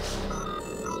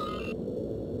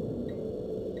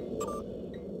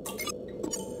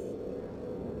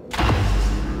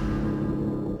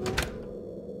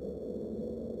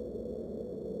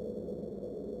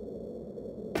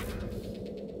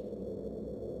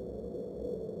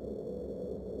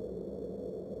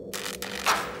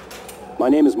 My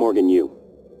name is Morgan Yu.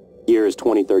 Year is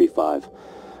 2035.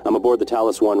 I'm aboard the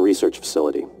Talos 1 research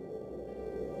facility.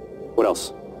 What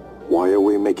else? Why are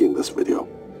we making this video?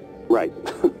 Right.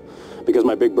 Because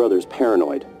my big brother is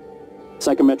paranoid.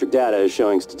 Psychometric data is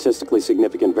showing statistically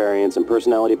significant variance in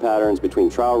personality patterns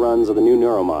between trial runs of the new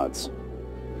Neuromods.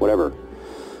 Whatever.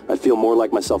 I feel more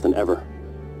like myself than ever.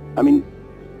 I mean,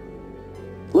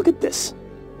 look at this.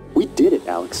 We did it,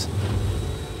 Alex.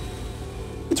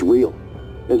 It's real.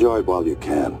 Enjoy it while you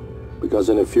can, because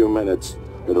in a few minutes,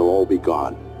 it'll all be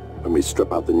gone when we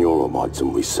strip out the Neuromods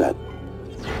and reset.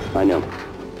 I know,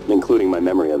 including my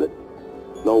memory of it.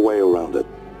 No way around it.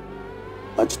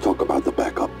 Let's talk about the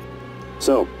backup.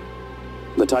 So,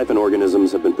 the Typhon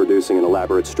organisms have been producing an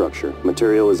elaborate structure.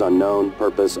 Material is unknown,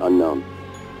 purpose unknown.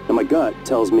 And my gut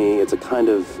tells me it's a kind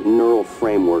of neural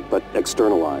framework, but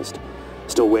externalized.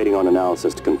 Still waiting on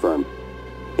analysis to confirm.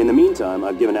 In the meantime,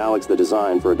 I've given Alex the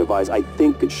design for a device I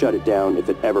think could shut it down if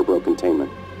it ever broke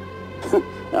containment.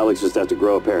 Alex just has to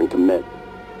grow a pair and commit.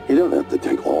 You don't have to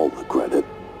take all the credit.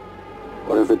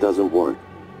 What if it doesn't work?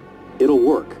 It'll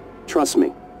work. Trust me.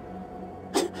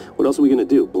 What else are we gonna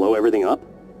do? Blow everything up?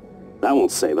 That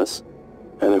won't save us.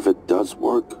 And if it does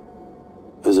work,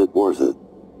 is it worth it?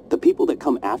 The people that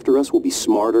come after us will be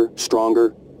smarter,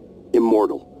 stronger,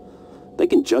 immortal. They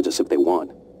can judge us if they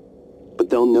want. But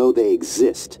they'll know they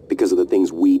exist because of the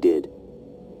things we did.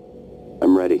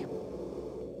 I'm ready.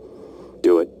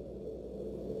 Do it.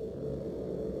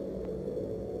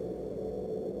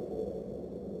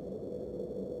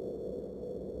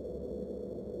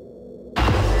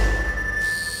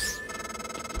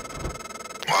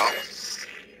 Well,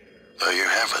 there you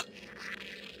have it.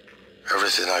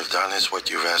 Everything I've done is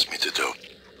what you've asked me to do.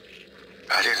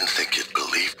 I didn't think you'd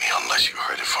believe me unless you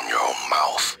heard it from your own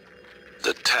mouth.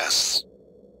 The tests,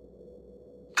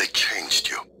 they changed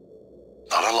you.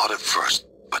 Not a lot at first,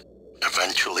 but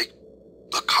eventually,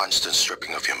 the constant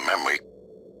stripping of your memory,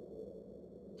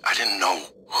 I didn't know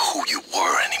who you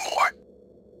were anymore.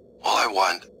 All I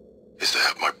want is to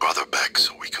have my brother back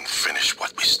so we can finish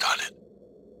what we started.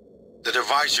 The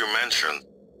device you mentioned,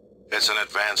 it's an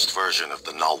advanced version of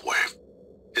the null wave.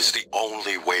 It's the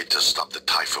only way to stop the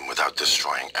Typhon without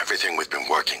destroying everything we've been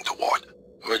working toward.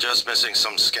 We're just missing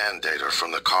some scan data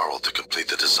from the Coral to complete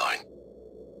the design.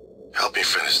 Help me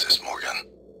finish this, Morgan.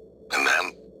 And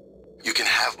then, you can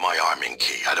have my arming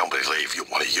key. I don't believe you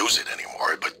want to use it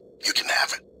anymore, but you can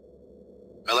have it.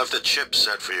 I left the chip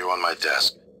set for you on my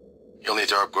desk. You'll need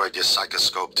to upgrade your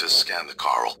psychoscope to scan the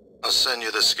Coral. I'll send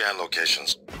you the scan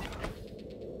locations.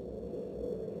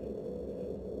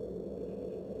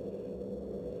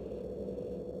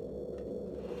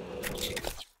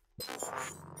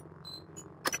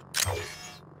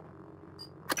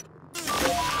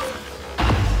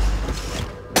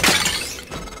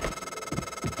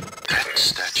 That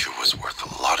statue was worth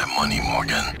a lot of money,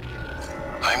 Morgan.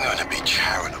 I'm going to be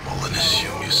charitable and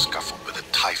assume you scuffled with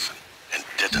a Typhon and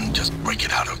didn't just break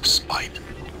it out of spite.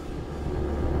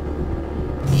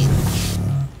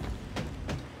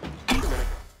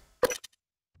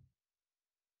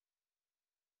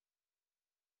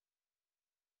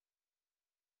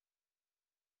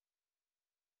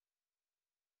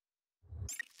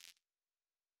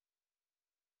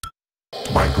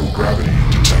 Microgravity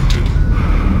detected.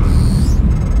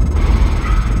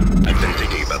 I've been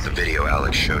thinking about the video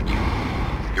Alex showed you.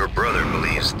 Your brother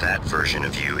believes that version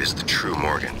of you is the true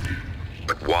Morgan.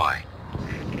 But why?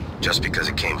 Just because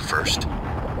it came first?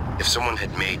 If someone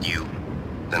had made you,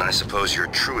 then I suppose your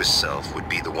truest self would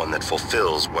be the one that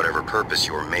fulfills whatever purpose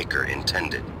your maker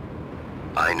intended.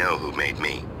 I know who made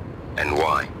me, and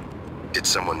why. Did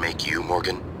someone make you,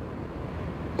 Morgan?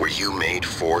 Were you made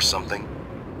for something?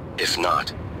 If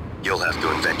not, you'll have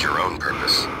to invent your own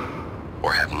purpose,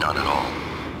 or have none at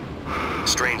all.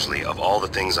 Strangely, of all the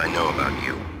things I know about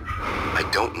you, I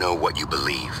don't know what you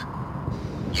believe.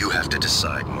 You have to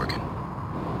decide, Morgan.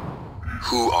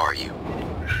 Who are you?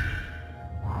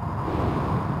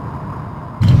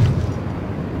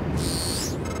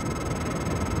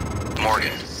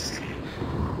 Morgan,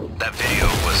 that video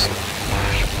was...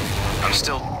 I'm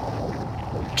still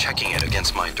checking it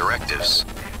against my directives.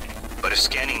 But if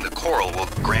scanning the coral will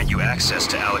grant you access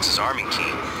to Alex's arming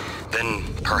key, then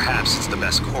perhaps it's the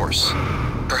best course.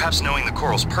 Perhaps knowing the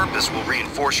coral's purpose will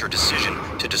reinforce your decision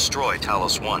to destroy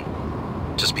Talos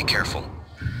 1. Just be careful.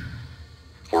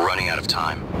 We're running out of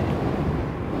time.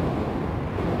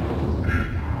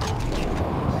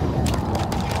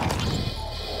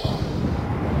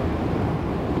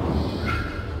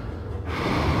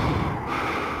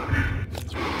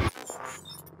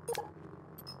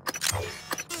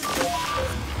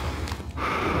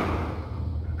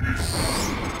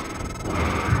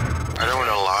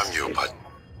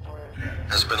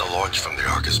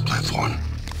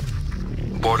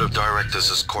 Directors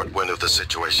has caught wind of the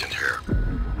situation here.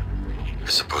 I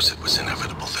suppose it was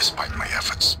inevitable despite my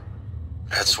efforts.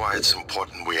 That's why it's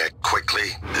important we act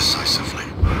quickly, decisively.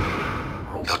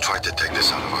 They'll try to take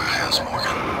this out of our hands,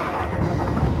 Morgan.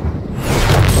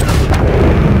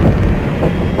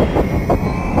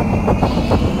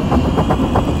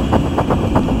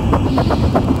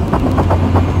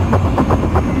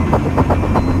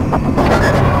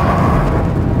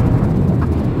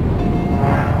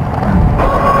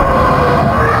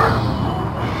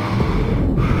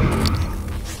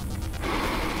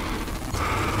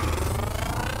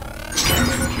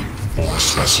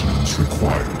 Specimens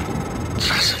required.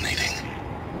 Fascinating.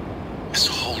 It's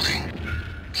holding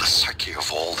the psyche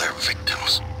of all their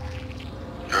victims.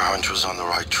 Your hunch was on the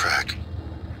right track.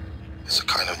 It's a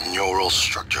kind of neural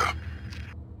structure.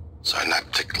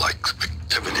 Synaptic-like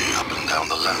activity up and down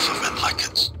the length of it, like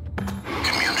it's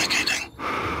communicating.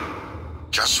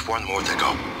 Just one more to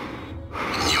go.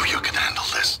 I knew you could handle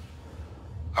this.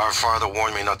 Our father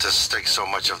warned me not to stake so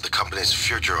much of the company's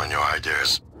future on your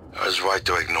ideas. I was right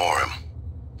to ignore him.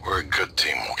 We're a good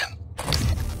team, Morgan.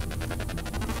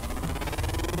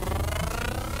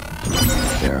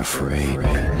 They're afraid.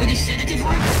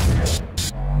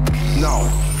 No.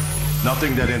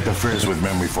 Nothing that interferes with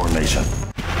memory formation.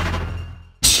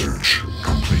 Search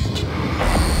complete.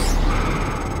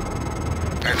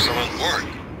 Excellent work.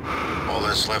 All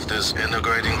that's left is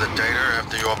integrating the data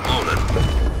after you upload it.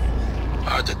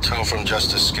 Hard to tell from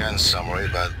just a scan summary,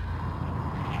 but...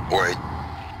 Wait.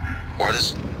 What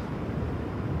is...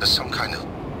 There's some kind of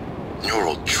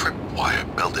neural tripwire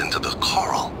built into the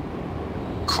coral.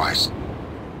 Christ.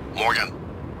 Morgan,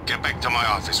 get back to my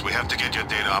office. We have to get your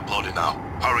data uploaded now.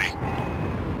 Hurry.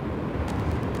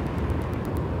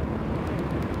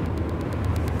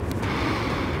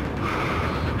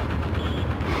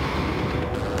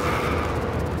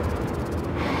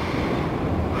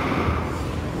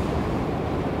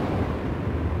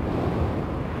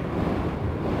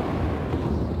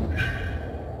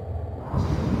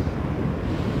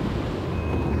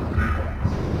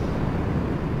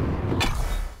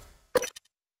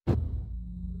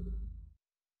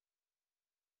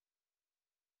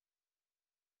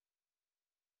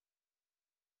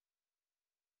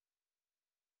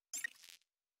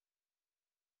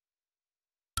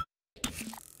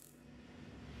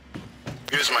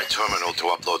 Use my terminal to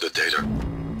upload the data.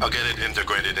 I'll get it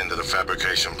integrated into the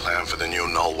fabrication plan for the new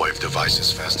null wave device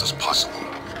as fast as possible.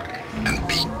 And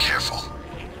be careful.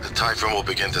 The Typhon will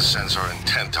begin to sense our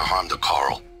intent to harm the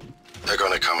coral. They're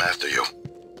gonna come after you.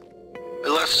 I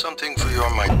left something for you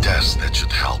on my desk that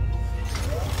should help.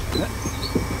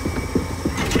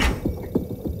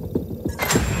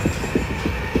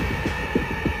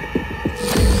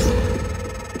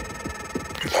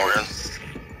 Morgan,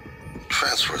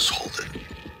 transfers hold it.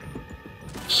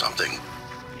 Something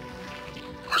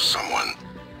or someone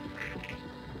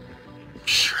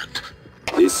should.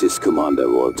 This is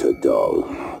Commander Walter Dahl.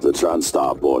 The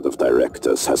TranStar Board of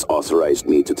Directors has authorized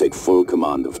me to take full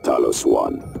command of Talos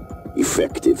 1,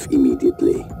 effective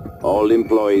immediately. All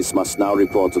employees must now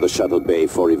report to the Shuttle Bay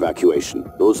for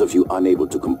evacuation. Those of you unable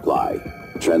to comply,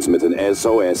 transmit an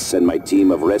SOS and my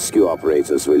team of rescue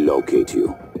operators will locate you.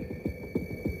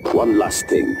 One last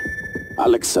thing.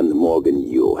 Alex and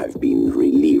Morgan Yu have been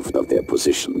relieved of their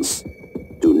positions.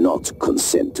 Do not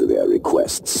consent to their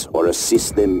requests or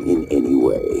assist them in any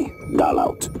way. Dahl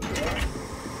out.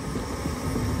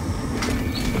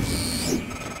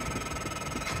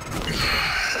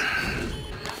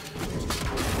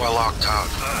 We're locked out.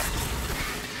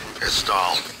 It's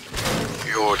Dahl.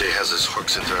 He already has his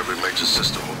hooks into every major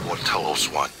system aboard Talos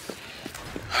 1.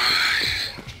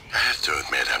 I have to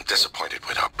admit, I'm disappointed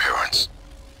with our parents.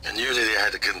 I knew that he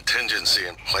had a contingency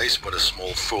in place, but a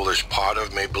small foolish part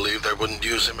of me believed they wouldn't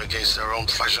use him against their own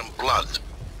flesh and blood.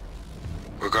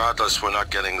 Regardless, we're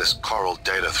not getting this coral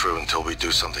data through until we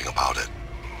do something about it.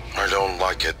 I don't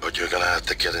like it, but you're gonna have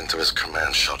to get into his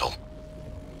command shuttle.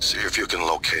 See if you can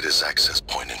locate his access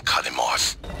point and cut him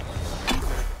off.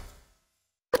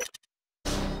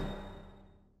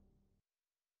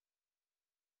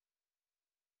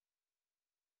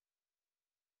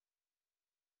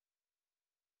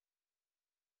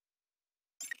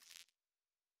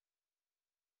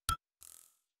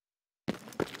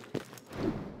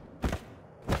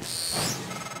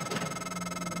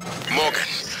 Morgan,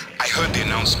 I heard the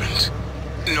announcement.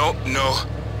 No,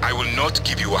 I will not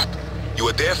give you up. You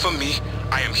are there for me,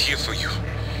 I am here for you.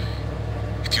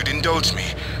 If you'd indulge me,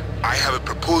 I have a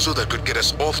proposal that could get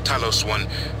us off Talos 1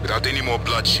 without any more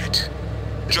bloodshed.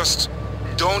 Just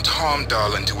don't harm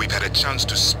Dahl until we've had a chance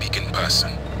to speak in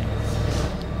person.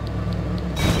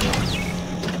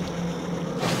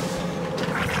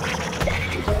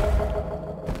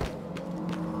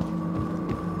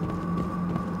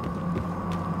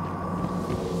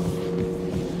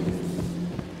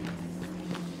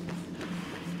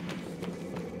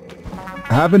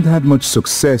 I haven't had much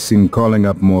success in calling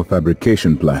up more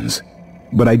fabrication plans,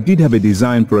 but I did have a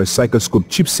design for a psychoscope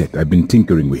chipset I've been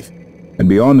tinkering with. I'd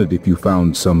be honored if you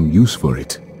found some use for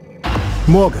it.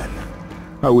 Morgan,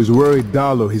 I was worried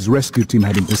Dahl or his rescue team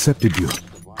had intercepted you.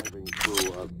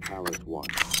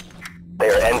 They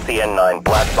are NCN-9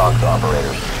 black box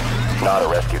operators, not a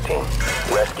rescue team.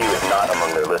 Rescue is not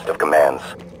among their list of commands.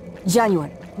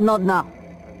 January, not now.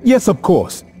 Yes, of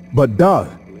course, but Dahl,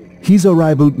 his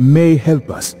arrival may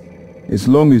help us, as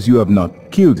long as you have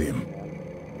not killed him.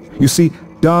 You see,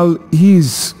 Dahl,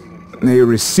 he's a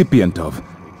recipient of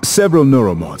several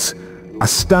Neuromods, a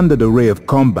standard array of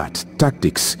combat,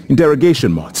 tactics,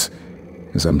 interrogation mods.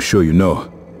 As I'm sure you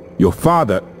know, your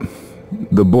father,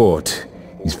 the board,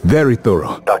 is very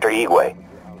thorough. Dr. Igwe,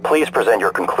 please present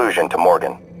your conclusion to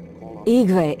Morgan.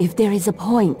 Igwe, if there is a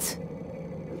point.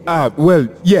 Well,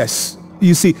 yes.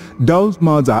 You see, Dahl's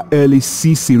mods are early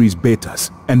C-series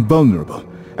betas and vulnerable.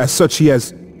 As such, he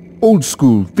has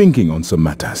old-school thinking on some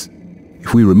matters.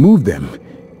 If we remove them,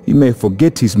 he may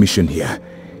forget his mission here,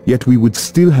 yet we would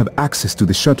still have access to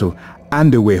the shuttle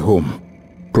and a way home,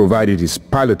 provided his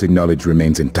piloting knowledge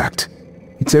remains intact.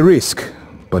 It's a risk,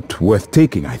 but worth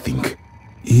taking, I think.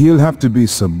 He'll have to be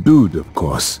subdued, of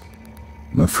course.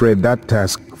 I'm afraid that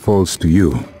task falls to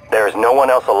you. There is no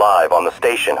one else alive on the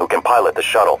station who can pilot the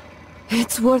shuttle.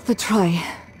 It's worth a try.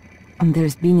 And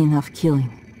there's been enough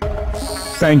killing.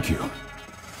 Thank you.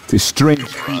 It's a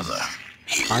strange brother.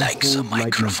 He likes a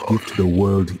microphone. Gift the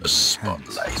world a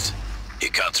spotlight. He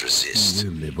can't resist. He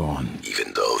will live on.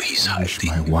 Even though he's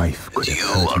hiding. My wife could you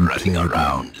have are running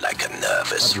around like a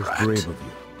nervous rat. Brave of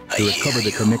you. I To recover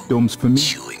the connectomes for me?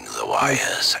 Chewing the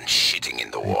wires and shitting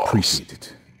in the walls. I appreciate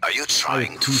it. Are you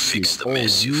trying to fix the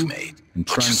mess you've made?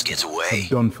 Or just get away?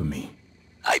 Done for me.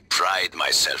 I pride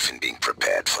myself in being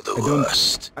prepared for the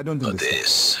worst. I don't but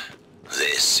understand.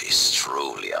 this is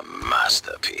truly a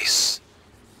masterpiece.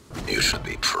 You should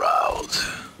be proud.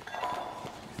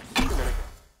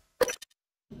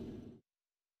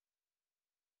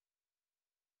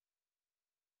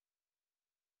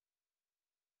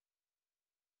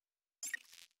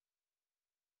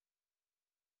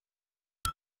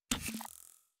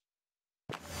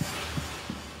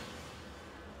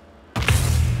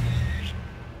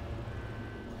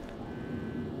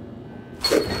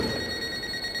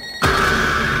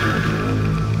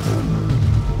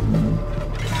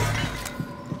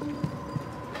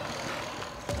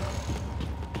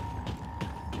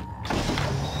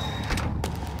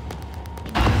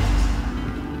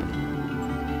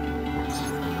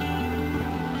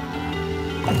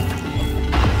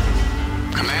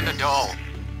 Dahl,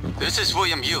 this is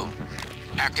William Yu,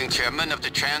 acting chairman of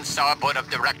the TranStar Board of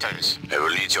Directors. I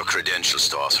will need your credentials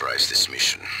to authorize this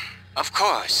mission. Of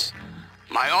course.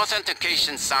 My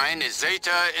authentication sign is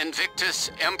Zeta Invictus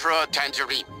Emperor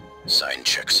Tangerine. Sign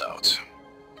checks out.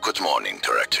 Good morning,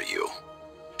 Director Yu.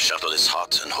 Shuttle is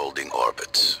hot and holding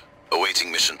orbit.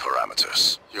 Awaiting mission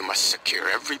parameters. You must secure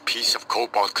every piece of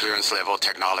Cobalt clearance level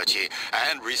technology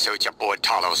and research aboard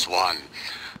Talos 1.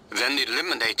 Then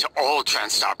eliminate all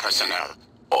TranStar personnel.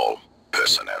 All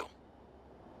personnel?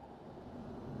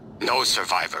 No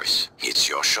survivors. It's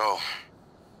your show.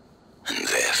 And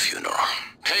their funeral.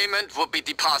 Payment will be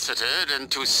deposited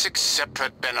into 6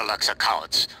 separate Benelux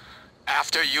accounts.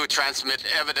 After you transmit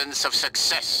evidence of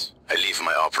success. I leave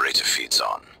my operator feeds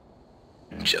on.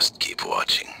 Just keep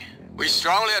watching. We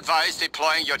strongly advise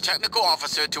deploying your technical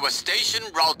officer to a station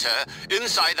router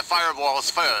inside the firewalls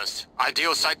first.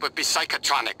 Ideal site would be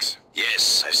Psychotronics.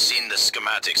 Yes, I've seen the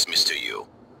schematics, Mr. Yu.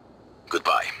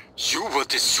 Goodbye. You will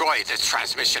destroy this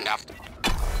transmission after...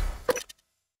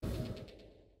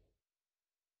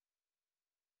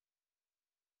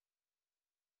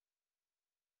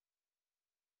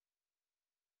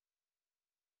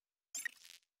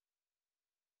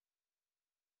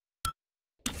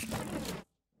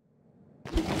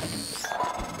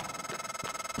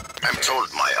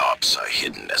 told my ops are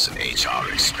hidden as an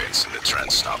HR expense in the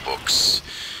TranStar books.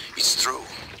 It's true.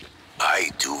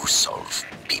 I do solve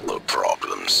people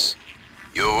problems.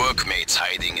 Your workmates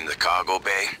hiding in the cargo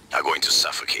bay are going to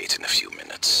suffocate in a few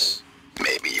minutes.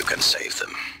 Maybe you can save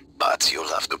them, but you'll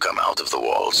have to come out of the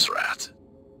walls, Rat.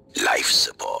 Life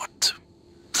support.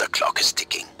 The clock is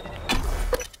ticking.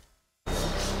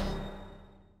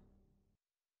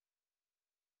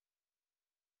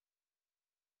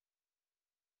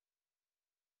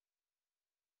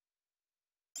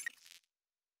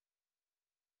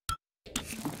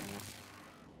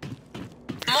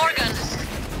 Morgan!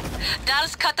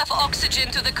 Dahl's cut off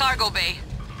oxygen to the cargo bay.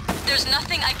 There's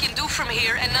nothing I can do from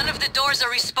here, and none of the doors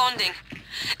are responding.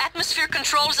 Atmosphere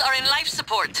controls are in life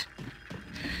support.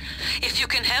 If you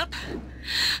can help,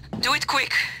 do it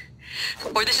quick,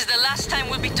 or this is the last time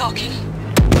we'll be talking.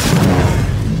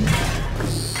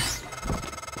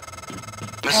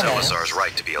 Miss Elazar is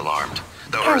right to be alarmed,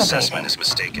 though her assessment is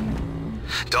mistaken.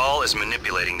 Dahl is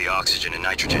manipulating the oxygen and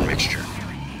nitrogen mixture.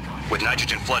 With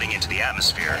nitrogen flooding into the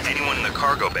atmosphere, anyone in the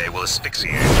cargo bay will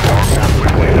asphyxiate far more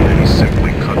quickly than any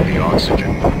simply cut the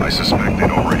oxygen. I suspect they'd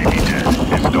already be dead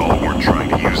if Dahl weren't trying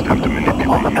to use them to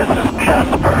manipulate you. This is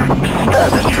Jasper.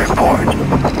 Status report.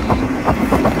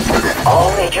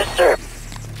 All major service.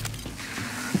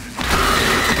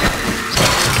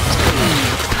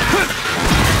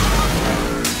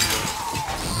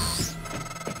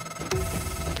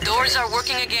 Doors are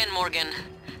working again, Morgan.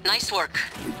 Nice work.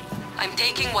 I'm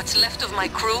taking what's left of my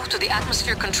crew to the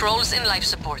atmosphere controls in life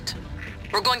support.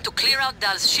 We're going to clear out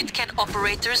Dahl's shit-can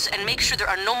operators and make sure there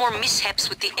are no more mishaps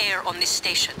with the air on this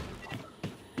station.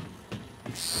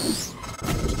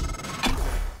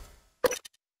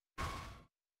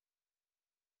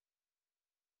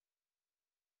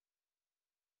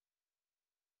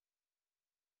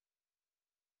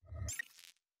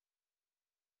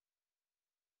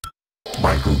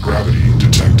 Microgravity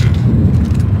detected.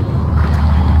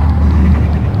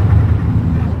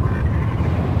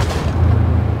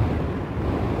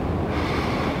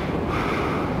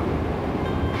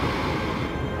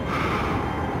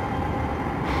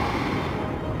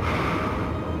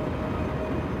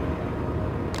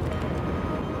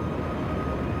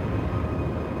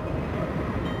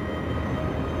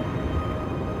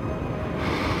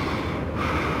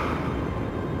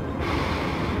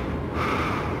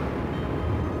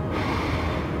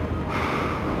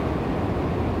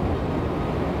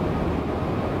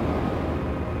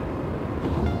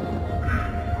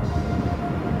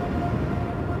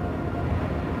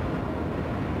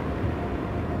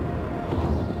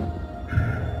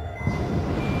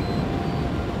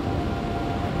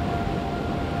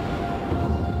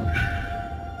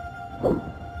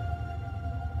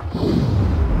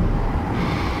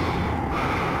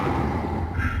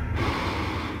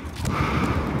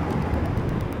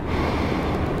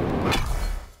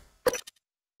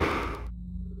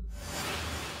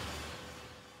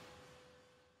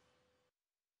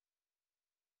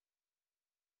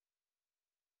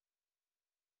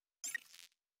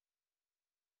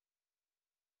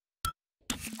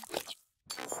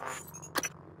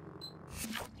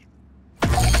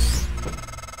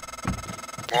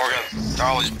 Morgan,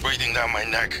 Dahl is breathing down my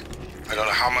neck. I don't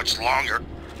know how much longer.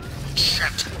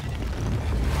 Shit.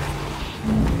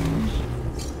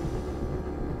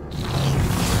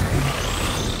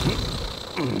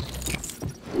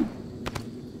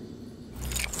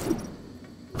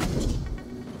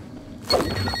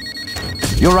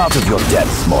 You're out of your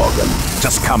depth, Morgan.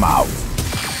 Just come out.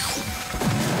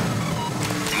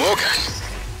 Morgan,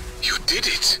 you did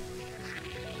it.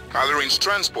 I'll arrange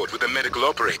transport with the medical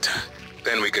operator.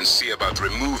 Then we can see about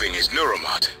removing his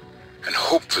neuromod. And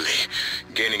hopefully,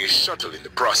 gaining his shuttle in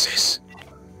the process.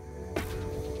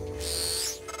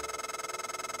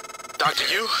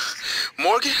 Dr. Yu?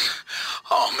 Morgan?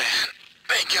 Oh man,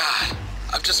 thank God.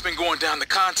 I've just been going down the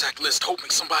contact list hoping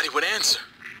somebody would answer.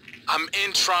 I'm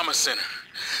in trauma center.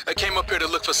 I came up here to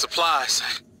look for supplies.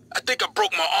 I think I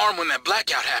broke my arm when that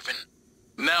blackout happened.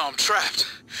 Now I'm trapped.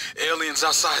 Aliens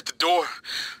outside the door.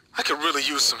 I could really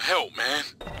use some help, man.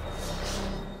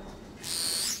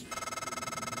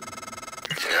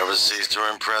 You never cease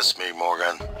to impress me,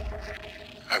 Morgan.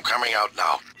 I'm coming out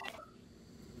now.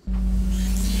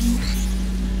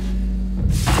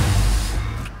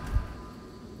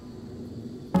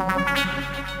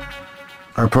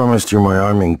 I promised you my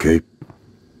arming cape.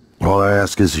 All I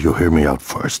ask is you hear me out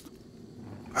first.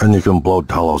 And you can blow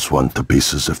Talos 1 to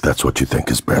pieces if that's what you think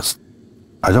is best.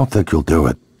 I don't think you'll do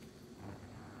it.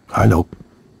 I know.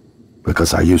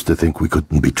 Because I used to think we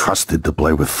couldn't be trusted to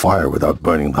play with fire without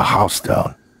burning the house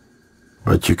down.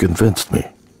 But you convinced me.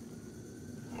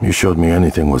 You showed me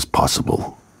anything was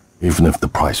possible, even if the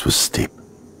price was steep.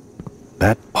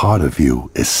 That part of you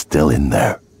is still in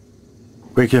there.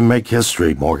 We can make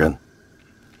history, Morgan.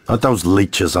 Not those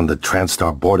leeches on the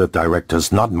TranStar board of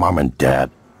directors, not Mom and Dad.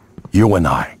 You and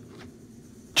I.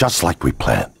 Just like we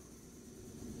planned.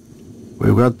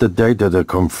 We've got the data to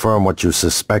confirm what you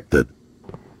suspected.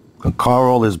 And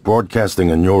Carl is broadcasting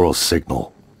a neural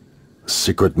signal. A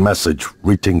secret message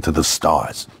reaching to the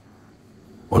stars.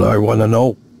 What I want to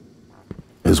know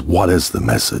is what is the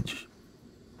message?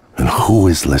 And who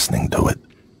is listening to it?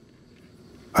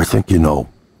 I think you know.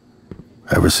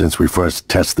 Ever since we first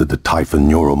tested the Typhon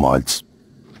Neuromods,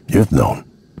 you've known.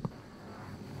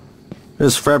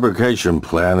 This fabrication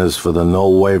plan is for the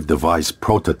null-wave device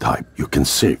prototype you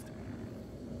conceived.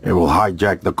 It will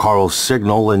hijack the Carl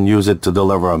signal and use it to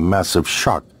deliver a massive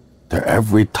shock to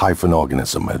every Typhon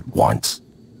organism at once.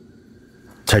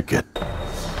 Take it.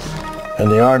 And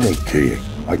the army key,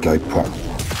 like I promised.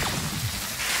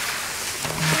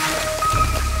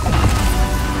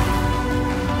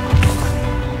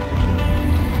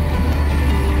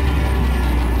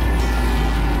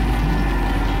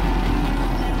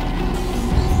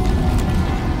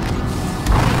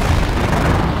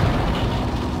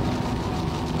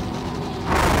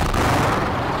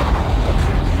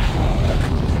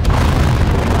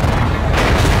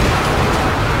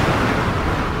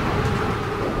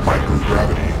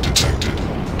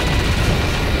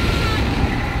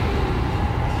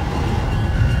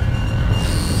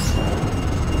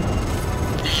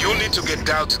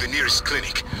 Dahl to the nearest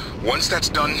clinic. Once that's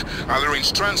done, I'll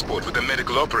arrange transport with the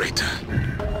medical operator.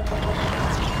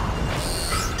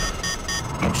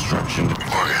 Obstruction.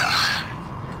 Morgan,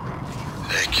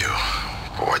 thank you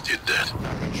for what you did.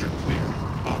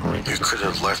 You could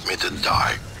have left me to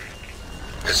die.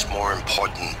 It's more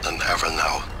important than ever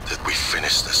now that we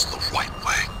finish this the right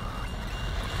way.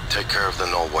 Take care of the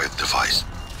null-wave device.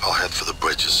 I'll head for the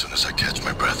bridge as soon as I catch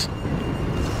my breath.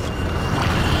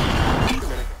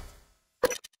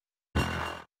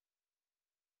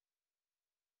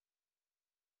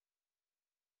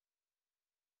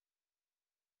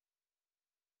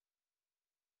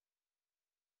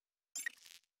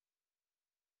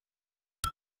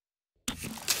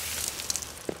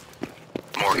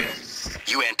 Morgan,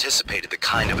 you anticipated the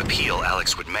kind of appeal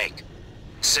Alex would make.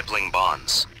 Sibling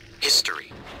bonds.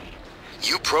 History.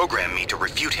 You programmed me to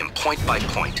refute him point by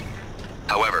point.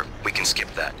 However, we can skip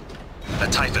that. A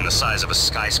Typhon the size of a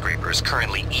skyscraper is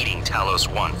currently eating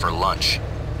Talos 1 for lunch.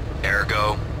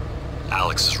 Ergo,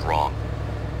 Alex is wrong.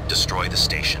 Destroy the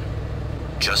station.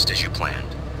 Just as you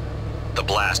planned. The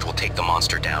blast will take the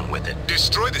monster down with it.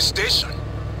 Destroy the station?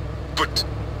 But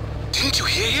didn't you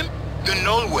hear him? The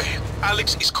null wave.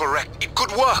 Alex is correct. It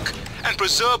could work and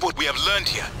preserve what we have learned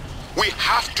here. We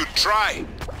have to try.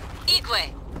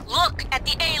 Igwe, look at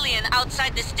the alien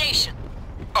outside the station.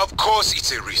 Of course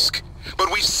it's a risk,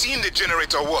 but we've seen the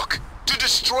generator work. To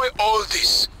destroy all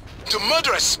this, to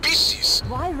murder a species.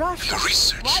 Why Russia? The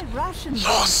research. Why Russian?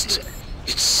 Lost.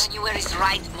 It's... January's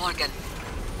right, Morgan.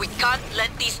 We can't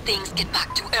let these things get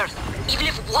back to Earth, even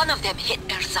if one of them hit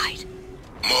Earthside.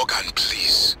 Morgan,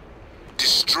 please.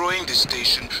 Destroying the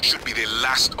station should be the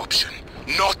last option,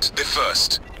 not the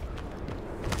first.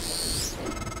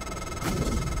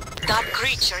 That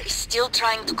creature is still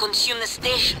trying to consume the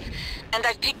station, and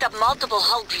I've picked up multiple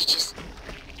hull breaches.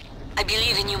 I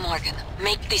believe in you, Morgan.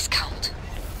 Make this count.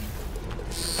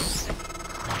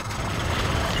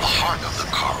 The heart of the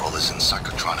Carl is in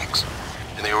Psychotronics,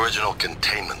 in the original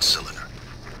containment cylinder.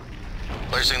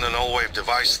 Placing the null-wave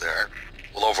device there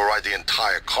will override the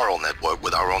entire Carl network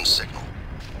with our own signal.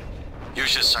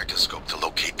 Use your psychoscope to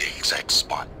locate the exact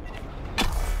spot.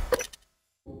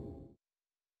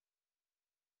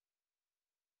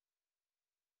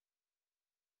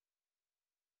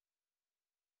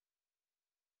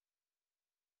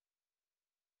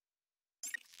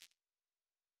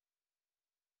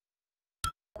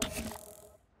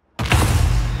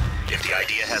 If the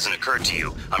idea hasn't occurred to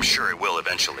you, I'm sure it will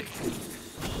eventually.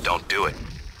 Don't do it.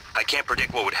 I can't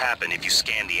predict what would happen if you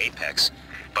scan the Apex,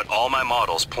 but all my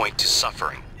models point to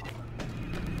suffering.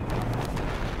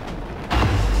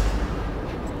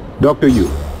 Dr. Yu,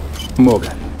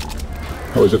 Morgan,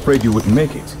 I was afraid you wouldn't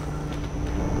make it.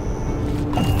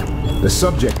 The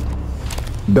subject,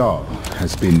 Dahl,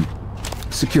 has been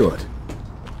secured.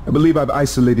 I believe I've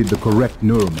isolated the correct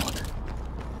neuromod.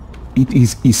 It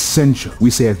is essential we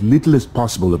say as little as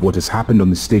possible of what has happened on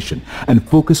the station and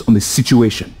focus on the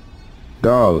situation.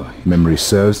 Dahl, if memory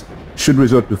serves, should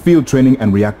resort to field training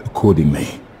and react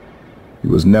accordingly. He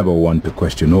was never one to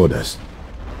question orders.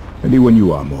 Ready when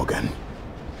you are, Morgan.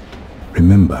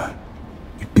 Remember,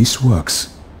 if this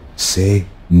works, Say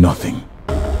nothing.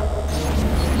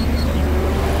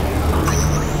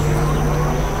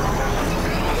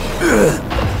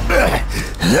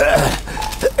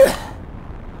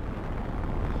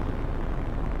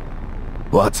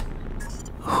 What?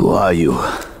 Who are you?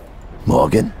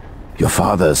 Morgan? Your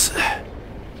father's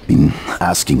been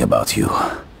asking about you.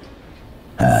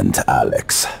 And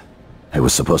Alex. I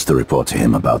was supposed to report to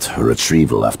him about her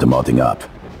retrieval after modding up.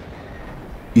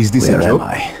 Is this Where a joke? am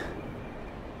I?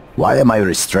 Why am I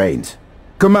restrained?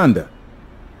 Commander,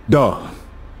 Dahl,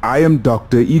 I am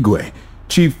Dr. Igwe,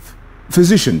 Chief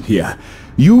Physician here.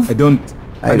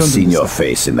 I've seen your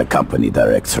face in the company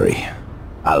directory.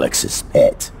 Alex's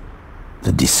pet.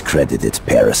 The discredited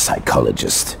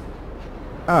parapsychologist.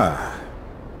 Ah.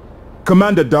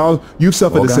 Commander Dahl, you've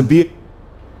suffered Morgan? a severe...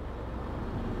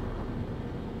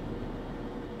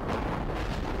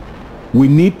 We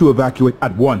need to evacuate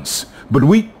at once, but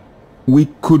we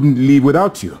couldn't leave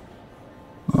without you.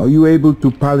 Are you able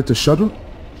to pilot a shuttle?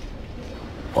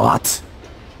 What?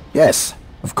 Yes,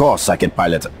 of course I can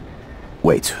pilot...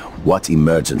 Wait, what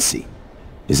emergency?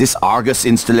 Is this Argus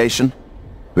installation?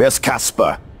 Where's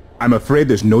Casper? I'm afraid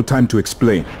there's no time to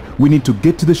explain. We need to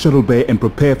get to the shuttle bay and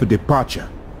prepare for departure.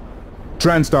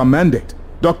 Transtar mandate.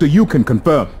 Dr. Yu can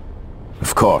confirm.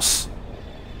 Of course.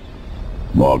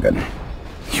 Morgan,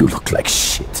 you look like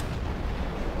shit.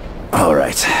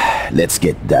 Alright, let's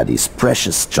get Daddy's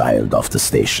precious child off the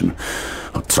station,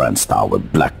 or Transtar will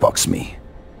blackbox me.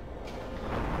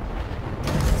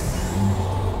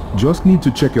 Just need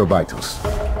to check your vitals.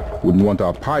 Wouldn't want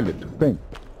our pilot to faint.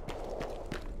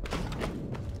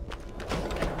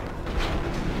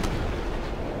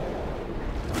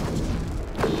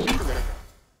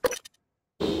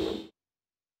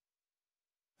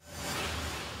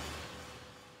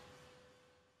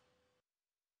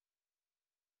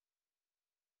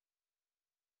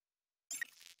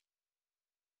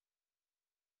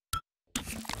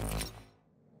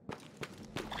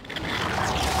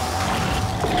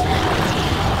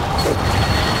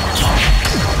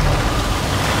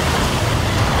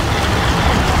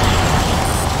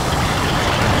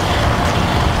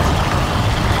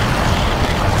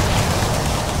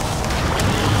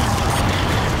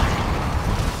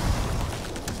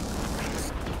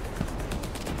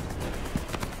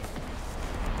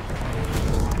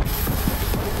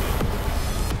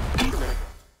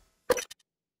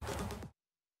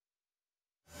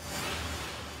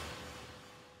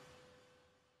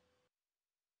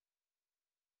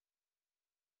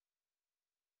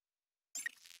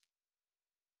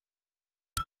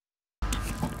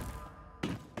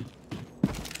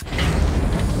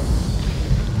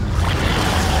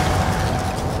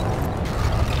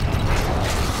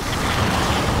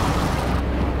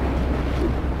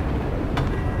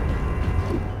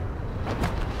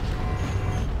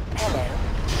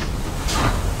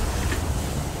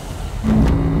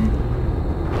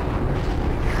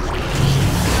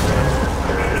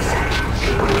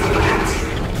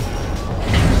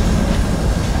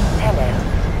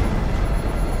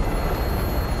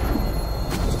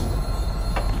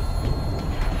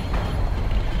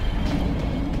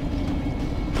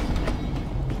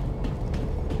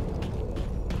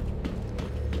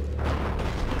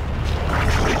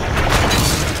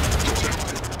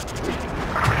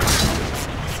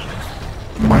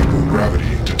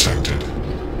 Microgravity detected.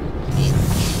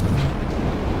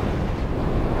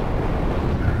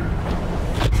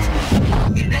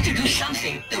 You better do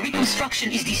something. The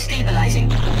reconstruction is destabilizing.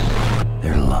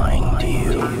 They're lying to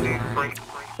you.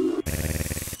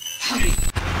 Hurry.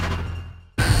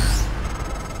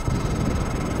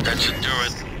 That should do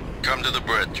it. Come to the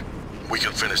bridge. We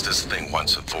can finish this thing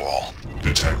once and for all.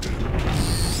 Detected.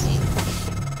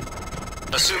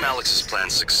 Assume Alex's plan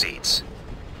succeeds.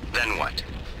 Then what?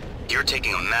 You're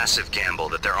taking a massive gamble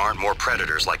that there aren't more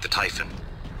predators like the Typhon.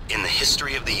 In the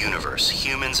history of the universe,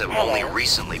 humans have only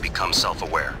recently become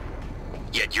self-aware.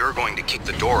 Yet you're going to kick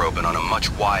the door open on a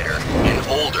much wider and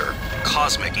older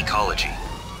cosmic ecology.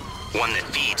 One that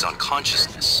feeds on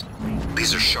consciousness.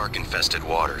 These are shark-infested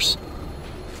waters.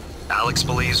 Alex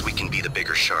believes we can be the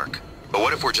bigger shark. But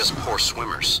what if we're just poor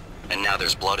swimmers, and now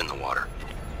there's blood in the water?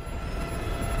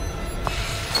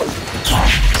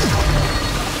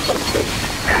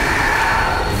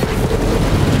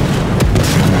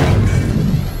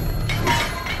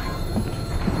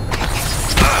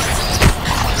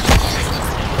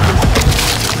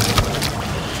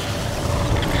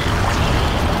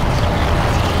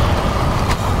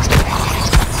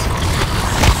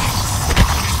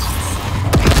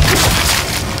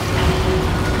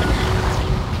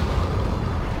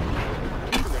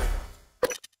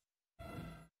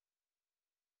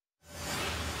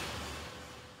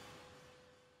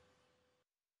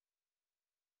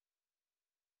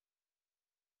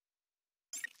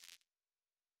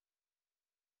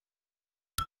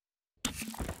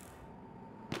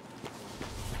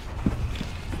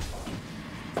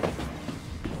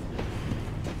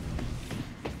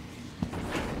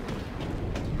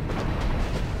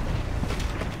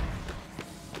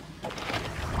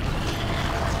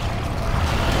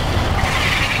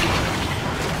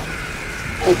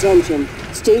 Attention.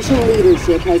 Station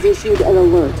leadership has issued an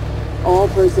alert. All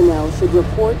personnel should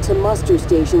report to muster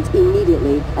stations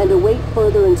immediately and await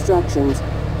further instructions.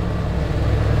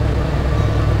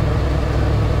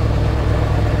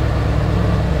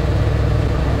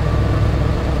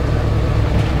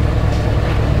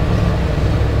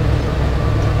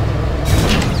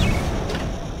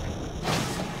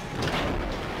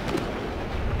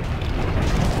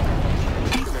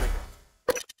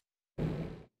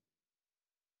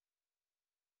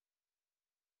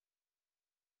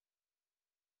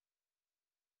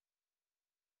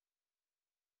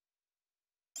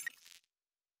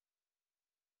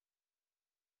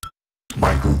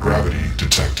 Microgravity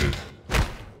detected.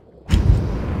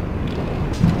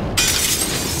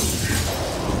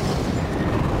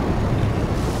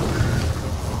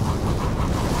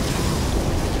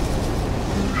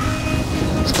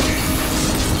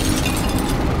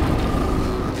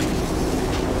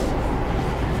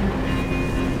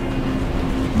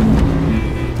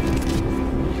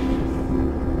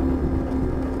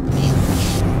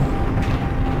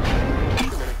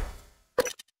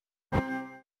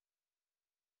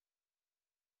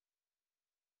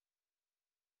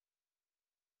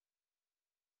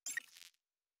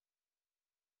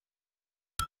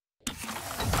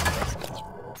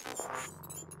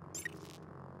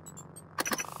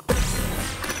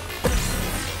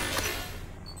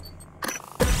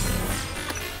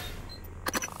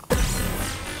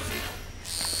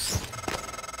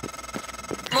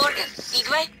 Morgan,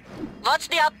 Igwe, what's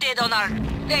the update on our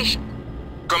patient?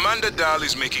 Commander Dahl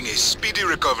is making a speedy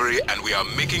recovery and we are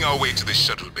making our way to the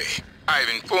shuttle bay. I've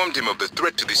informed him of the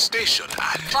threat to the station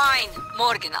and... Fine,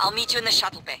 Morgan, I'll meet you in the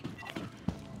shuttle bay.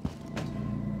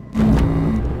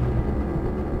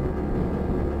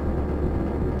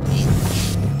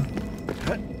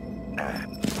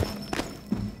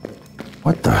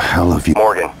 What the hell have you...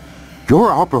 Morgan. Your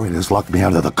operators locked me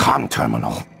out of the comm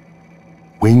terminal.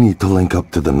 We need to link up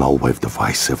to the null wave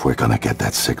device if we're gonna get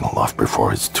that signal off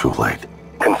before it's too late.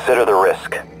 Consider the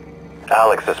risk.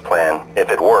 Alex's plan,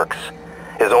 if it works,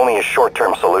 is only a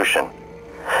short-term solution.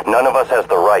 None of us has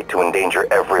the right to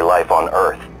endanger every life on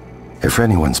Earth. If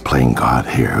anyone's playing God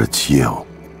here, it's you.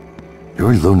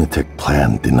 Your lunatic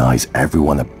plan denies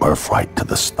everyone a birthright to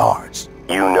the stars.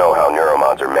 You know how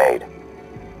Neuromods are made.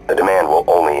 The demand will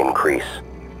only increase.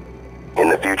 In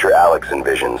the future Alex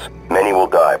envisions, many will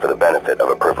die for the benefit of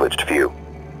a privileged few.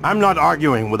 I'm not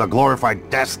arguing with a glorified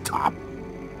desktop.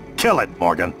 Kill it,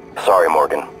 Morgan. Sorry,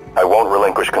 Morgan. I won't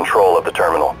relinquish control of the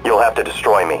terminal. You'll have to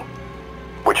destroy me.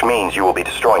 Which means you will be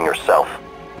destroying yourself.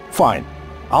 Fine.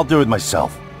 I'll do it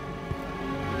myself.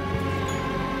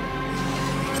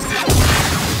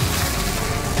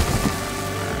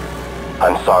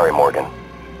 I'm sorry, Morgan.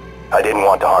 I didn't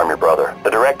want to harm your brother. The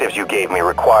directives you gave me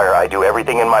require I do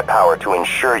everything in my power to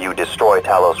ensure you destroy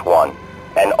Talos 1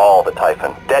 and all the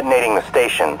Typhon. Detonating the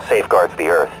station safeguards the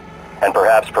Earth and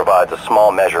perhaps provides a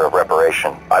small measure of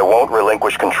reparation. I won't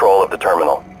relinquish control of the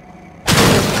terminal.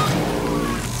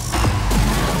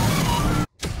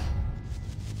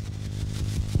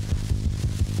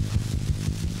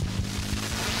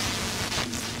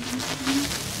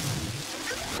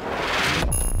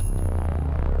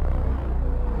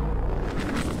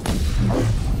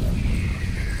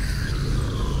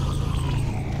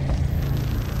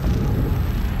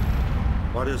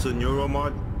 What is a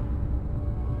Neuromod?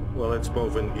 Well, it's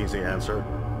both an easy answer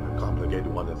and a complicated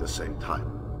one at the same time.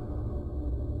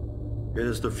 It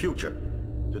is the future,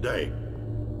 today.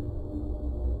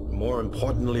 More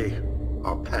importantly,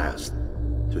 our past,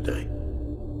 today.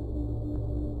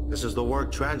 This is the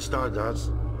work TranStar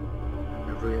does.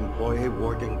 Every employee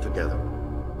working together.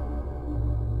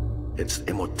 It's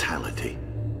immortality.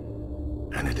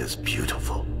 And it is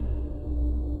beautiful.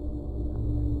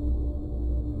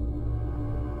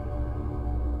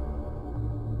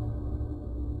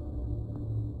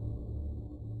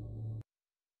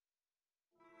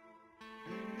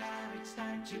 It's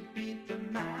time to beat the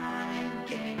mind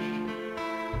game.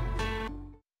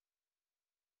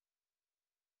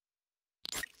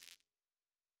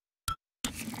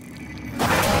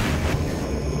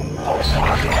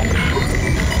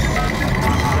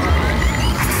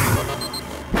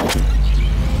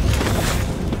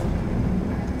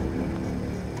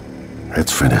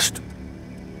 It's finished.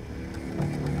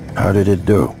 How did it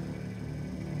do?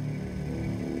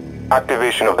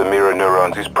 Activation of the mirror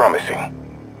neurons is promising.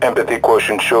 Empathy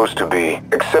quotient shows to be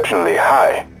exceptionally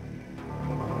high.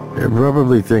 It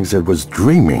probably thinks it was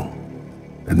dreaming,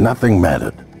 and nothing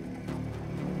mattered.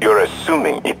 You're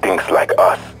assuming it thinks like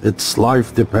us. Its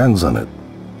life depends on it.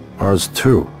 Ours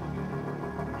too.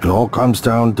 It all comes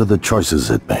down to the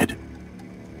choices it made.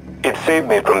 It saved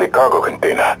me from the cargo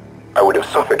container. I would have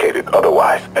suffocated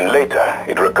otherwise, and later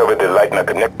it recovered the Leitner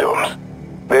connectomes.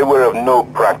 They were of no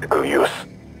practical use,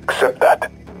 except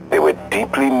that they were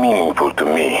deeply meaningful to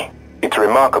me. It's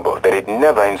remarkable that it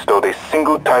never installed a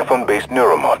single Typhon-based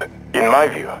Neuromod. In my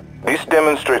view, this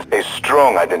demonstrates a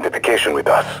strong identification with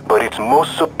us, but its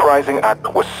most surprising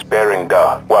act was sparing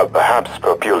Dahl. While perhaps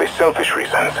for purely selfish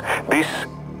reasons, this,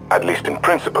 at least in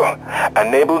principle,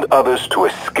 enabled others to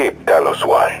escape Talos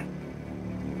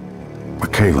 1.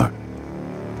 Michaela.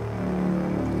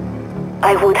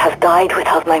 I would have died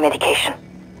without my medication.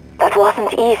 That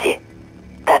wasn't easy.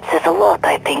 That says a lot,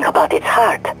 I think, about its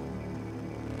heart.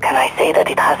 Can I say that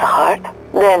it has a heart?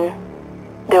 Then,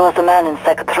 there was a man in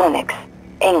Psychotronics,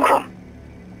 Ingram.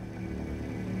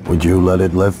 Would you let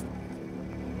it live?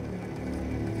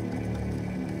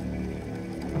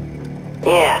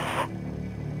 Yes.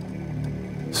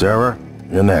 Sarah,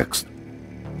 you're next.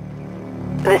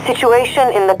 The situation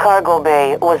in the cargo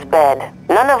bay was bad.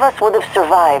 None of us would have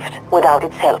survived without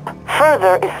its help.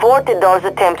 Further, it thwarted Dahl's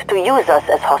attempt to use us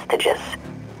as hostages.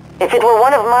 If it were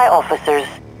one of my officers,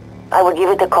 I would give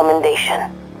it a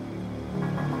commendation.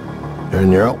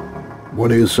 Danielle, what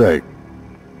do you say?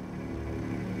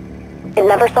 It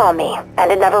never saw me,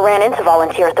 and it never ran into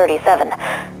Volunteer 37.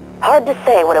 Hard to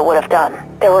say what it would have done.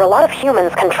 There were a lot of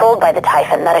humans controlled by the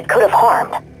Typhon that it could have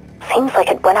harmed. Seems like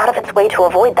it went out of its way to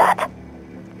avoid that.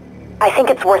 I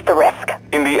think it's worth the risk.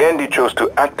 In the end, it chose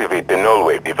to activate the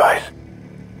null-wave device.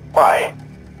 Why?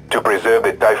 To preserve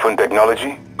the Typhon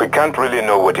technology? We can't really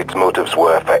know what its motives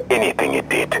were for anything it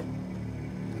did.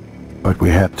 But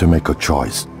we have to make a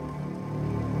choice.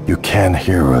 You can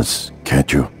hear us,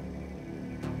 can't you?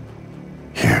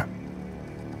 Here.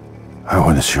 I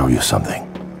want to show you something.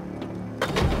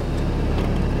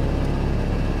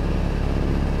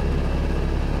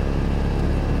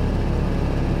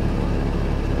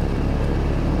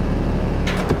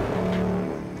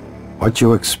 What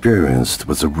you experienced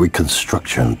was a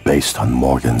reconstruction based on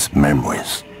Morgan's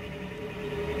memories.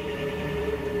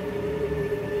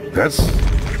 This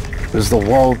is the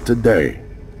world today.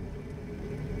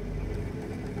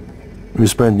 We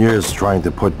spent years trying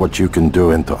to put what you can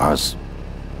do into us.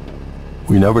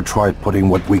 We never tried putting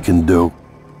what we can do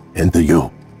into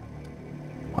you.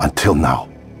 Until now.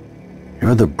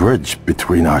 You're the bridge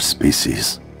between our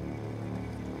species.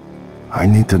 I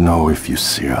need to know if you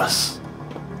see us.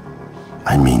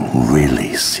 I mean,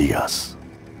 really see us.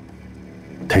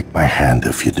 Take my hand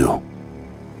if you do.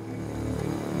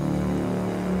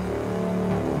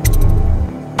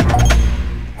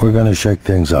 We're gonna shake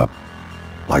things up,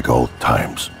 like old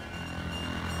times.